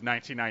Thrones of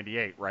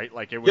 1998, right?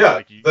 It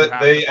was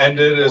they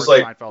ended as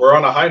we're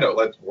on a high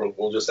note.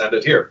 We'll just end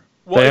it here.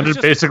 Well, they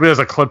ended basically as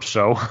a clip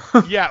show.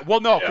 Yeah, well,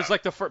 no, because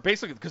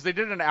basically because they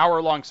did an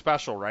hour-long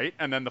special, right?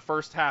 And then the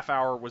first half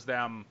hour was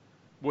an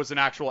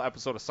actual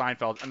episode of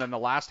Seinfeld, and then the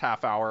last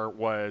half hour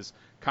was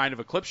kind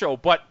of a clip show.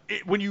 But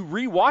when you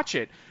rewatch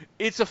it,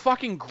 it's a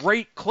fucking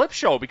great clip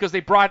show because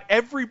they brought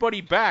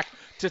everybody back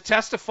to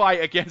testify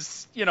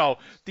against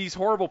these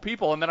horrible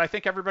people, and then I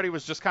think everybody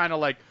was just kind of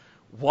like,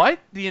 what?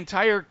 The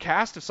entire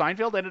cast of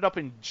Seinfeld ended up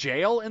in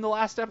jail in the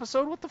last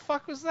episode? What the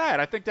fuck was that?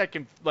 I think that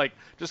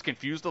just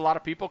confused a lot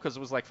of people because it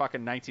was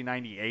fucking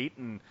 1998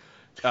 and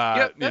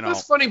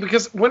that's funny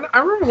because I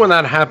remember when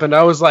that happened,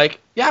 I was like,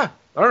 yeah,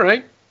 all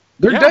right,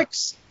 they're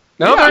dicks.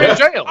 Now they're in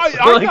jail. I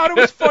thought it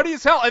was funny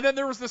as hell. And then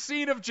there was the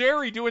scene of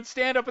Jerry doing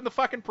stand-up in the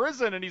fucking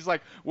prison, and he's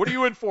like, what are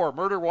you in for?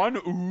 Murder one?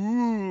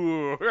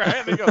 Ooh. Right?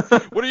 And he goes,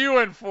 what are you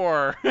in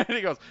for? And he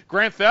goes,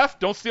 grand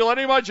theft? Don't steal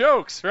any of my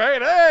jokes. Right?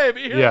 Hey,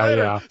 be here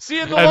later. Yeah. See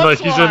you in the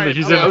lunch line.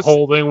 He's in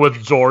holding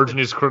with George, and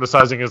he's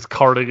criticizing his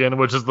cardigan,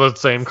 which is the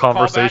same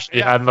conversation he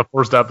had in the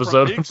first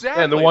episode.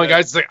 Exactly. And the one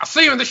guy's like, I'll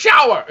see you in the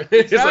shower.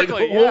 Exactly, He's like,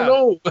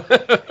 oh no.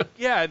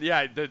 Yeah.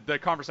 The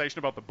conversation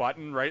about the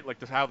button, right?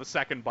 How the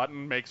second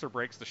button makes or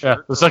breaks the shirt. Yeah,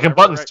 the second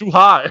button's too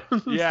high.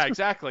 Yeah,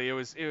 exactly. It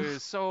was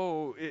great.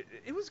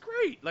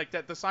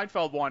 That the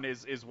Seinfeld one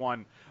is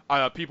one.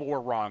 People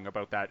were wrong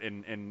about that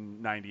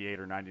in 98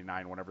 or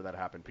 99, whenever that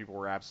happened. People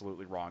were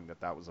absolutely wrong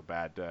that was a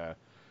bad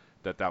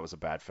that was a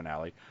bad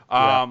finale.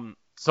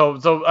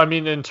 So I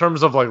mean, in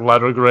terms of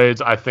letter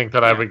grades, I think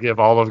that I would give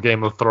all of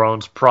Game of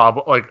Thrones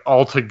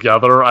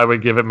altogether, I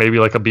would give it maybe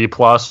a B+.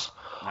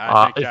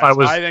 I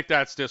think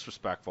that's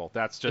disrespectful.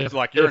 That's just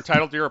you're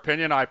entitled to your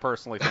opinion. I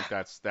personally think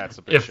that's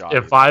a bit shoddy.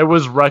 If I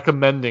was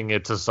recommending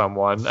it to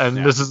someone, and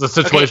this is the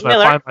situation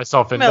I find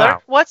myself in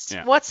now. What's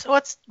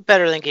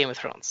better than Game of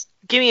Thrones?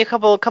 Give me a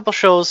couple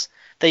shows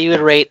that you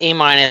would rate A-.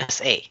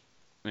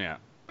 Yeah.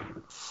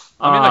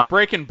 I mean,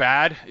 Breaking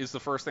Bad is the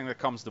first thing that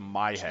comes to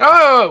my head.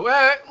 Oh,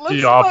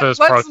 The Office,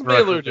 Parks and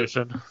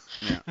Recreation.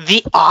 Yeah.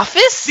 The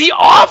Office? The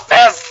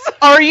Office?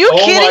 Are you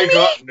kidding me? Oh my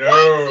god,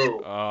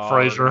 no.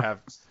 Frasier.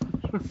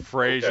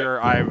 Frasier.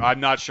 Okay.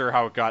 I'm not sure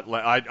how it got.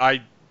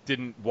 I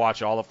didn't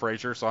watch all of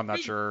Frasier, so I'm not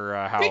sure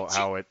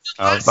how it.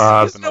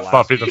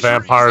 Buffy the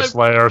Vampire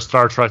Slayer,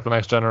 Star Trek: The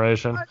Next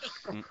Generation.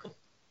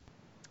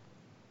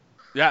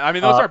 Yeah, I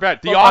mean those are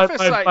bad. The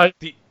Office.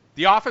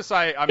 The Office.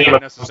 I'm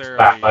not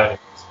necessarily.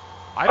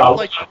 I don't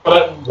like.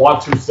 What I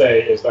want to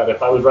say is that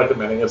if I was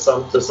recommending it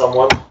to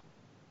someone,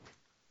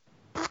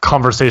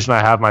 conversation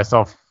I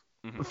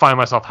find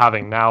myself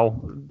having now,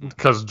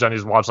 because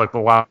Jenny's watched the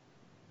last.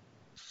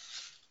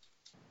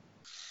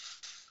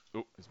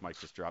 Ooh, his mic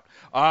just dropped.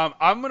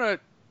 I'm gonna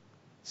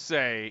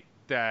say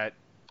that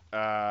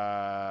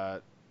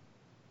I'm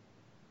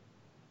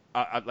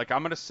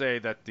gonna say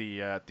that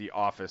the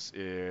Office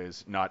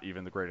is not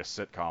even the greatest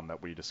sitcom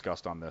that we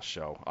discussed on this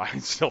show. I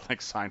still think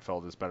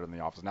Seinfeld is better than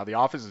The Office. Now, The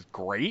Office is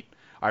great.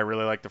 I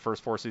really like the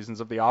first 4 seasons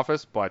of The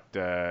Office, but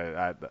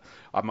I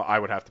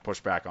would have to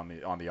push back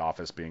on the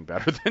Office being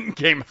better than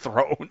Game of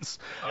Thrones.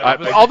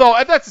 Although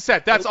that's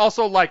said, that's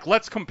also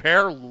let's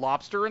compare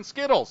Lobster and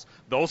Skittles.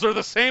 Those are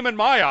the same in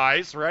my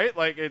eyes, right?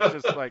 It's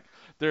just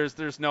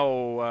there's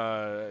no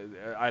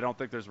I don't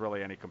think there's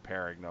really any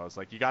comparing those.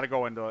 Like you got to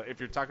go into, if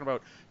you're talking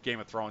about Game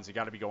of Thrones, you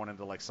got to be going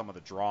into like some of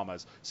the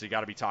dramas. So you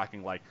got to be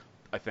talking like,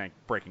 I think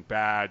Breaking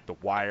Bad, The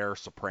Wire,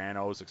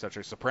 Sopranos,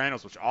 etc.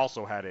 Sopranos, which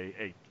also had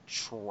a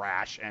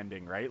trash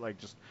ending, right? Like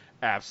just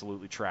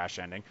absolutely trash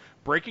ending.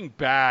 Breaking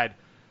Bad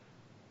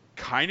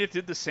kind of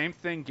did the same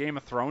thing Game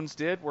of Thrones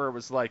did, where it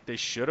was like they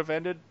should have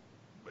ended.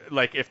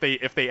 Like if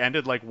they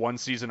ended like one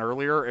season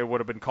earlier, it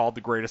would have been called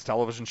the greatest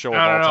television show of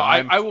all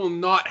time. I will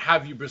not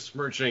have you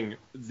besmirching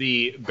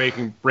the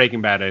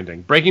Breaking Bad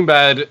ending. Breaking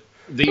Bad, it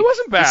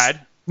wasn't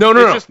bad. No.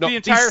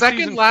 The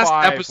second last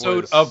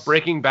episode of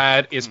Breaking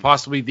Bad is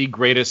possibly the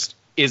greatest.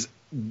 Is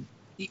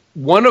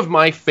one of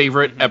my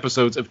favorite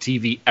episodes of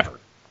TV ever.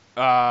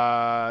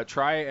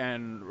 Try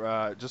and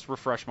just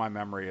refresh my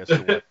memory as to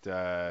what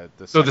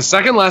the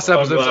second last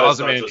episode is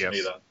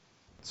Ozymandias.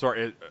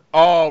 Sorry.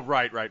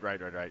 Right.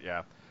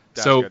 Yeah.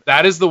 That's so good.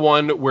 That is the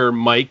one where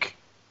Mike,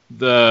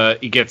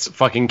 he gets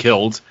fucking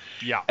killed.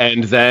 Yeah.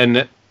 And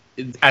then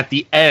at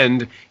the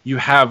end, you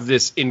have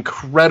this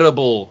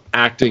incredible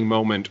acting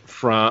moment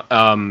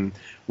from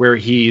where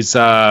he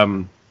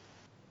calls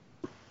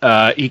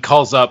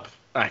up.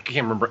 I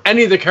can't remember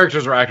any of the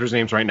characters or actors'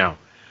 names right now.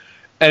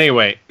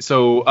 Anyway,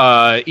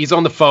 so he's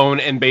on the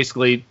phone and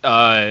basically,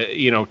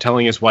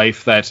 telling his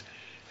wife that,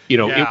 it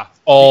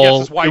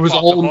was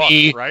all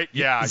me, right?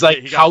 Yeah, he's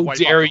like, "How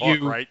dare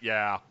you?" Right?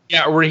 Yeah,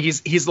 yeah. Where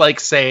he's like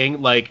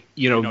saying, like,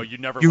 you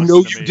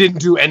didn't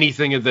do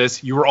anything of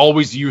this. You were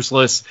always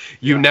useless.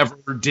 You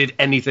never did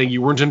anything.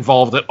 You weren't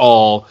involved at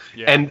all.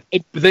 Yeah.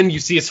 But then you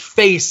see his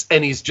face,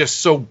 and he's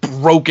just so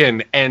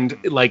broken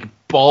and like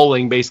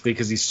bawling, basically,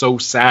 because he's so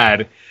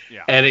sad.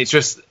 Yeah. And it's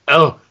just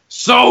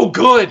so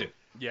good.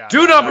 Yeah,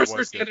 do numbers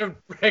for the end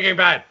of Breaking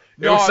Bad.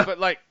 No, but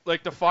like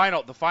the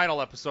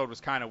final episode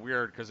was kind of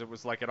weird because it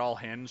was like it all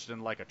hinged in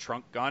like a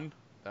trunk gun,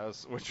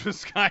 which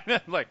was kind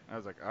of like, I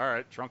was like, all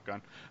right, trunk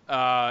gun,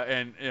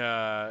 and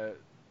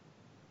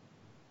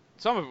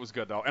some of it was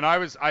good though, and I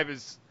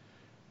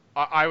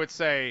would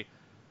say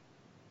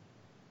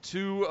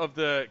two of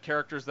the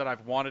characters that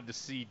I've wanted to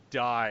see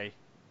die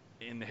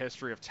in the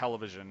history of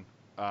television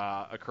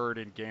occurred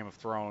in Game of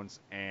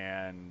Thrones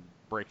and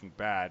Breaking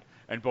Bad,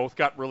 and both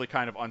got really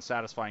kind of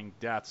unsatisfying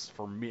deaths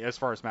for me as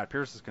far as Matt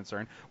Pierce is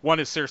concerned. One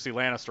is Cersei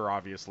Lannister,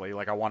 obviously.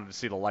 Like I wanted to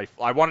see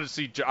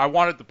I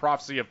wanted the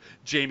prophecy of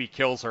Jaime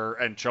kills her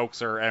and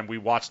chokes her, and we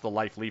watched the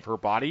life leave her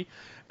body.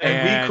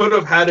 And we could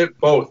have had it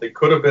both. It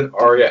could have been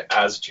Arya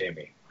as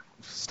Jaime.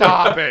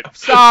 Stop it,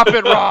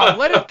 Rob.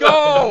 Let it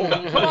go.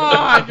 Come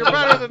on, you're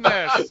better than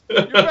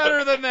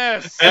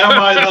this. Am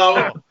I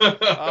though?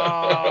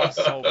 Oh,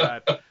 so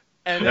bad.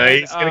 And then,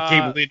 he's gonna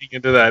keep leading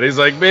into that. He's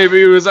like,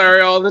 maybe it was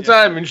Arya all the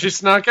time, and she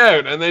snuck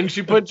out, and then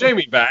she put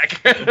Jaime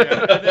back. And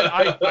then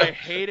I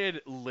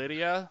hated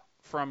Lydia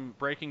from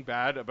Breaking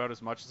Bad about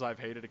as much as I've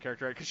hated a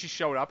character, because she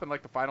showed up in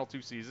like the final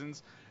 2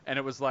 seasons, and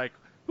it was like,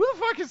 who the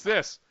fuck is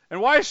this? And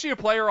why is she a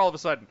player all of a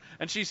sudden?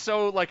 And she's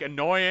so like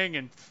annoying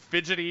and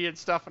fidgety and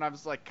stuff. And I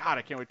was like, God,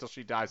 I can't wait till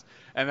she dies.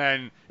 And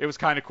then it was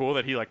kind of cool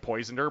that he like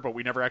poisoned her, but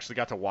we never actually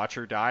got to watch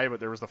her die. But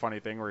there was the funny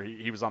thing where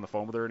he was on the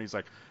phone with her and he's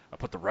like, I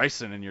put the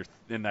ricin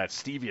in that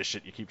stevia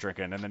shit you keep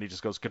drinking. And then he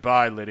just goes,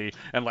 goodbye, Liddy,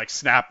 and like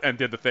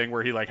did the thing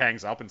where he like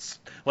hangs up and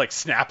like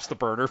snaps the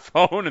burner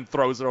phone and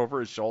throws it over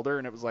his shoulder.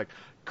 And it was like,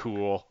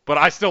 cool. But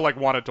I still like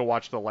wanted to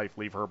watch the life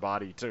leave her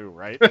body too,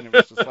 right? And it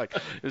was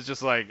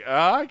just like,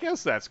 I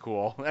guess that's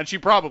cool. And she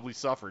probably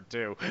suffered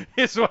too.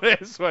 Is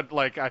what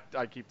like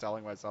I keep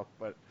telling myself.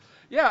 But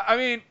yeah, I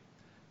mean,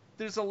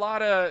 there's a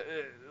lot of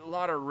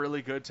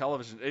really good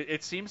television.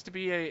 It seems to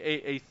be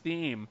a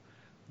theme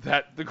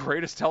that the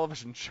greatest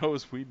television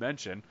shows we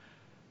mention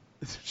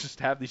just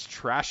have these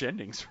trash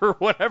endings for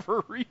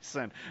whatever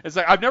reason. It's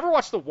like I've never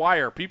watched The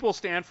Wire. People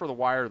stand for The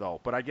Wire though,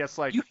 but I guess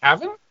like you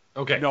haven't.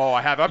 Okay. No,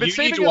 I haven't. I've been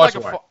saving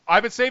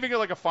it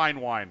like a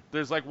fine wine.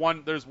 There's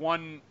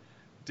one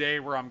day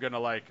where I'm gonna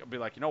like be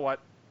like, you know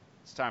what?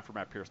 It's time for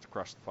Matt Pierce to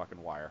crush the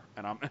fucking Wire,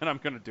 and I'm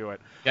gonna do it.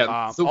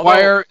 Yeah,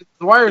 The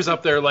Wire's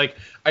up there. Like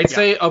I'd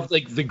say of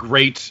like the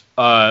great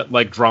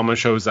like drama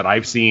shows that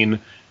I've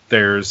seen.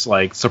 There's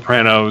like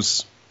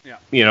Sopranos. Yeah.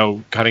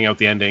 Cutting out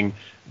the ending.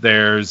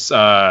 There's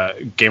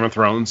Game of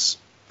Thrones.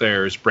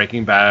 There's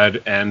Breaking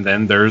Bad, and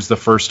then there's the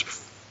first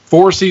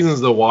 4 seasons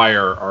of The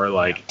Wire are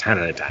like 10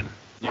 out of 10.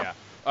 Yeah.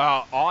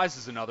 Oz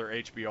is another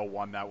HBO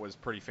one that was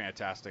pretty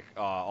fantastic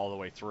all the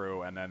way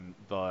through, and then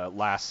the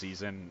last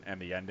season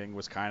and the ending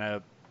was kind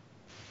of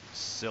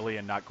silly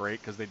and not great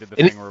because they did the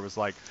thing where it was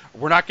like,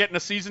 we're not getting a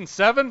season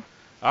 7?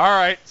 All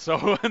right,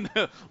 so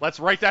let's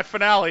write that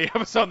finale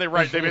episode. They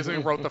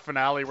basically wrote the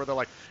finale where they're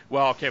like,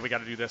 well, okay, we got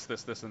to do this,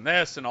 and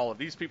this, and all of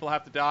these people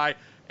have to die,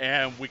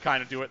 and we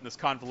kind of do it in this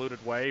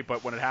convoluted way,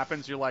 but when it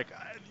happens, you're like,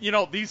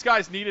 these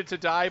guys needed to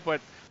die, but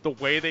the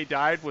way they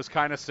died was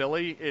kind of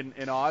silly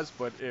in Oz,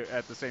 but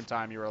at the same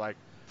time, you were like,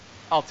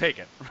 I'll take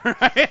it.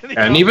 Right?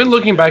 And even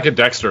looking back at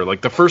Dexter,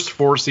 like the first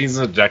 4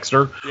 seasons of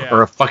Dexter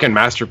are a fucking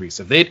masterpiece.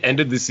 If they'd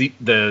ended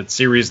the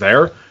series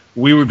there,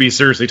 we would be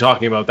seriously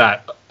talking about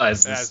that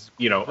as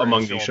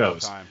among these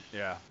shows.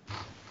 Yeah.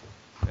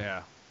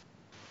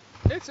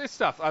 It's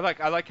tough. I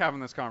like having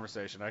this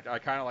conversation. I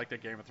kind of like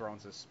that Game of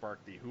Thrones has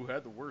sparked the who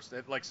had the worst.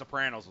 Like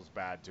Sopranos was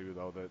bad too,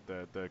 though.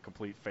 The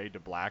complete fade to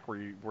black where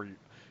you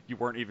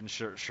weren't even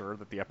sure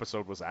that the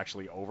episode was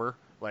actually over.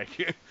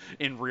 Like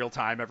in real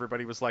time,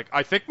 everybody was like,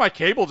 "I think my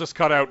cable just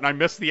cut out and I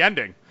missed the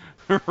ending."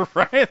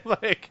 Right?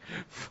 Like,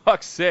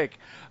 fuck's sake.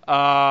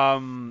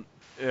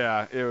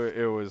 Yeah,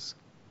 it was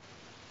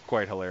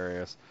quite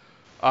hilarious.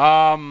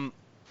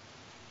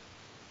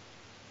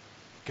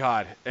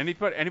 God,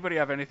 anybody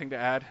have anything to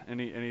add?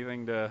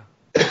 Anything to?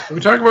 Did we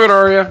talk about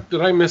Arya?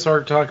 Did I miss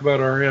our talk about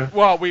Arya?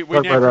 Well, we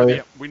named her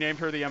the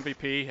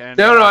MVP, and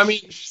no, I mean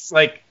she's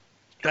like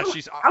that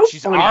she's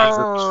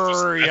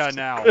Arya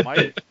now,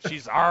 Mike.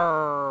 She's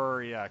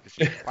Arya because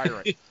she's a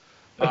pirate.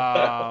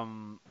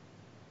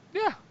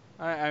 Yeah,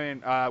 I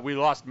mean we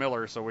lost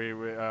Miller, so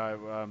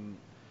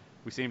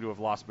we seem to have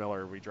lost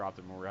Miller. We dropped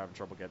him and we're having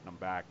trouble getting him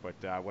back. But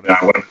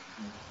whatever.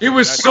 It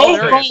was so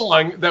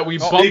long that we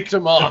bumped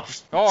him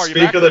off. Oh, are you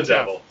Speak back of the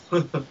there, devil.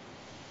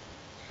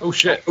 Oh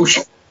shit.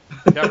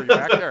 Yeah, are you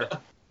back there?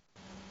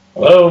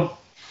 Hello.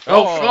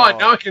 Oh God!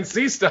 Now I can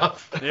see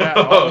stuff. Yeah.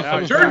 Oh,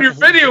 now Turn your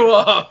video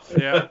off.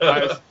 Yeah.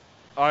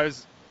 I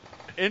was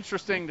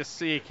interesting to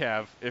see,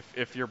 Kev,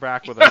 if you're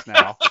back with us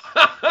now.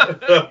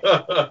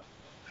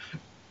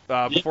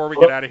 Before we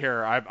get out of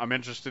here, I'm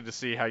interested to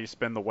see how you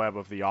spin the web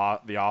of the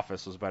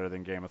Office was better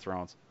than Game of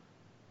Thrones.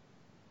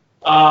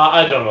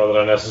 I don't know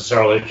that I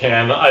necessarily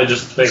can. I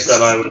just think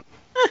that I would.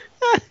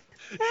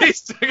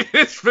 He's taking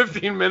his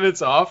 15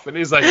 minutes off, and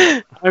he's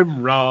like,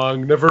 "I'm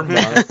wrong. Never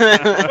mind."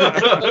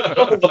 I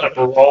don't know that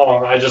I'm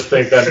wrong. I just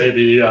think that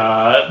maybe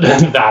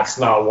that's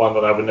not one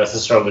that I would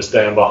necessarily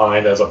stand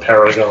behind as a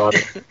paragon.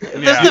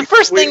 That's the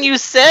first thing you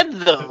said,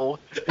 though.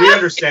 We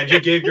understand. You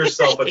gave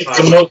yourself a It's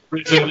time. the most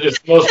recent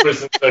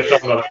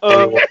victim that I've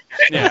ever watched.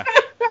 Yeah.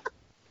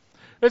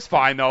 It's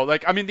fine though.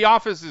 Like, I mean, The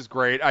Office is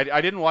great.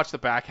 I didn't watch the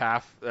back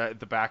half,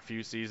 the back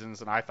few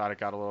seasons, and I thought it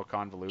got a little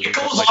convoluted. It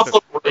goes Like off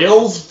the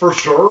rails for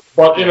sure,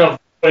 but in a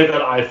way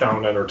that I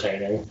found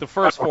entertaining. the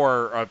first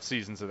 4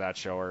 seasons of that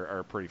show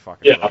are pretty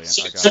fucking Yeah, brilliant.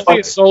 I It gotta took me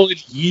a say.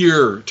 solid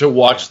year to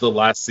watch the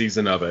last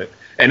season of it,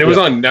 and it was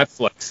on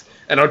Netflix.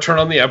 And I'll turn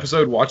on the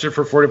episode, watch it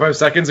for 45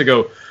 seconds, and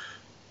go,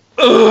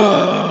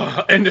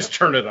 ugh, and just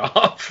turn it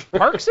off.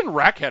 Parks and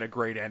Rec had a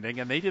great ending,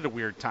 and they did a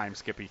weird time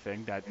skippy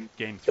thing that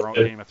Game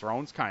of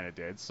Thrones kind of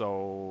did.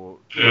 So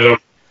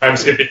Time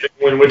skipping thing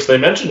in which they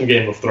mentioned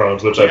Game of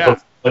Thrones, which I put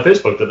on my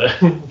Facebook today.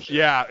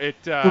 yeah, it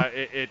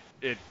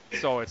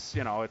so it's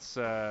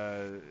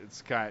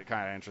it's kind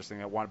of interesting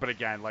that one. But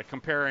again, like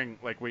comparing,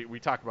 like we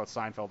talked about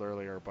Seinfeld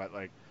earlier, but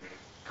like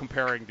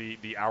comparing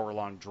the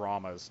hour-long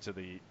dramas to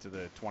the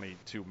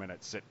 22-minute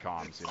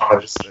sitcoms,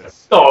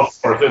 it's No,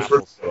 of course, it's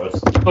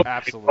ridiculous.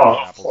 absolutely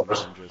apples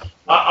and oranges.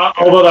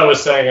 Although I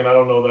was saying, and I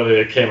don't know that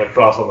it came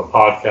across on the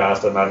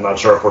podcast, and I'm not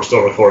sure if we're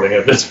still recording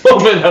at this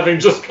moment,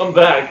 having just come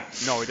back.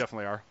 No, we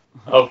definitely are.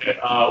 Okay,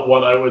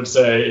 what I would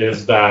say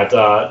is that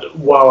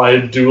while I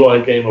do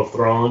like Game of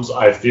Thrones,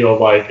 I feel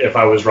like if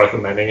I was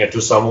recommending it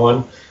to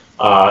someone,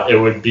 it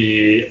would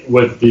be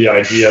with the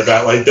idea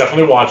that, like,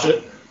 definitely watch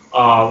it.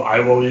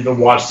 I will even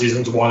watch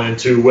seasons 1 and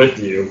 2 with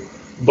you.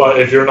 But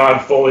if you're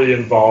not fully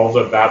involved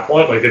at that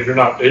point, like if you're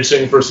not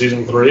itching for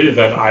season 3,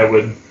 then I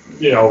would,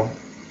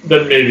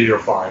 then maybe you're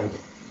fine.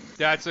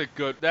 That's a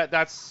good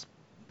that's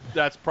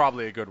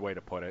probably a good way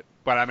to put it.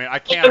 But I mean, I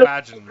can't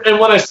imagine. And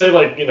when I say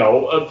like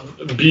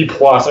a B+,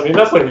 I mean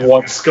that's like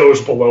one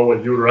skosh below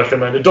what you would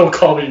recommend. And don't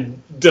call me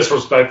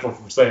disrespectful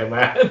for saying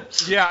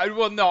that. Yeah,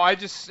 well, no, I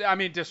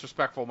mean,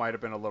 disrespectful might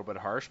have been a little bit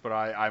harsh, but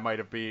I might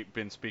have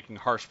been speaking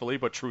harshfully,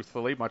 but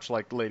truthfully, much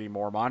like Lady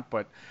Mormont.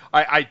 But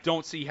I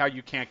don't see how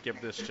you can't give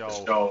this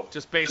show,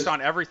 just based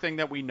on everything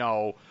that we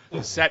know,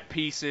 the set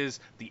pieces,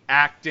 the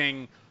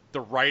acting, the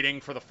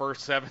writing for the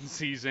first 7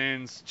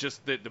 seasons,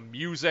 just the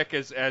music,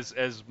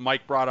 as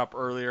Mike brought up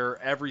earlier,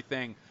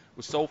 everything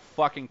was so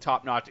fucking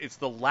top notch. It's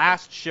the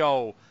last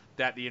show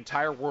that the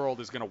entire world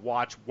is going to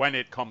watch when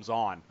it comes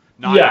on.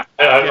 Not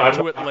get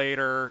to it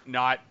later,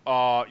 not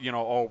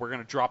we're going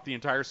to drop the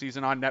entire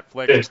season on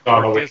Netflix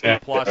or Disney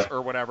Plus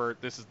or whatever.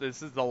 This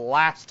is the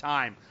last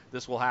time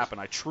this will happen.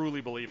 I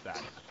truly believe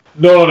that.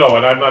 No,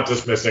 and I'm not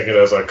dismissing it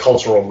as a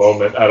cultural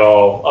moment at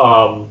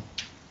all.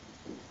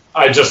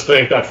 I just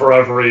think that for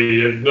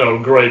every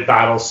great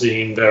battle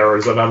scene, there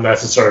is an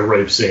unnecessary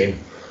rape scene.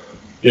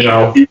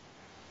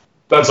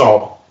 That's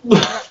all.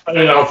 I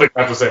mean, I don't think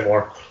I have to say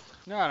more.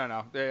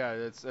 No. Yeah,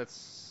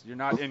 it's you're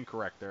not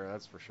incorrect there.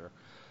 That's for sure.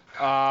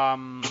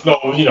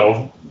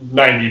 No,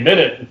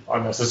 90-minute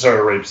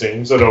unnecessary rape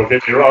scenes. So don't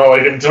get me wrong.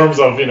 Like in terms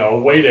of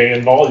weighting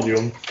and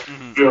volume,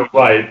 you're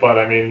right. But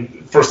I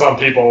mean, for some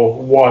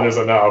people, 1 is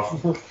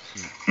enough,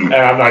 and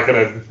I'm not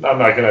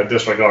gonna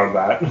disregard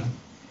that.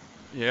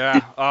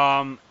 Yeah.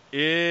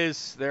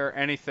 Is there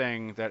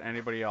anything that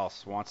anybody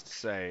else wants to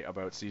say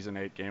about season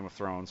 8 Game of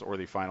Thrones or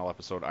the final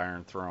episode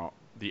Iron Throne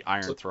before we get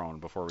out of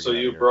here? So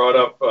you brought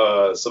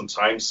up some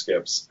time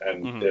skips,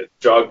 and it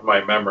jogged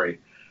my memory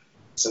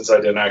since I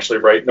didn't actually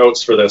write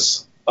notes for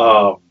this.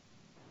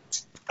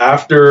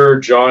 After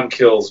Jon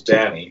kills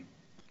Dany,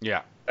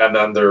 and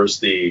then there's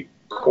the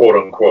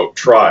quote-unquote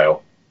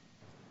trial.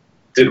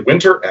 Did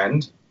winter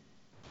end?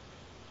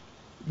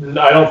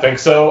 I don't think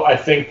so. I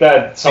think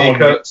that someone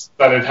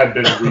that it had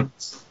been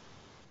weeks.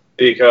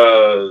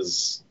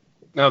 Because...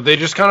 No, they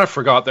just kind of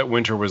forgot that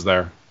winter was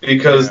there.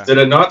 Because did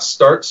it not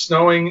start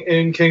snowing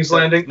in King's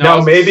Landing?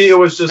 No, maybe it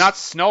was just not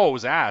snow. It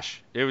was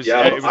ash. It was.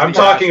 Yeah, it was I'm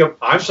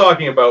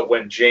talking about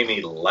when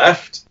Jamie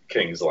left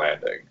King's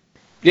Landing.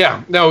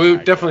 Yeah, no,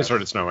 it definitely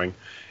started snowing.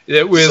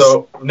 It was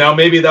so now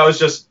maybe that was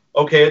just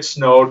okay. It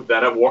snowed.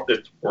 Then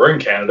we're in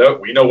Canada.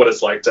 We know what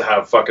it's like to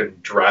have fucking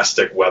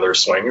drastic weather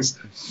swings.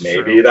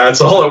 Maybe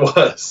that's all it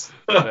was.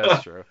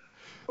 That's true.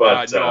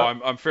 But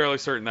no, I'm fairly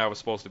certain that was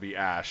supposed to be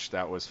ash.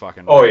 That was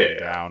fucking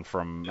down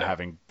from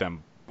having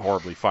them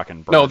horribly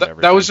fucking burned. No,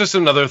 that was just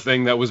another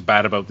thing that was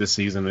bad about this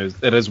season.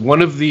 It is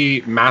one of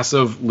the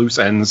massive loose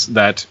ends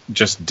that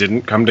just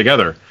didn't come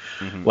together.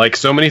 Mm-hmm. Like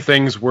so many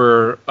things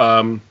were,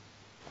 pumped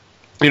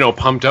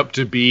up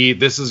to be.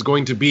 This is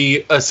going to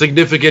be a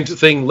significant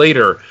thing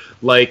later.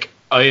 Like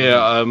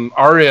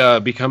Arya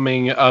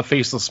becoming a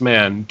faceless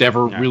man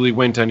never really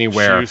went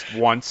anywhere. She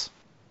used once.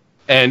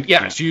 And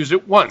she used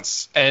it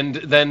once, and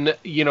then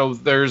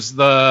there's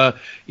the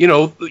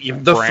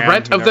the Bran,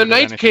 threat of the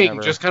Night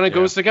King just kind of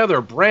goes together.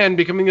 Bran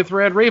becoming the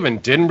Three-Eyed Raven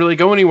didn't really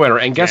go anywhere,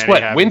 and guess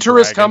what? Winter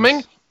is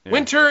coming. Yeah.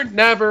 Winter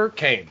never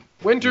came.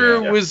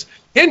 Winter was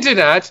hinted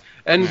at,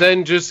 and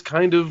then just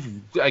kind of,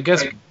 I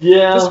guess,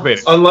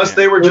 dissipated. Unless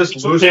they were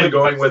just loosely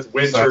going with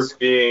Winter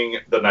being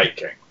the Night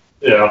King.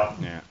 Yeah.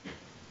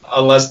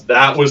 Unless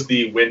that was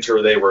the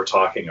Winter they were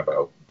talking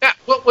about. Yeah,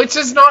 well, which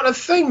is not a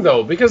thing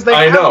though, because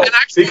they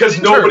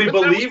because nobody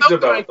believed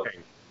about them.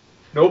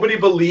 Nobody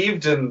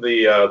believed in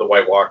the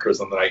White Walkers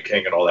and the Night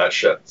King and all that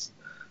shit.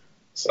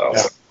 So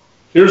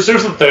here's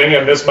the thing,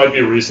 and this might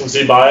be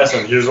recency bias,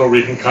 and here's where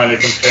we can kind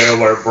of compare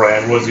where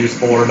Bran was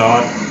useful or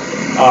not.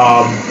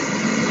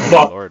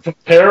 But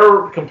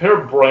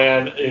compare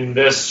Bran in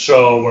this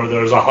show where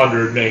there's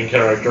 100 main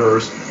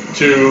characters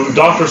to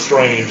Doctor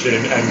Strange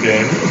in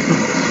Endgame.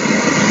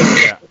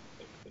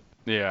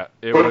 Yeah,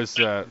 it was.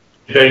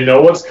 They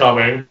know what's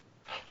coming.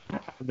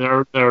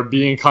 They're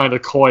being kind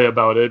of coy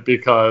about it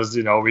because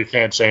we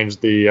can't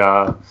change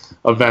the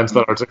events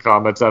that are to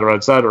come, etc.,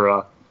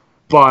 etc.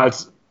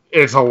 But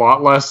it's a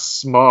lot less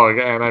smug,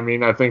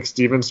 and I think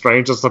Stephen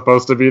Strange is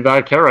supposed to be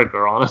that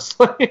character,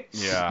 honestly.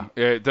 Yeah,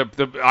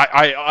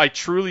 I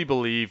truly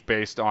believe,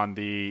 based on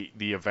the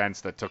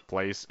events that took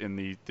place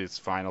in this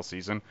final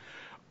season,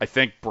 I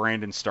think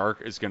Brandon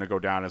Stark is going to go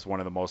down as one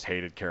of the most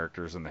hated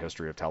characters in the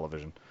history of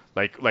television.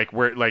 We're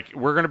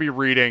going to be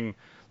reading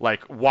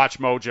Watch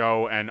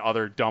Mojo and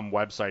other dumb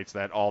websites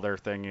that all their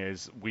thing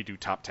is we do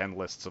top 10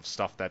 lists of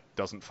stuff that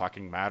doesn't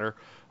fucking matter.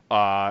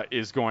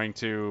 Is going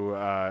to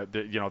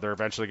they're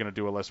eventually going to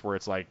do a list where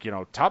it's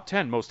top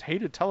 10 most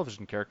hated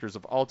television characters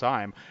of all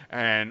time,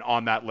 and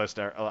on that list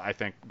I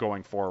think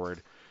going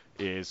forward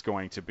is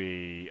going to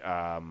be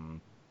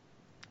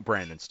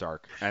Brandon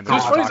Stark. And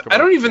I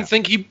don't even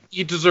think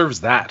he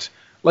deserves that.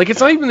 It's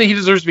not even that he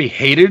deserves to be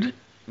hated.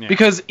 Yeah.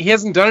 Because he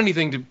hasn't done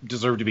anything to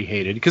deserve to be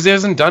hated. Because he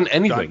hasn't done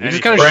anything. He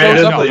just kind of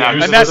shows up.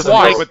 And that's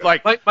why.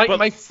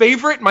 My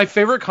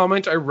favorite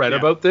comment I read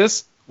about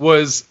this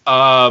was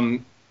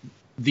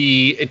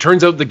it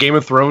turns out the Game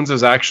of Thrones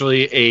is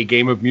actually a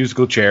game of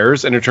musical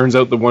chairs, and it turns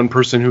out the one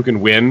person who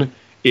can win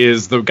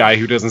is the guy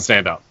who doesn't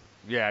stand up.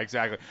 Yeah,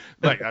 exactly.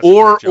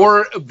 Or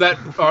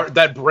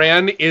that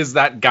Bran is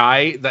that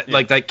guy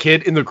that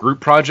kid in the group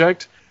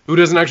project who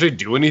doesn't actually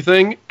do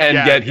anything, and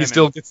yet he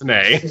still gets an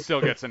A. He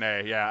still gets an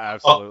A, yeah,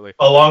 absolutely.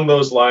 Along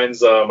those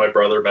lines, my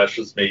brother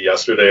messaged me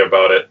yesterday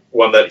about it.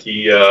 One that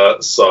he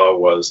saw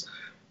was,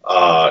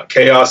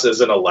 chaos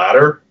isn't a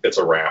ladder, it's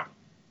a ramp.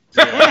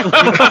 Yeah.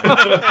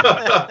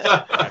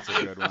 That's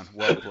a good one.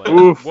 Well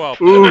played. Well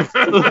played.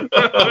 But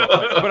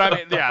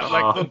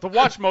the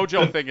Watch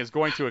Mojo thing is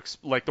going to,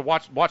 the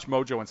Watch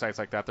Mojo and sites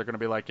like that, they're going to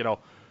be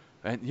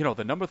and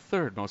the number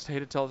 3rd most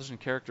hated television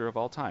character of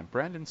all time,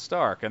 Brandon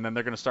Stark, and then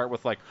they're going to start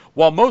with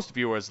while most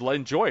viewers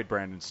enjoyed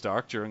Brandon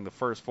Stark during the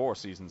first 4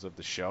 seasons of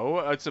the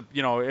show, it's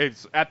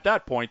at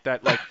that point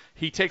that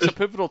he takes a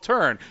pivotal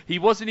turn. He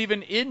wasn't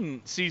even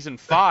in season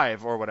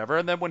 5 or whatever,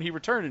 and then when he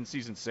returned in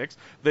season 6,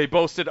 they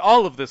boasted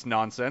all of this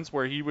nonsense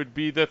where he would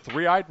be the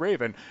Three-Eyed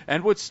Raven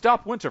and would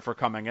stop winter from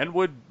coming and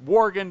would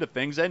warg into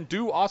things and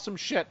do awesome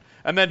shit.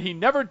 And then he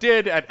never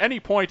did at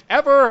any point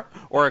ever,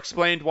 or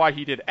explained why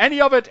he did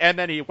any of it, and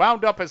then he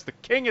wound up as the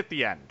king at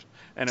the end.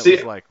 And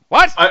it was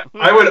what?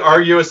 I would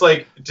argue it's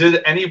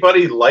did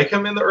anybody like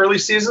him in the early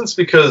seasons?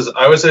 Because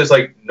I would say it's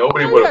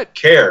nobody would have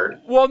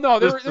cared. Well, no,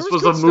 this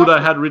was the mood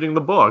I had reading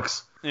the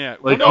books. Yeah.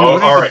 You read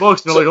the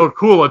books, and you're oh,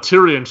 cool, a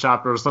Tyrion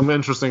chapter, some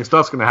interesting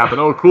stuff's going to happen.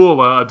 Oh,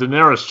 cool, a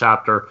Daenerys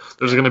chapter.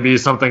 There's going to be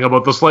something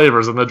about the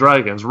slavers and the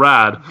dragons,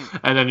 rad.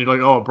 And then you're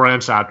oh, a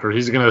Bran chapter.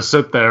 He's going to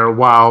sit there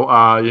while,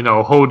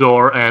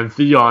 Hodor and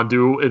Theon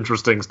do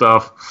interesting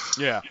stuff.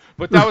 Yeah.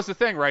 But that was the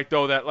thing, right,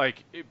 though, that,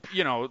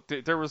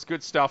 there was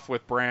good stuff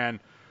with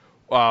Bran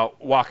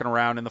walking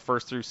around in the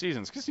first 3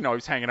 seasons, because he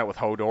was hanging out with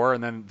Hodor,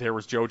 and then there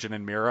was Jojen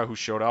and Mira who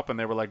showed up, and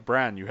they were like,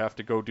 Bran, you have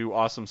to go do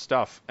awesome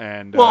stuff.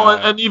 And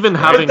and even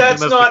having him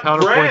that's as the not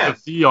counterpoint Bran. to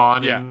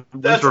Theon in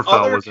That's Winterfell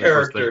other was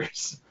interesting.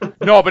 characters.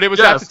 No, but it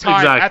was at Yes, the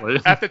time. exactly.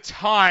 At the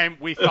time,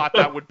 we thought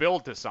that would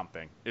build to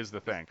something. Is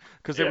the thing,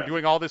 because they were Yeah.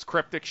 doing all this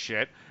cryptic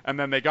shit, and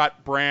then they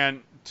got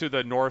Bran to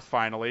the north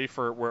finally,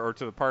 or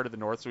to the part of the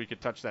north, so he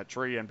could touch that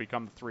tree and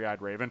become the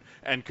Three-Eyed Raven,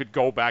 and could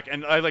go back.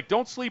 And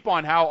don't sleep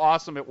on how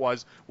awesome it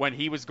was when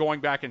he was going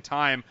back in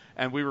time,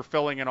 and we were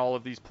filling in all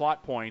of these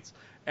plot points,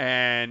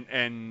 and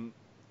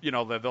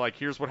they're like,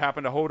 here's what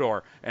happened to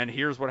Hodor, and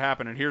here's what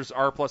happened, and here's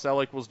R plus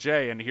L equals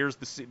J, and here's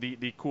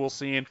the cool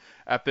scene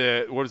at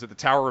the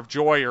Tower of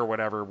Joy or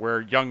whatever,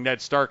 where young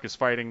Ned Stark is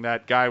fighting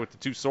that guy with the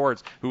 2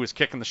 swords who was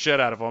kicking the shit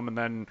out of him and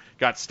then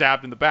got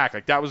stabbed in the back.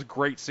 Like, that was a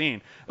great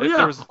scene. Yeah,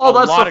 There was all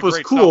a that lot stuff of was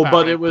great cool, stuff but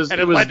happening, it was and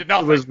it led to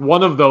nothing. was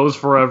one of those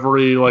for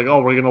every we're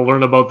going to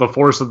learn about the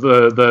force of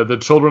the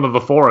children of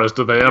the forest.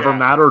 Do they ever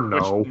matter?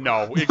 No.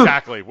 No,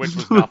 exactly. Which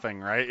was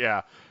nothing, right?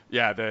 Yeah.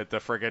 Yeah, the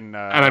friggin' And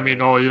I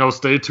mean,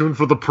 stay tuned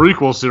for the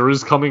prequel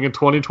series coming in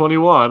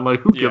 2021.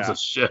 Like, who gives Yeah. a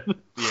shit?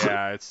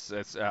 Yeah, it's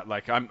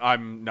like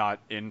I'm not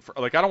in for,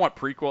 like, I don't want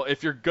prequel.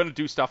 If you're gonna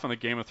do stuff in the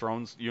Game of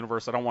Thrones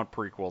universe, I don't want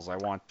prequels. I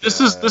want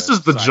This is the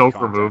side Joker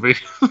content. movie.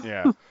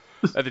 Yeah.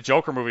 The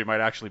Joker movie might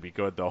actually be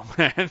good though,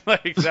 man.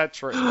 Like that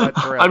trailer.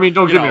 I mean,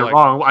 don't get me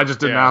wrong. I just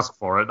didn't yeah. ask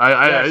for it.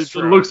 It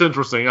true. looks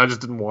interesting. I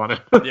just didn't want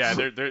it. Yeah,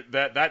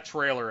 that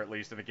trailer at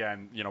least, and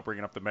again,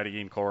 bringing up the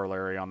Medellin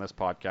corollary on this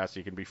podcast,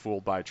 you can be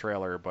fooled by a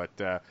trailer, but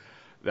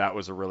that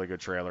was a really good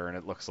trailer, and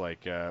it looks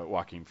like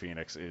Joaquin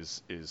Phoenix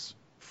is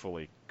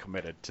fully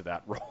committed to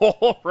that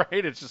role,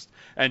 right? It's just,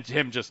 and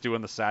him just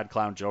doing the sad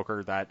clown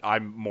Joker, that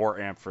I'm more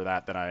amped for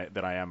that than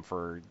I am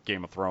for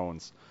Game of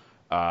Thrones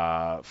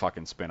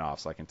fucking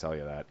spin-offs, I can tell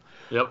you that.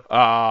 Yep.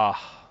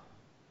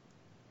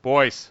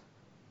 Boys,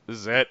 this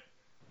is it.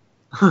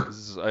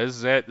 This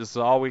is it. This is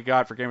all we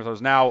got for Game of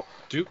Thrones. Now,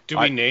 Do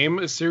we name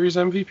a series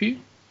MVP?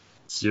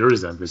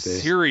 Series MVP.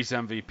 Series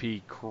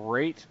MVP,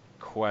 great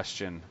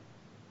question.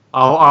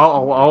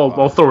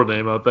 I'll throw a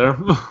name out there.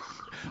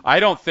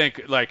 I don't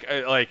think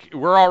like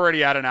we're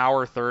already at an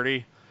hour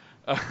 30.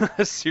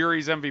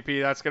 Series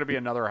MVP, that's going to be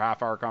another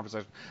half-hour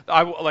conversation.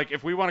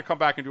 If we want to come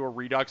back and do a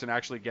redux and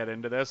actually get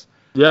into this,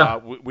 Yeah.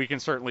 We can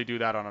certainly do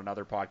that on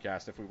another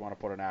podcast if we want to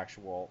put an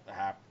actual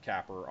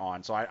capper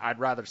on. So I'd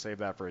rather save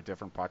that for a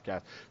different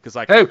podcast, because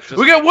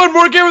We got one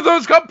more Game of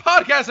Thrones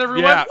podcast,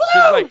 everyone. Yeah,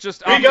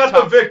 We got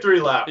the victory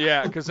lap.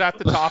 Yeah, because off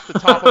the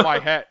top of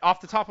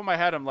my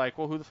head, I'm like,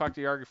 well, who the fuck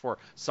do you argue for?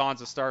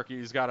 Sansa Stark,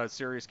 he's got a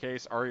serious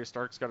case. Arya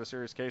Stark's got a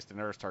serious case.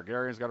 Daenerys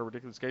Targaryen's got a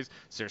ridiculous case.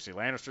 Cersei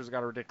Lannister's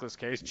got a ridiculous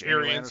case.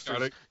 Jaime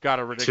Lannister's got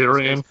a ridiculous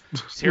case.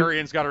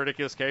 Tyrion's got a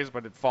ridiculous case,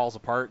 but it falls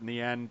apart in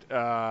the end.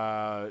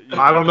 I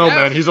don't know,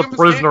 man. He's a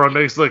prisoner and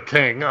makes the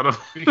king out of.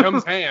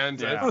 Becomes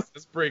hand. Yeah.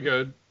 That's pretty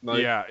good.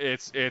 Yeah,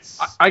 it's.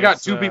 I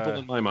got 2 people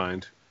in my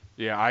mind.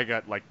 Yeah, I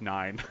got like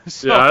 9.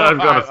 So, Yeah, I've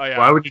got.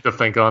 I would need to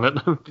think on it.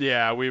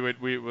 Yeah, we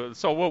would.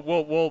 So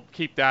we'll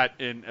keep that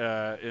in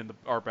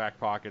our back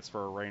pockets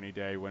for a rainy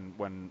day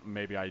when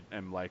maybe I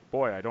am like,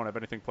 boy, I don't have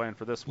anything planned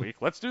for this week.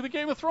 Let's do the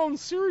Game of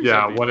Thrones series.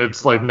 Yeah, MVP. when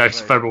it's like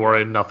next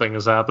February, nothing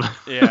is happening.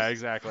 Yeah,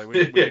 exactly.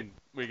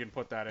 We can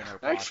put that in our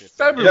Next pockets.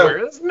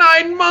 February. That's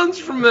 9 months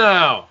from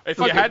now. If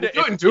you had to,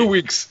 do it in 2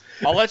 weeks.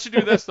 I'll let you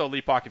do this though,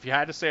 Leapok. If you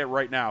had to say it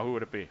right now, who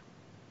would it be?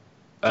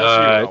 Just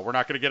you, though. We're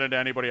not going to get into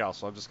anybody else.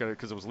 So I'm just going to,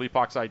 because it was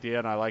Leapok's idea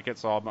and I like it,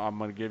 so I'm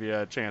going to give you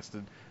a chance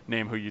to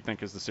name who you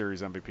think is the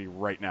series MVP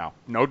right now.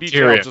 No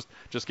detail, Tyrion.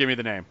 just give me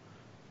the name.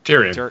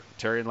 Tyrion.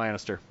 Tyrion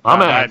Lannister.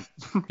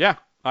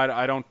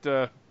 I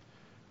don't.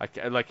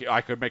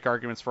 I could make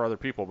arguments for other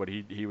people, but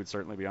he would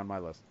certainly be on my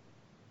list.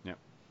 Yeah.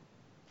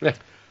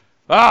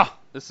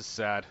 This is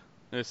sad.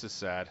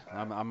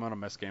 I'm gonna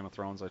miss Game of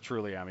Thrones. I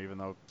truly am, even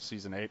though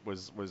season 8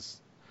 was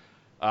Season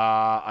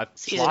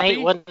sloppy.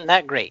 8 wasn't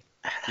that great.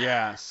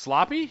 Yeah,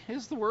 sloppy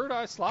is the word.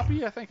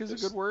 Sloppy, I think, is a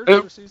good word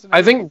for season 8.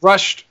 I think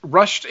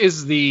rushed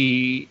is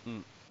the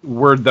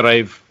word that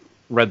I've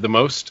read the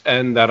most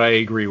and that I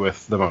agree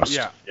with the most.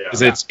 Yeah.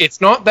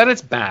 It's not that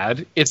it's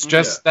bad. It's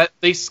just that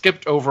they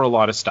skipped over a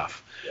lot of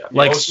stuff. Yeah.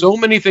 Like, so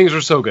many things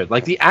are so good.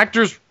 Like, the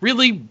actors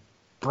really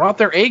brought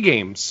their A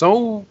game.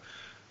 So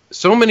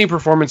many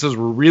performances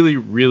were really,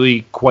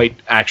 really quite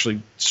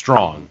actually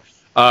strong.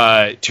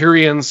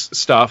 Tyrion's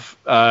stuff,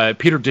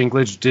 Peter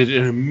Dinklage did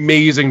an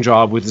amazing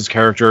job with his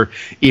character,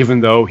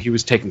 even though he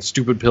was taking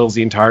stupid pills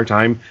the entire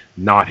time.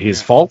 Not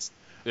his fault.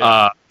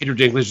 Yeah. Peter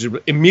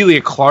Dinklage,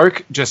 Emilia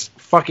Clarke, just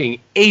fucking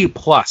A+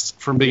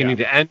 from beginning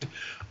to end.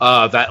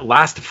 That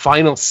last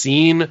final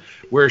scene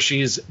where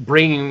she's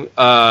bringing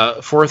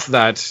forth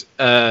that,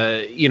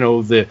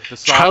 the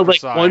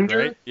childlike wonder.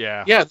 Right?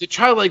 Yeah, the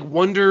childlike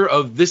wonder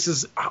of this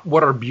is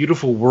what our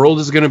beautiful world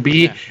is going to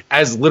be,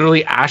 as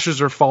literally ashes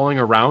are falling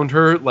around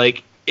her.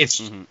 Like,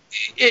 it's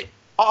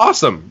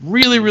awesome.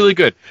 Really, really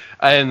good.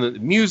 And the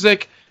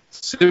music,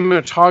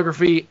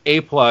 cinematography, A+.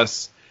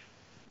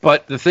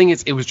 But the thing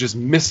is, it was just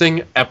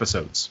missing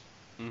episodes.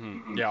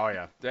 Mm-hmm. Yeah, oh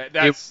yeah.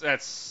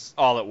 That's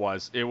all it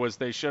was. It was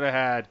they should have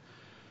had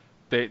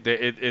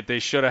they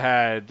should have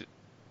had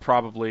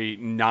probably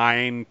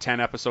 9-10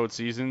 episode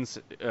seasons,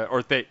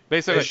 or they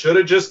basically should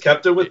have just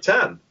kept it with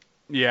 10.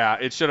 Yeah,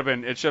 it should have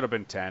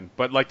been 10.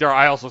 But like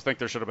I also think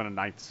there should have been a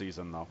 9th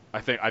season though. I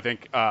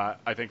think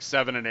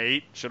 7 and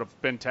 8 should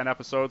have been 10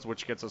 episodes,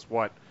 which gets us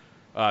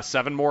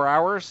 7 more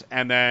hours,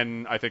 and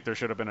then I think there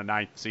should have been a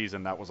 9th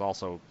season that was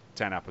also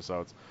 10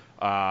 episodes.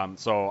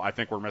 So I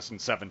think we're missing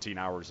 17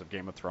 hours of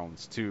Game of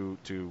Thrones to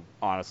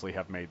honestly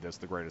have made this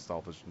the greatest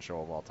television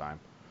show of all time.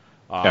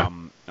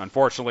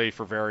 Unfortunately,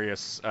 for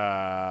various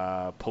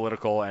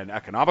political and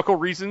economical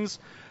reasons,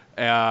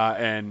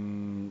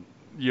 and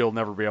you'll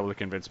never be able to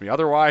convince me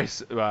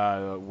otherwise,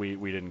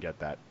 we didn't get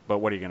that. But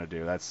what are you going to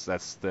do?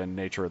 That's the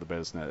nature of the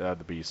business,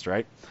 the beast,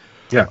 right?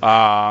 Yeah.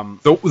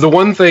 The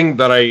one thing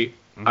that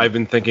I've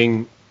been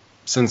thinking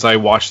since I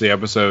watched the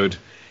episode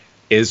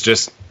is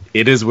just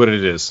it is what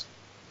it is.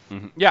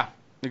 Mm-hmm. Yeah,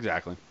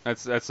 exactly.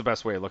 That's the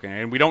best way of looking at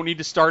it. And we don't need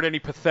to start any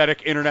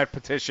pathetic internet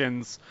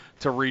petitions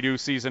to redo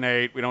season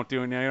 8. We don't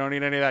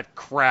need any of that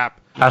crap.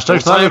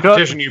 Hashtag Snyder Cut.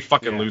 Petition, you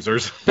fucking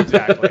losers.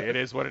 Exactly. It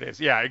is what it is.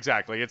 Yeah,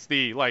 exactly. It's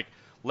the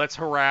let's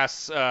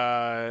harass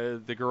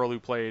the girl who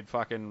played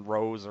fucking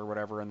Rose or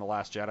whatever in The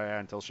Last Jedi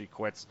until she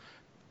quits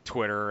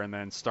Twitter, and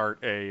then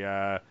start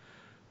a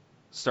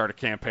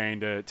campaign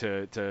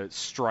to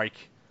strike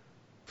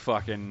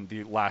fucking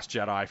The Last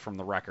Jedi from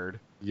the record.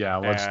 Yeah,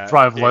 let's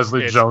drive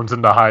Leslie Jones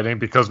into hiding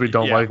because we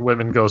don't like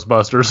women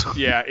Ghostbusters.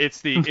 Yeah,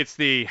 it's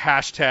the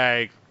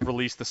hashtag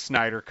release the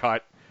Snyder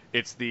Cut.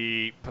 It's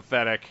the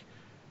pathetic,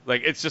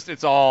 like it's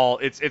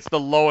the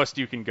lowest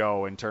you can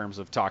go in terms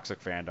of toxic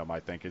fandom.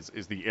 I think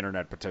is the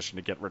internet petition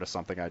to get rid of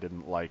something I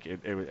didn't like,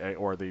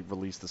 or the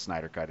release the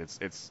Snyder Cut.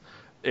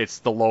 It's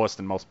the lowest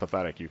and most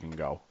pathetic you can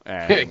go.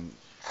 And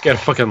get a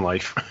fucking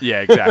life.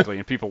 Yeah, exactly.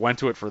 And people went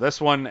to it for this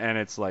one, and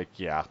it's like,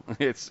 yeah,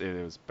 it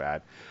was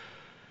bad.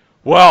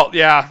 Well,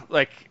 yeah,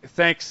 like,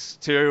 thanks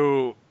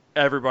to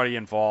everybody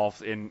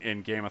involved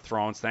in Game of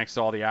Thrones. Thanks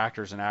to all the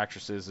actors and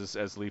actresses,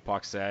 as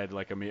Leapock said,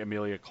 like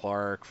Emilia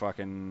Clarke,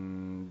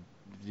 fucking,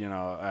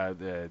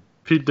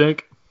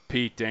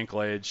 Pete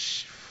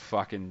Dinklage,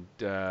 fucking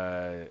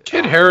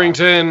Kit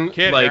Harington.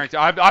 Harington.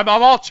 I'm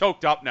all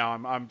choked up now.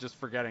 I'm just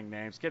forgetting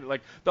names.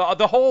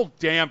 The whole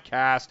damn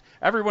cast,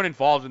 everyone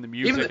involved in the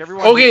music. The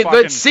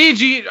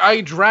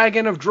CGI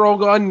dragon of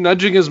Drogon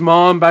nudging his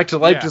mom back to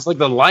life, just like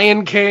the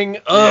Lion King.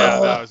 Ugh. Yeah,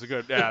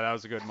 that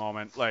was a good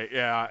moment.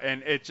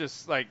 And it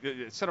just like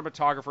the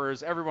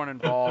cinematographers, everyone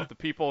involved, the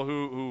people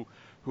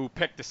who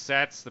picked the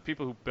sets, the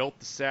people who built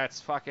the sets,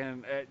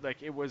 fucking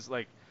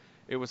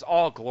it was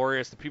all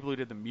glorious. The people who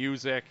did the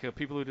music, the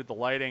people who did the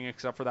lighting,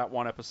 except for that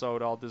one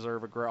episode, all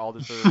deserve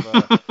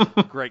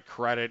great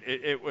credit.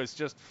 It was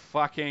just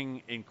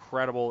fucking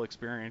incredible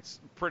experience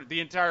the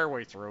entire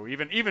way through.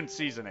 Even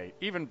season 8,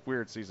 even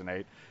weird season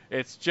 8.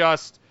 It's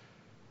just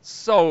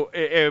so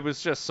it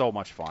was just so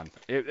much fun.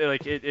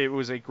 It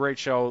was a great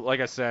show.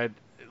 Like I said,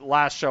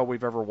 last show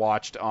we've ever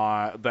watched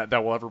that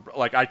will ever,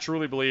 like, I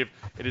truly believe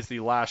it is the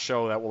last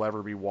show that will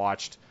ever be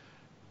watched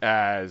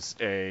as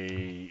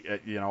a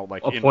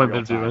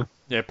appointment viewing.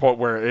 Yeah,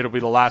 where it'll be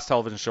the last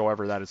television show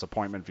ever that is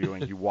appointment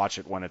viewing. You watch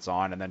it when it's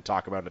on and then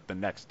talk about it the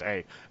next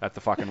day at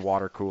the fucking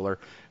water cooler.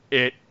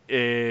 It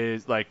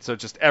is so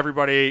just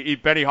everybody,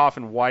 Benny Hoff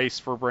and Weiss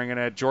for bringing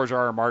it, George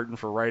R.R. Martin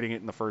for writing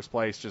it in the first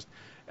place, just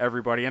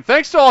everybody. And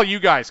thanks to all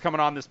you guys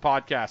coming on this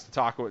podcast to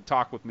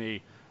talk with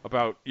me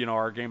about,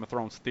 our Game of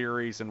Thrones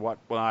theories and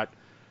whatnot.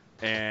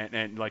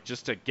 And like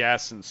just to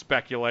guess and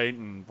speculate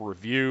and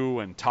review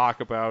and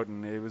talk about,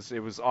 and it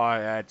was I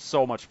had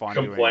so much fun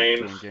doing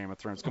Game of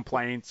Thrones.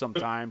 Complain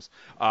sometimes.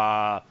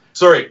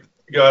 Sorry,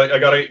 I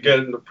gotta get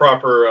in the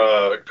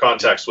proper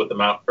context with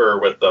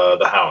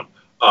the Hound.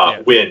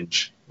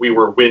 Whinge. We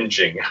were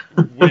whinging.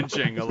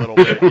 Whinging a little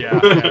bit,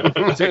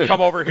 yeah. So come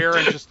over here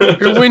and just... You're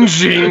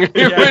whinging.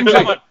 You're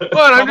whinging.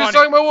 I'm just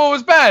talking about what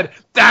was bad.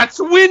 That's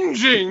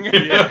whinging.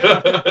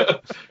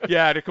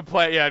 Yeah, to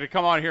complain. Yeah, to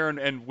come on here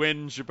and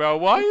whinge about,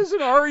 why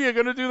isn't Arya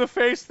going to do the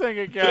face thing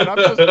again? I'm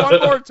just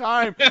one more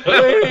time.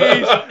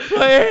 Please.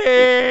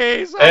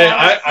 Hey,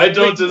 I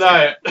don't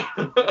deny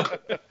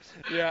it.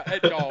 Yeah,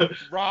 no,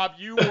 Rob,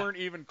 you weren't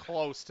even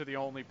close to the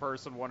only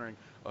person wondering,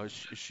 is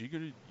she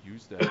going to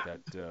use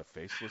that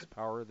faceless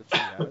power that she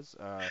has?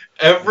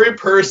 Every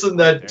person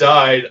that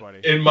died,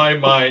 in my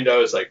mind, I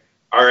was like,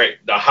 all right,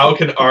 now how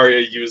can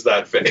Arya use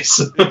that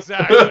face?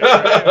 Exactly.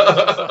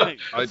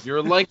 Right?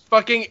 You're like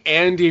fucking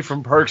Andy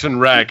from Parks and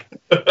Rec.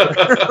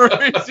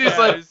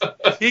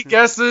 He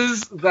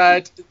guesses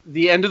that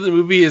the end of the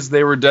movie is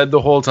they were dead the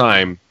whole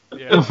time.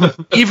 Yeah.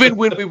 Even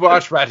when we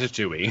watched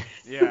Ratatouille.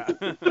 Yeah.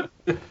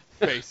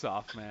 Face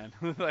off, man.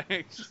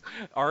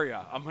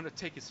 Arya, I'm gonna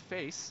take his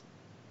face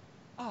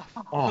off.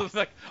 I'm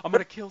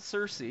gonna kill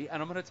Cersei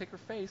and I'm gonna take her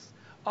face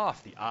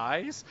off. The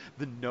eyes,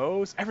 the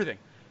nose, everything.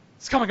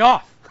 It's coming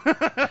off.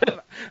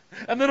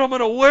 And then I'm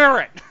gonna wear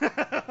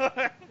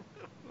it.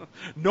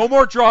 No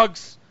more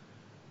drugs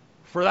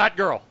For that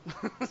girl.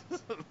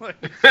 I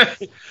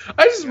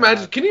just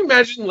imagine. Can you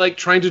imagine like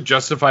trying to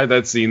justify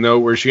that scene though,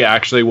 where she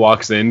actually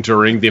walks in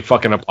during the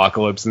fucking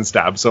apocalypse and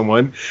stabs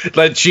someone?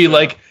 That she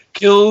like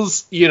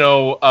kills,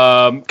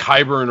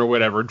 Qyburn or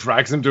whatever,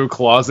 drags him to a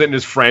closet and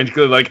is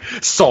frantically like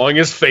sawing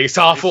his face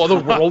off while the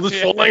world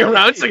is falling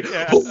around. It's like,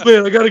 oh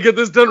man, I gotta get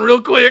this done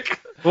real quick.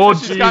 Oh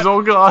jeez,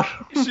 oh god.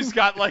 She's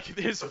got like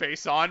his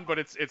face on, but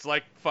it's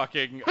like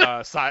fucking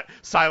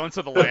Silence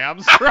of the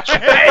Lambs,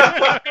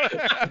 right?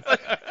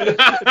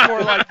 It's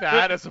more like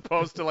that as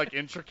opposed to like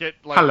intricate.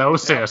 Like, Hello,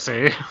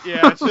 Cersei.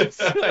 Yeah, it's just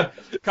like,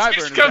 Qyburn,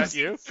 is that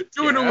you?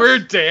 Doing a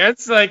weird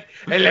dance, like,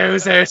 hello,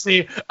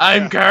 Cersei,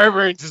 I'm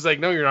Qyburn. She's like,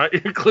 no, you're not.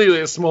 You're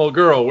clearly a small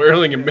girl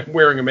wearing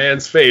a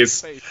man's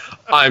face.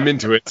 I'm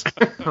into it.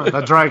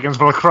 The dragons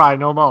will cry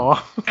no more.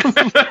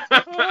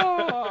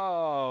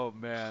 Oh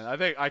man, I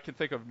think I can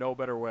think of no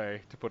better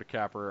way to put a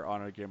capper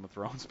on a Game of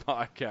Thrones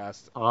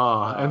podcast.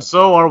 And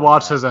so our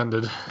watch has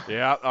ended.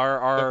 Yeah,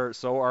 our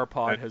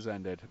pod has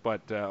ended,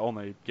 but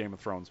only Game of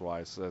Thrones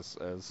wise, as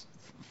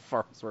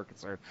far as we're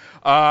concerned.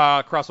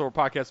 Crossover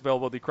Podcast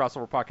available at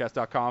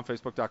thecrossoverpodcast.com,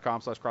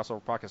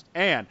 facebook.com/crossoverpodcast,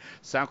 and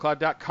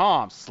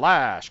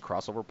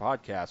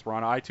soundcloud.com/crossoverpodcast. We're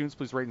on iTunes.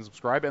 Please rate and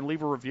subscribe and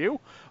leave a review.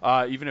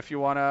 Even if you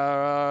want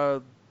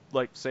to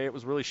say it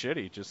was really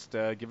shitty, just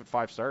give it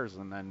 5 stars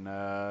and then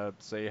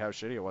say how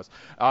shitty it was.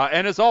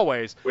 And as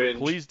always,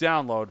 please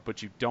download,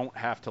 but you don't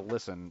have to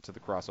listen to the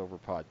Crossover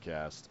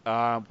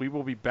Podcast. We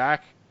will be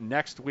back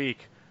next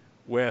week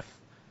with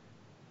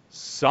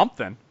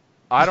something.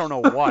 I don't know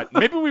what.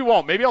 Maybe we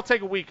won't. Maybe I'll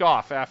take a week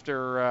off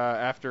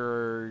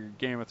after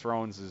Game of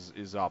Thrones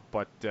is up.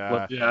 But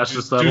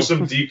just do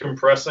some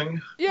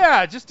decompressing.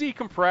 Yeah, just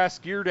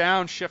decompress, gear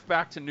down, shift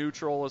back to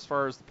neutral as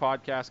far as the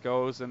podcast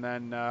goes, and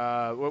then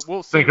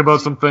we'll think about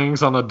some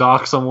things on a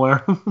dock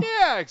somewhere.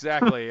 Yeah,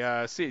 exactly.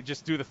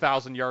 Just do the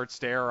 1,000-yard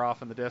stare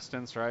off in the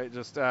distance, right?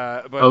 Just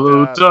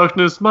hello,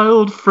 darkness, my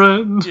old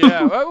friend.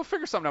 Yeah, we'll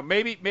figure something out.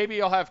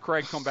 Maybe I'll have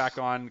Craig come back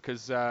on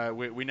because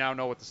we now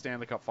know what the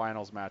Stanley Cup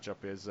Finals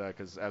matchup is.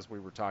 Because as we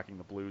were talking,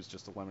 the Blues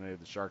just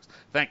eliminated the Sharks.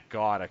 Thank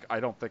God.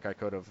 I don't think I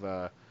could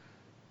have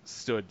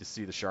stood to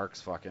see the Sharks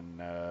fucking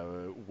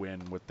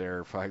win with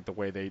their the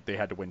way they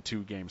had to win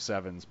 2 Game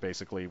 7s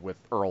basically with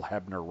Earl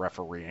Hebner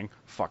refereeing.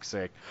 Fuck's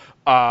sake.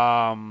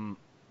 Maybe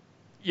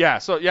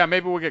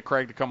we'll get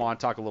Craig to come on,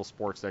 talk a little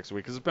sports next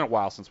week because it's been a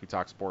while since we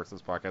talked sports in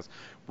this podcast.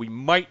 We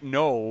might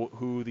know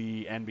who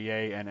the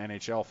NBA and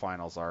NHL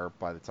finals are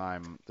by the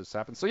time this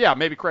happens. So yeah,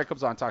 maybe Craig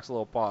comes on, talks a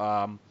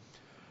little.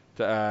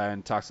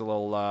 And talks a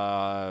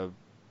little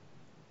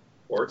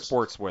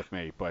sports with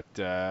me, but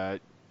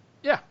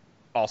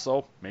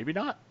also maybe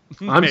not.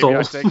 I'm maybe sold.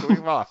 I take a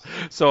week off.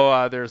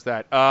 So there's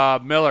that.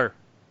 Miller,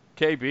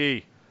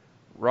 KB,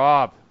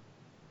 Rob,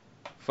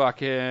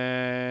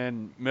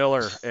 fucking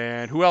Miller,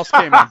 and who else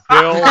came in?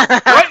 Bill.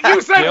 What?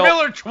 You said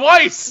Miller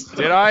twice.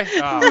 Did I?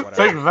 Oh, whatever.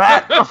 Take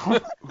that.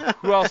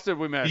 Who else did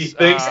we miss? He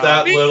thinks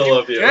that little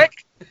of you.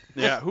 Dick.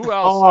 Yeah, who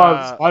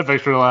else? My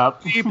victory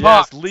lap.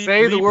 Yes,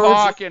 Say the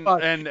words.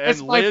 and it's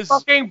Liz. my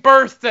fucking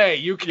birthday.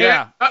 You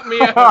can't cut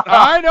me out.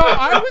 I know.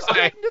 I was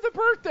getting to the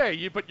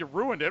birthday, but you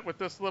ruined it with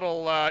this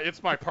little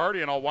 "it's my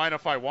party and I'll whine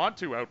if I want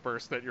to"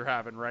 outburst that you're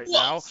having right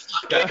now.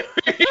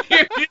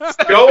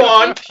 Go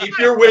on, keep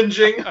your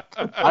whinging.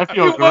 I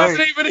feel You great.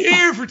 wasn't even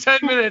here for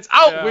 10 minutes.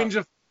 I'll whinge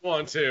if you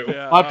want to.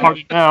 Yeah, My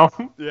party now.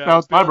 Yeah, Now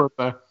it's my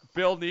birthday.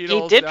 Bill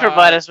Needles. He did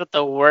provide us with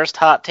the worst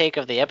hot take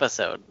of the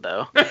episode,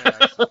 though. Yeah,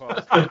 I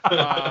suppose.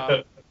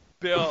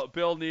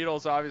 Bill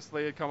Needles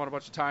obviously had come on a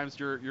bunch of times.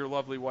 Your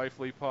lovely wife,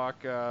 Lee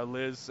Puck.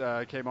 Liz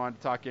came on to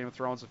talk Game of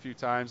Thrones a few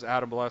times.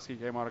 Adam Bolesky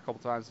came on a couple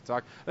times to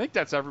talk. I think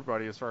that's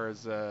everybody as far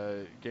as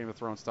Game of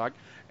Thrones talk.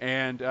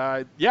 And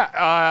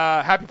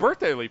happy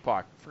birthday, Lee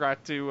Puck.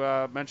 Forgot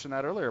to mention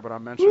that earlier, but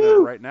I'm mentioning it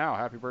right now.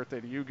 Happy birthday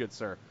to you, good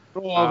sir.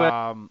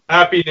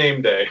 Happy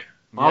name day.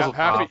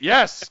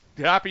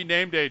 Happy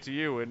name day to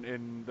you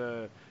in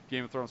the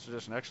Game of Thrones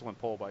tradition. Excellent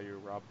poll by you,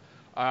 Rob.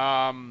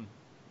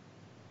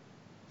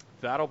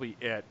 That'll be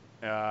it.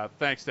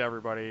 Thanks to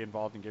everybody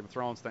involved in Game of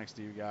Thrones. Thanks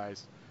to you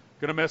guys.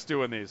 Gonna miss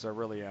doing these. I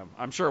really am.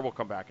 I'm sure we'll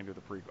come back and do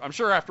the prequel. I'm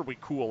sure after we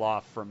cool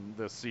off from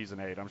this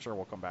season 8, I'm sure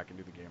we'll come back and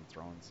do the Game of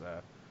Thrones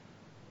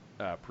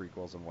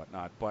prequels and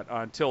whatnot. But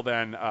until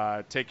then,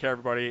 take care,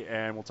 everybody,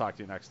 and we'll talk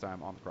to you next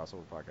time on the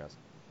Crossover Podcast.